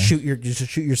that, shoot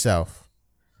yourself."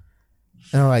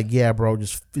 And they're like, "Yeah, bro,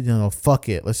 just fuck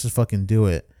it. Let's just fucking do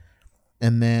it."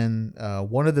 And then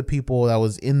one of the people that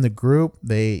was in the group,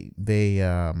 they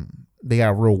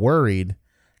got real worried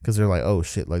because they're like, "Oh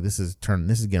shit, like this is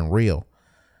getting real."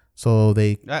 So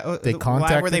they contacted.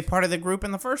 Why were they part of the group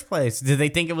in the first place? Did they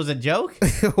think it was a joke?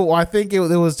 Well, I think it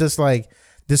was just like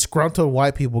disgruntled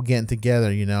white people getting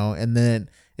together, you know, and then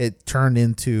it turned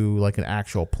into like an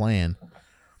actual plan.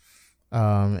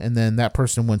 And then that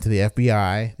person went to the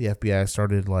FBI. The FBI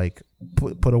started like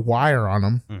put a wire on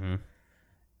them,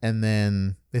 and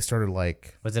then they started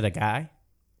like. Was it a guy?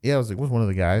 Yeah, it was one of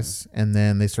the guys, and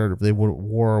then they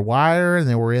wore a wire, and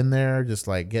they were in there just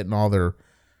like getting all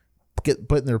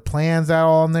putting their plans out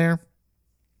on there.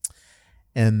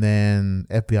 And then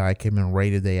FBI came in,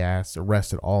 raided their ass,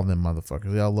 arrested all of them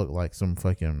motherfuckers. They all look like some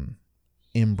fucking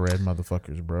inbred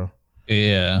motherfuckers, bro.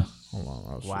 Yeah. Hold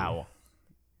on. Wow.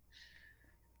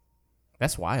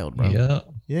 That's wild, bro. Yeah.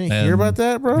 You didn't hear about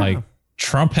that, bro? Like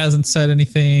Trump hasn't said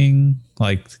anything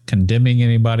like condemning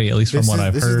anybody, at least from what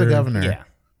I've heard. This is the governor. Yeah.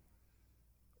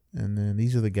 And then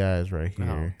these are the guys right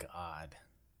here. Oh God.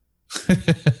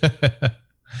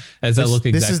 Does that look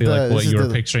exactly like what you were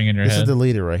picturing in your head? This is the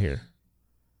leader right here.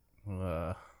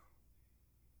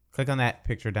 Click on that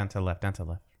picture down to the left.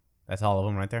 That's all of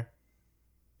them right there.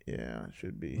 Yeah, it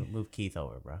should be. Move Keith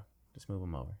over, bro. Just move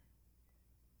him over.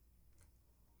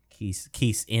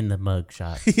 Keith's in the mug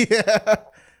shot. Yeah.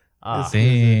 Oh,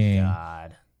 damn.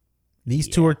 God. These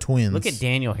two are twins. Look at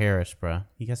Daniel Harris, bro.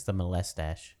 He got the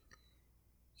molestache.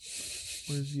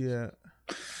 Where's he at?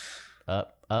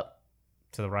 Up.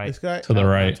 To the right. This guy? To the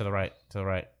right. To the right.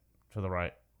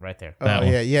 Right there. Oh,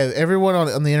 yeah. Everyone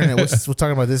on the internet was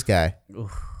talking about this guy.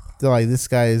 They're like, this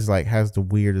guy is like has the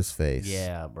weirdest face.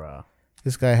 Yeah, bro.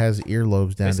 This guy has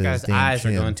earlobes down to his damn This guy's eyes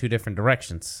chin. are going two different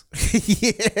directions.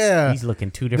 Yeah. He's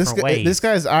looking two different ways. This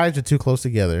guy's eyes are too close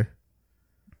together.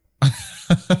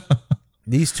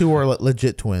 These two are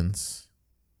legit twins.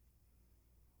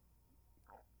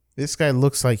 This guy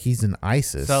looks like he's in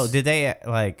ISIS. So did they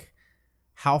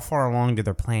how far along did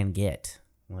their plan get?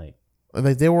 Like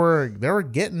they were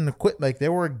getting they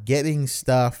were getting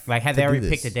stuff. Like had they already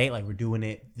picked a date? Like we're doing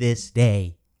it this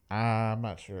day. I'm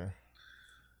not sure.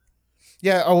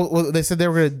 Yeah. Oh, well, they said they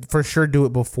were gonna for sure do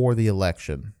it before the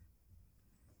election.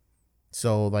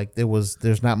 So like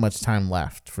there's not much time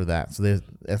left for that. So the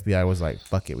FBI was like,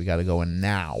 "Fuck it, we got to go in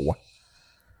now."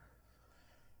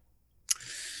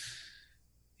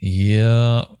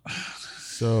 Yeah.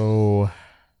 So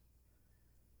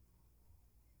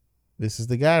this is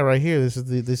the guy right here. This is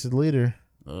the leader.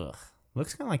 Ugh.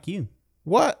 Looks kind of like you.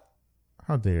 What?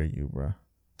 How dare you, bro?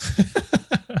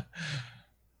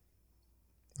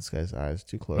 This guy's eyes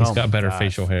too close. He's got better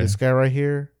facial hair. This guy right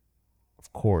here,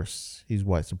 of course, he's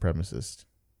white supremacist.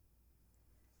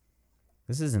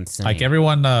 This is insane. Like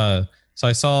everyone, so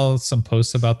I saw some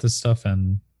posts about this stuff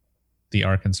in the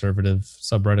R Conservative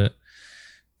subreddit,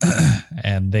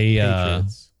 and they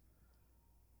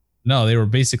no, they were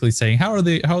basically saying, how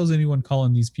is anyone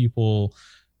calling these people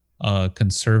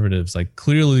conservatives. Like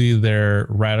clearly they're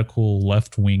radical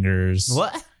left wingers.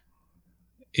 What?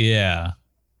 Yeah.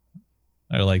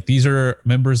 They're like, these are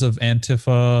members of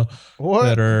Antifa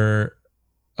that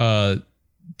are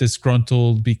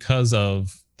disgruntled because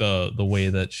of the way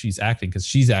that she's acting, because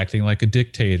she's acting like a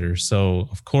dictator. So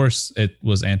of course it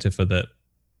was Antifa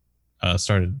that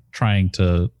started trying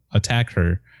to attack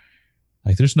her.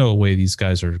 Like, there's no way these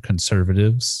guys are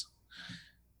conservatives.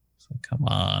 So come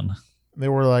on. They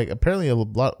were like, apparently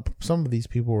some of these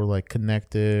people were like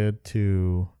connected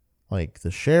to like the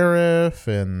sheriff,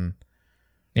 and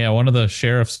yeah, one of the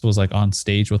sheriffs was like on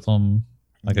stage with them.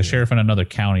 Like a sheriff in another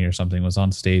county or something was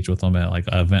on stage with them at like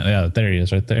an event. Yeah, there he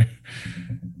is right there.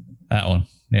 That one.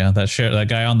 Yeah, that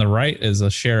guy on the right is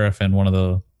a sheriff in one of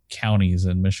the counties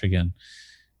in Michigan.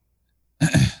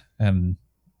 And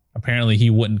apparently he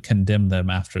wouldn't condemn them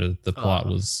after the plot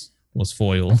was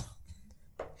foiled.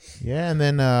 Yeah, and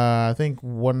then I think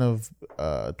one of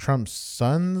Trump's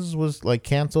sons was like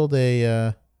canceled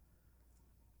a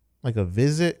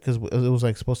visit because it was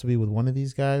like supposed to be with one of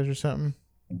these guys or something.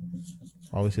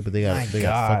 Obviously, but they got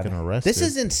fucking arrested. This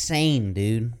is insane,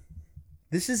 dude.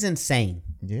 This is insane.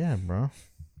 Yeah, bro.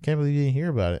 Can't believe you didn't hear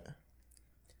about it.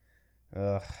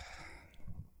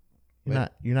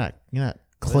 You're not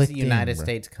clicked. What's the United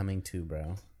States coming to,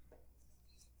 bro?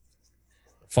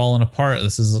 Falling apart.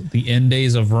 This is the end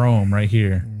days of Rome right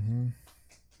here. Mm-hmm.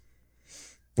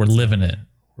 We're living it.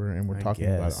 We're talking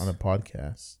about it on a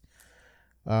podcast.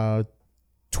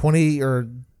 20 or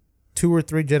 2 or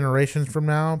 3 generations from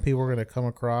now, people are going to come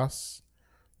across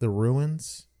the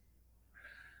ruins.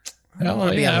 I don't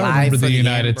want to be alive. I remember the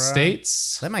United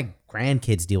States. Let my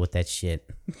grandkids deal with that shit.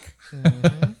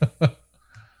 Mm-hmm.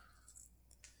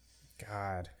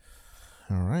 God.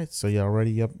 All right, so y'all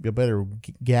ready? You better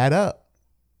gat up.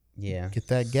 Yeah. Get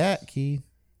that gat, Key.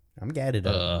 I'm gatted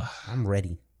up. I'm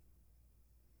ready.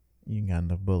 You ain't got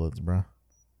enough bullets, bro.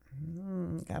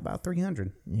 Got about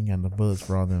 300. You ain't got enough bullets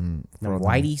for all them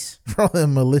whiteys, for all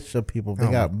them militia people.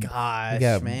 They got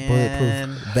man.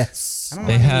 Bulletproof vests.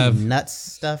 They have nuts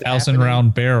stuff.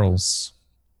 1,000-round barrels.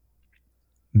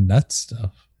 Nut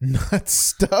stuff. Nut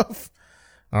stuff.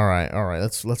 All right.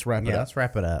 Let's wrap it up. Let's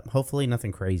wrap it up. Hopefully,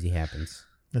 nothing crazy happens.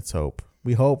 Let's hope.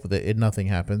 We hope that nothing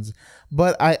happens.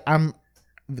 But I'm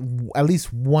at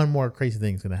least one more crazy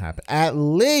thing's gonna happen. At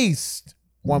least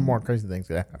one more crazy thing's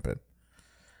gonna happen.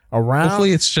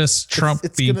 Hopefully it's just Trump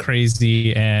being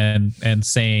crazy and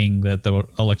saying that the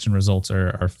election results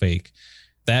are fake.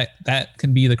 That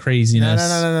can be the craziness.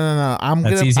 No.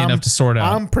 That's easy enough to sort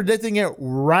out. I'm predicting it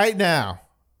right now.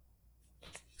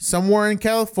 Somewhere in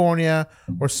California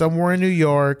or somewhere in New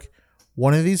York,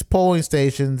 one of these polling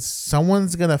stations,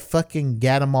 someone's gonna fucking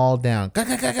get them all down.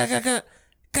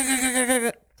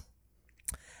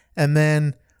 And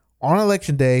then on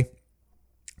election day,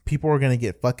 people are gonna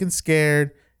get fucking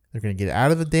scared. They're going to get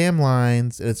out of the damn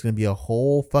lines, and it's going to be a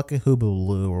whole fucking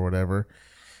hoobaloo or whatever.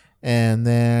 And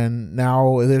then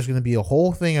now there's going to be a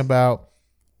whole thing about,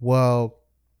 well,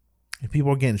 if people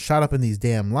are getting shot up in these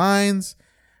damn lines,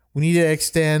 we need to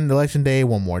extend election day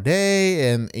one more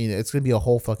day, and it's going to be a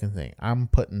whole fucking thing. I'm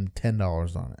putting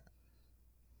 $10 on it.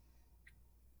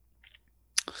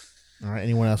 All right,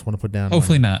 anyone else want to put down?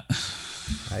 Hopefully not.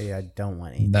 I don't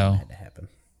want anything bad to happen.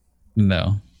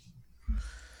 No.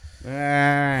 All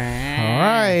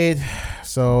right,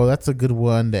 so that's a good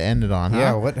one to end it on.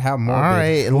 Yeah. Huh? How more? All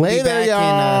right, we'll later, be back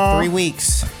y'all. in 3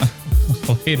 weeks.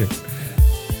 Later.